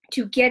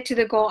to get to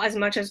the goal as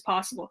much as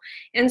possible?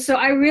 And so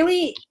I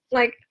really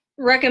like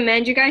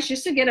recommend you guys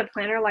just to get a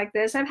planner like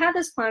this. I've had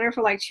this planner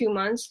for like 2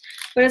 months,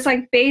 but it's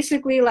like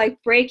basically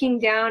like breaking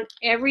down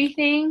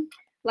everything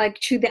like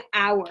to the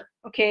hour.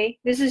 Okay,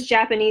 this is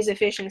Japanese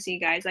efficiency,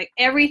 guys. Like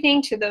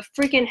everything to the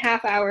freaking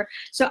half hour.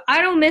 So I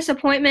don't miss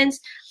appointments.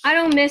 I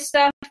don't miss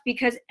stuff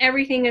because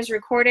everything is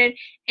recorded.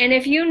 And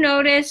if you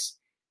notice,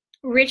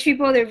 rich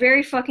people, they're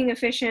very fucking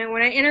efficient.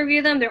 When I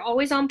interview them, they're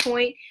always on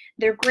point.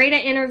 They're great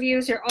at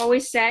interviews. They're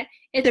always set.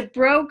 It's the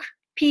broke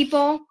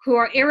people who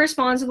are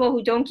irresponsible,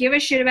 who don't give a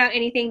shit about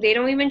anything. They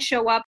don't even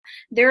show up.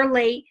 They're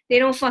late. They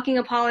don't fucking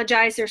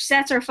apologize. Their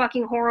sets are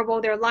fucking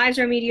horrible. Their lives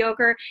are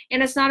mediocre.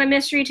 And it's not a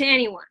mystery to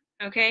anyone,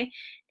 okay?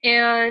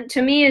 And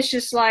to me, it's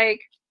just like,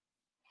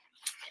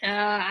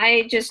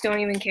 I just don't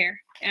even care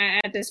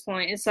at this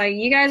point. It's like,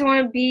 you guys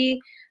want to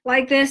be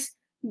like this?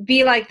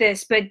 Be like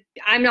this, but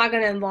I'm not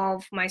going to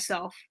involve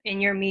myself in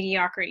your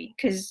mediocrity,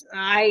 because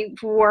I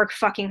work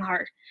fucking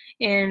hard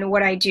in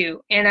what I do,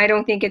 and I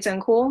don't think it's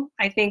uncool.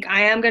 I think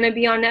I am going to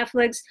be on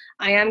Netflix.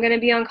 I am going to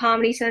be on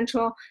Comedy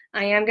Central.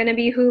 I am going to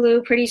be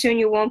Hulu. Pretty soon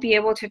you won't be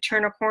able to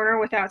turn a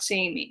corner without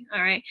seeing me,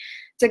 all right?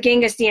 It's a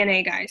Genghis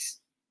DNA, guys.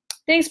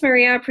 Thanks,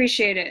 Maria.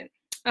 Appreciate it.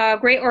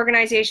 Great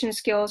organization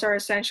skills are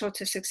essential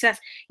to success.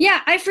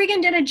 Yeah, I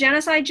freaking did a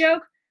genocide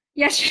joke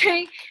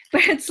yesterday,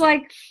 but it's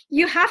like,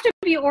 you have to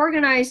be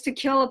organized to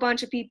kill a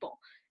bunch of people.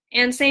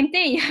 And same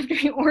thing, you have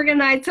to be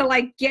organized to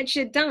like get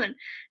shit done.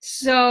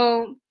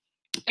 So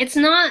it's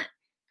not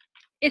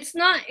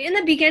in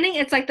the beginning,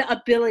 it's like the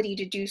ability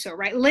to do so,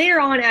 right? Later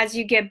on, as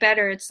you get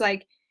better, it's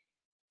like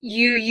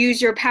you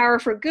use your power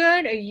for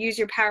good or you use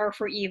your power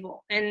for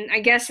evil. And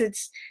I guess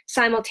it's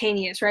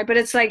simultaneous, right? But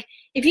it's like,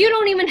 if you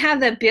don't even have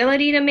the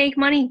ability to make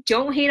money,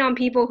 don't hate on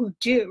people who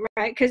do,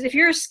 right? Because if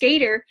you're a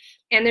skater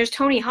and there's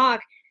Tony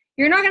Hawk,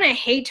 you're not going to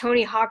hate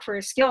Tony Hawk for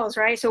his skills,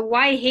 right? So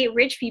why hate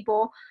rich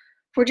people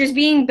for just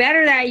being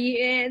better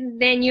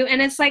than you?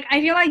 And it's like,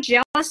 I feel like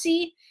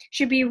jealousy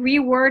should be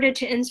reworded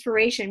to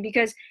inspiration,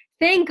 because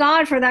thank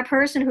God for that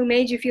person who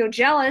made you feel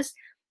jealous,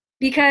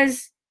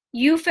 because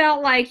you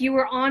felt like you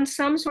were on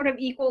some sort of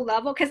equal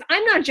level. Because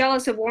I'm not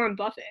jealous of Warren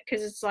Buffett,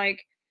 because it's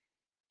like,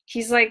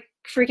 he's like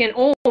freaking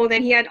old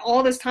and he had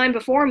all this time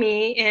before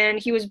me and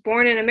he was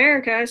born in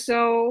America,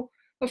 so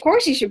of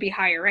course he should be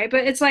higher, right?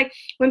 But it's like,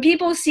 when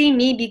people see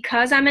me,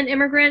 because I'm an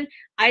immigrant,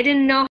 I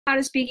didn't know how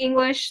to speak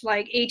English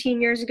like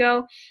 18 years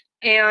ago,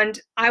 and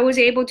I was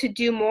able to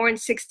do more in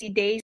 60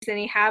 days than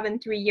I have in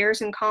 3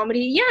 years in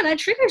comedy. Yeah, that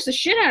triggers the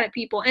shit out of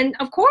people. And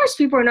of course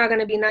people are not going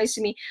to be nice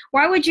to me.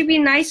 Why would you be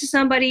nice to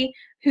somebody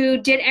who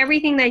did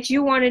everything that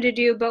you wanted to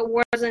do but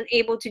wasn't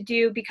able to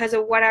do because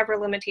of whatever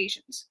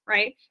limitations,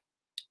 right?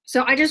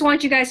 So I just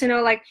want you guys to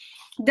know, like,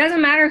 it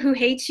doesn't matter who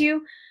hates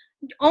you.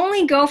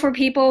 Only go for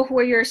people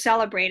who you're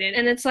celebrated.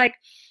 And it's like,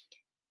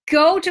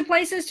 go to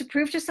places to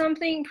prove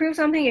something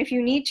if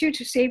you need to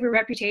save your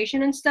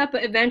reputation and stuff.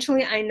 But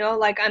eventually, I know,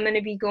 like, I'm going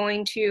to be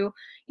going to,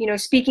 you know,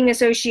 speaking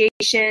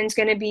associations,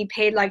 going to be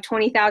paid like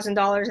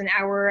 $20,000 an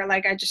hour.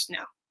 Like, I just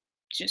know.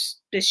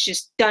 It's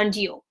just done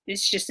deal.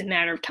 It's just a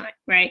matter of time,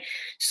 right?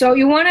 So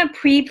you want to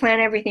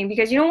pre-plan everything,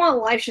 because you don't want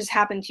life just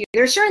happen to you.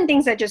 There are certain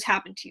things that just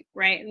happen to you,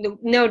 right?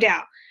 No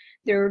doubt.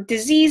 There are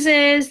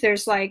diseases,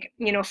 there's like,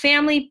 you know,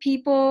 family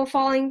people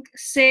falling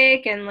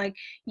sick, and like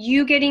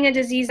you getting a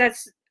disease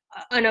that's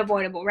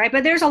unavoidable, right?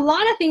 But there's a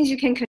lot of things you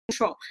can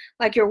control,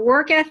 like your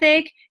work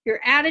ethic,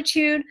 your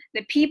attitude,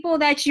 the people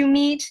that you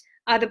meet,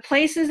 the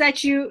places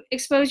that you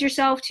expose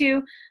yourself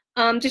to,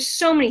 just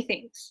so many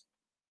things.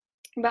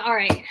 But all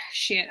right,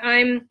 shit,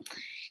 I'm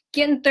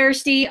Getting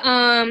thirsty.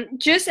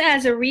 Just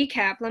as a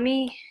recap, let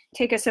me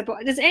take a sip.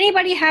 Does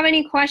anybody have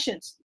any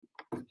questions?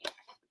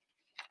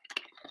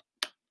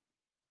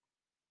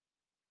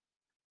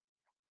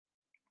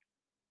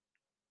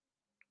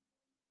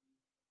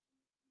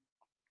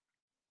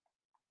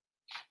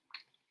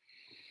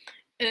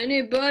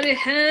 Anybody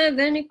have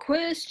any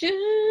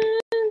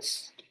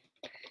questions?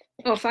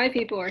 Oh, 5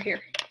 people are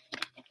here.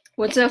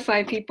 What's up,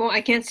 5 people? I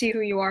can't see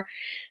who you are.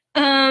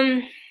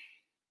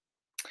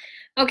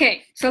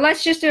 Okay, so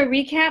let's just do a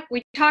recap.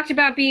 We talked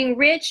about being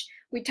rich.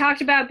 We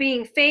talked about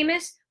being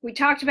famous. We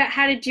talked about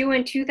how to do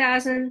in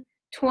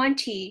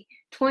 2020.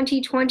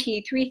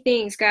 2020, 3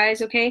 things,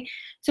 guys, okay?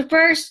 So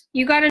first,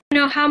 you got to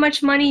know how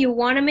much money you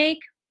want to make.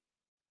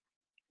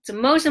 It's the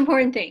most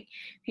important thing.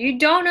 If you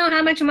don't know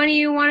how much money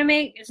you want to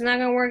make, it's not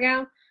going to work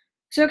out.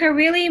 So can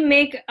really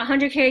make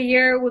 100K a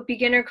year with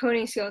beginner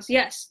coding skills?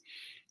 Yes.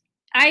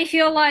 I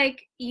feel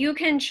like you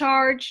can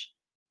charge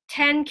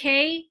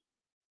 10K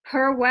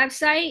per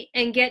website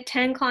and get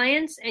 10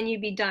 clients and you'd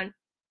be done.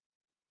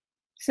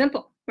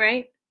 Simple,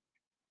 right?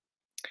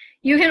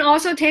 You can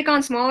also take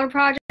on smaller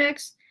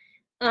projects.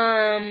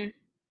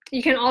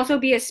 You can also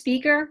be a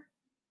speaker.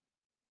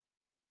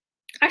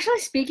 Actually,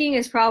 speaking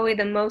is probably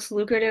the most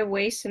lucrative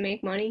ways to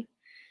make money.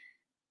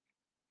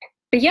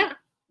 But yeah,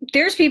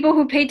 there's people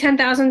who pay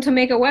 $10,000 to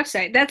make a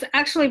website. That's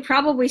actually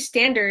probably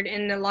standard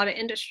in a lot of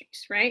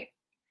industries, right?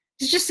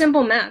 It's just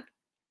simple math.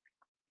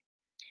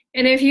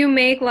 And if you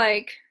make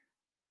like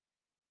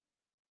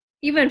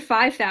even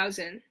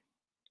 5,000,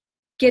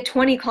 get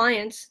 20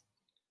 clients.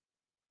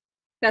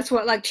 That's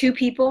what, like 2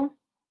 people,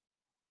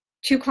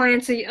 2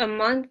 clients a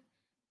month.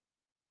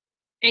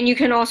 And you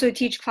can also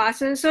teach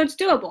classes, so it's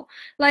doable.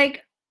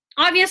 Like,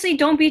 obviously,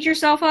 don't beat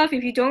yourself up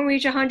if you don't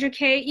reach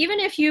 100K. Even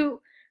if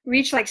you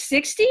reach like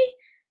 60,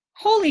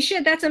 holy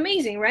shit, that's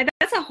amazing, right?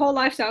 That's a whole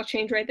lifestyle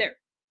change right there.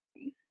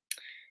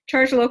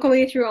 Charge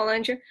locally through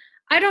online.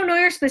 I don't know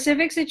your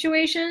specific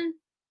situation,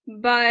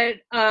 but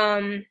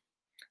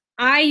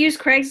I use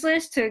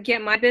Craigslist to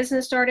get my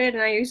business started,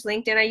 and I use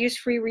LinkedIn. I use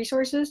free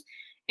resources,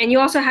 and you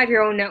also have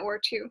your own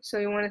network too, so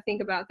you want to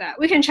think about that.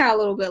 We can chat a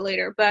little bit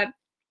later, but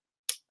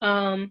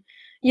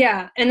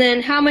yeah, and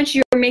then how much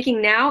you're making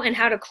now and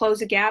how to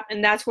close a gap,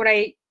 and that's what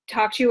I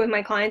talk to with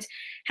my clients,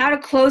 how to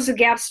close the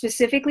gap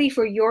specifically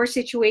for your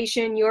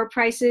situation, your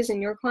prices,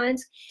 and your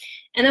clients.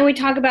 And then we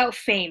talk about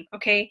fame,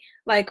 okay?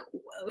 Like,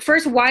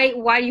 first, why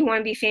do you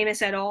want to be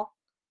famous at all?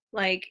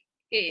 Like,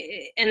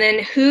 and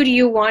then who do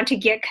you want to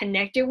get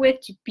connected with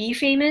to be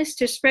famous,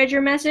 to spread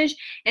your message,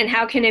 and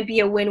how can it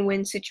be a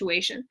win-win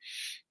situation?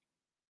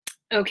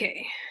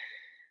 Okay.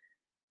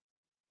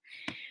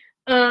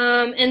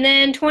 And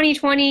then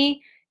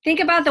 2020, think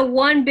about the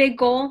one big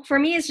goal. For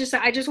me, it's just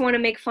I just want to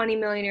make Funny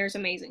Millionaires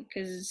amazing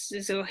because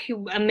it's an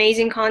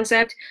amazing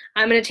concept.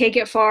 I'm going to take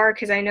it far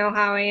because I know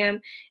how I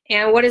am.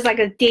 And what is like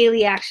a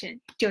daily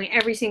action doing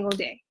every single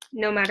day,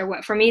 no matter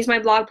what? For me, it's my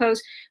blog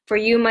post. For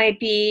you, might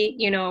be,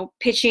 you know,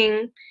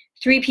 pitching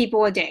 3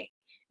 people a day.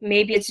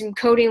 Maybe it's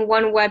coding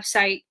one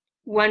website,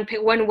 one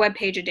web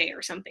page a day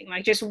or something.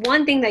 Like just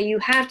one thing that you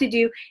have to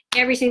do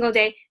every single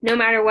day, no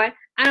matter what.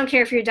 I don't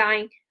care if you're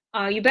dying.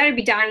 You better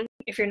be dying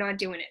if you're not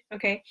doing it,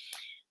 okay?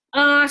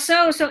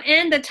 So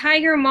end the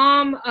Tiger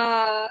Mom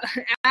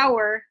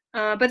hour.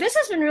 But this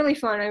has been really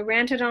fun. I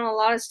ranted on a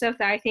lot of stuff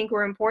that I think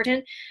were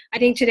important. I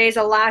think today's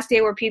the last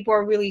day where people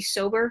are really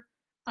sober.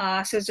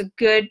 So it's a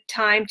good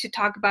time to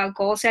talk about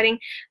goal setting.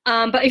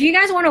 But if you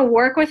guys want to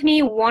work with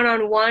me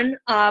one-on-one,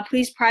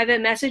 please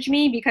private message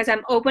me because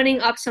I'm opening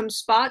up some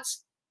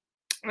spots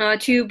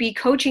to be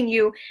coaching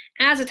you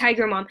as a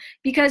Tiger Mom.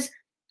 Because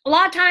a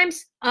lot of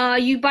times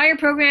you buy your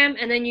program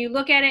and then you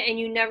look at it and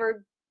you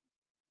never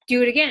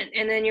do it again.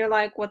 And then you're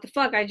like, what the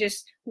fuck? I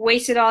just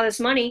wasted all this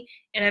money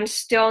and I'm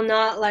still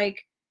not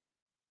like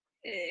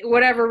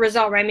whatever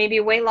result, right? Maybe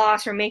weight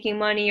loss or making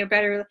money or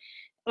better.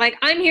 Like,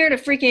 I'm here to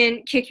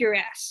freaking kick your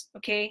ass,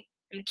 okay?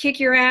 I'm gonna kick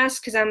your ass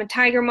because I'm a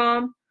Tiger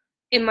Mom.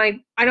 I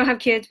don't have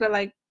kids, but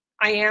like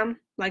I am,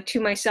 like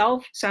to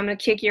myself. So I'm gonna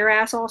kick your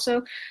ass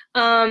also.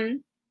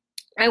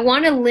 I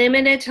want to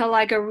limit it to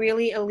like a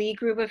really elite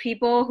group of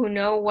people who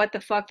know what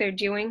the fuck they're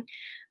doing,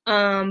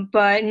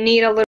 but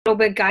need a little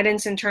bit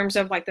guidance in terms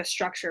of like the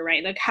structure,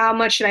 right? Like, how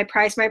much should I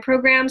price my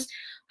programs?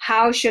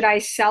 How should I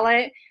sell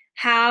it?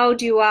 How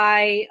do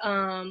I,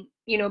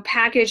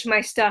 package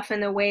my stuff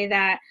in the way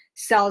that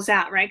sells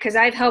out, right? Because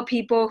I've helped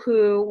people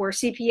who were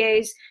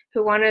CPAs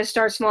who wanted to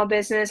start small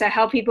business. I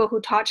help people who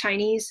taught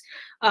Chinese.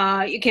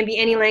 It can be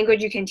any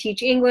language. You can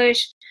teach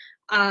English.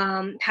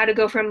 How to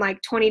go from like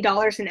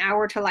 $20 an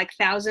hour to like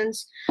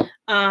thousands,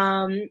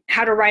 how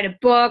to write a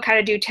book, how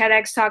to do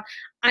TEDx talk.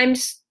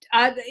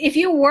 If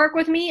you work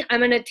with me,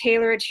 I'm going to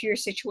tailor it to your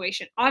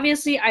situation.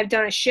 Obviously, I've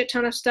done a shit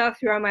ton of stuff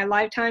throughout my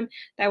lifetime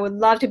that I would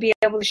love to be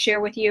able to share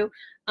with you.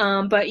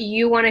 But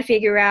you want to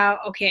figure out,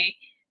 okay,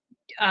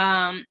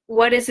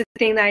 what is the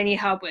thing that I need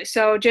help with.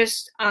 So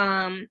just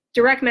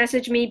direct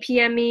message me,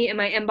 PM me in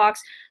my inbox.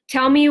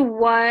 Tell me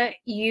what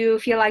you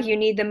feel like you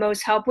need the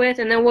most help with,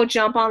 and then we'll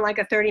jump on like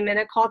a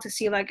 30-minute call to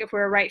see like if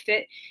we're a right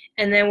fit,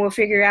 and then we'll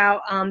figure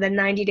out the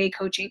 90-day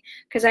coaching.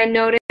 Because I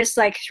noticed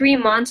like 3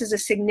 months is a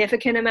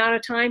significant amount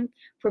of time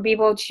for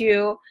people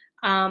to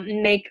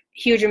make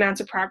huge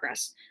amounts of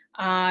progress,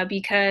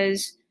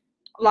 because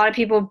a lot of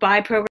people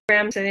buy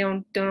programs and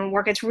they don't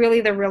work. It's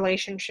really the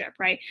relationship,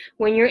 right?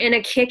 When you're in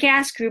a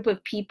kick-ass group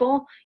of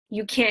people,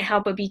 you can't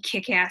help but be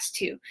kick-ass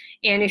too.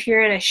 And if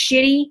you're in a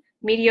shitty,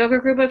 mediocre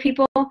group of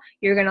people,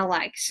 you're gonna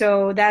like.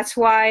 So that's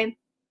why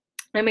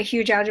I'm a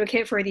huge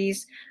advocate for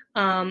these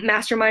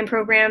mastermind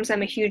programs.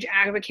 I'm a huge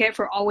advocate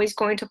for always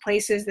going to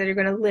places that are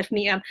gonna lift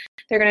me up.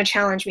 They're gonna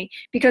challenge me.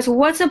 Because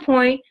what's the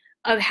point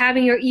of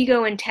having your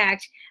ego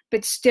intact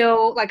but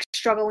still like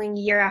struggling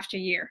year after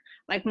year,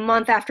 like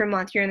month after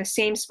month, you're in the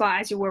same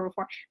spot as you were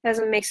before? That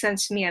doesn't make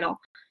sense to me at all.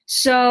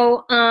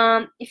 So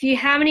if you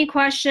have any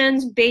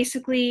questions,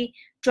 basically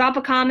drop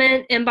a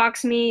comment,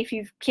 inbox me. If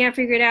you can't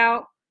figure it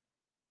out,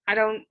 I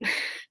don't,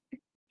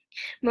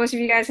 most of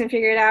you guys can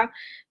figure it out.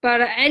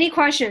 But any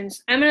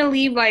questions, I'm going to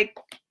leave like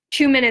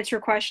 2 minutes for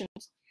questions.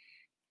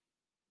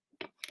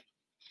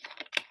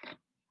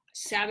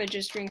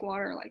 Savages drink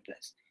water like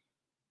this.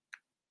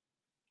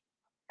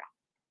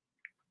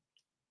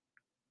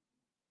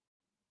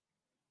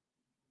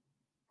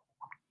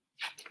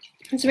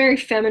 It's very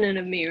feminine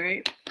of me,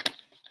 right?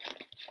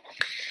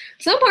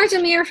 Some parts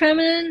of me are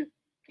feminine,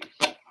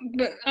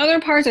 but other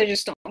parts I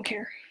just don't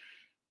care.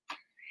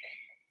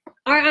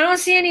 All right, I don't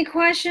see any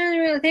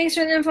questions. Thanks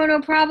for the info, no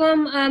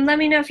problem. Let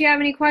me know if you have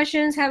any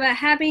questions. Have a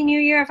happy new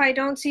year. If I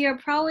don't see you, I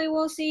probably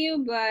will see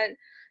you, but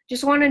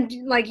just want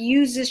to like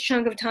use this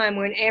chunk of time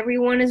when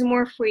everyone is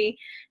more free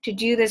to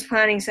do this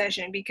planning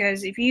session,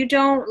 because if you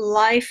don't,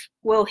 life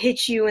will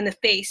hit you in the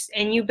face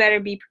and you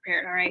better be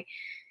prepared, all right?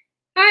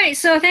 All right,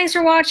 so thanks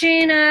for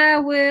watching.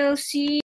 We'll see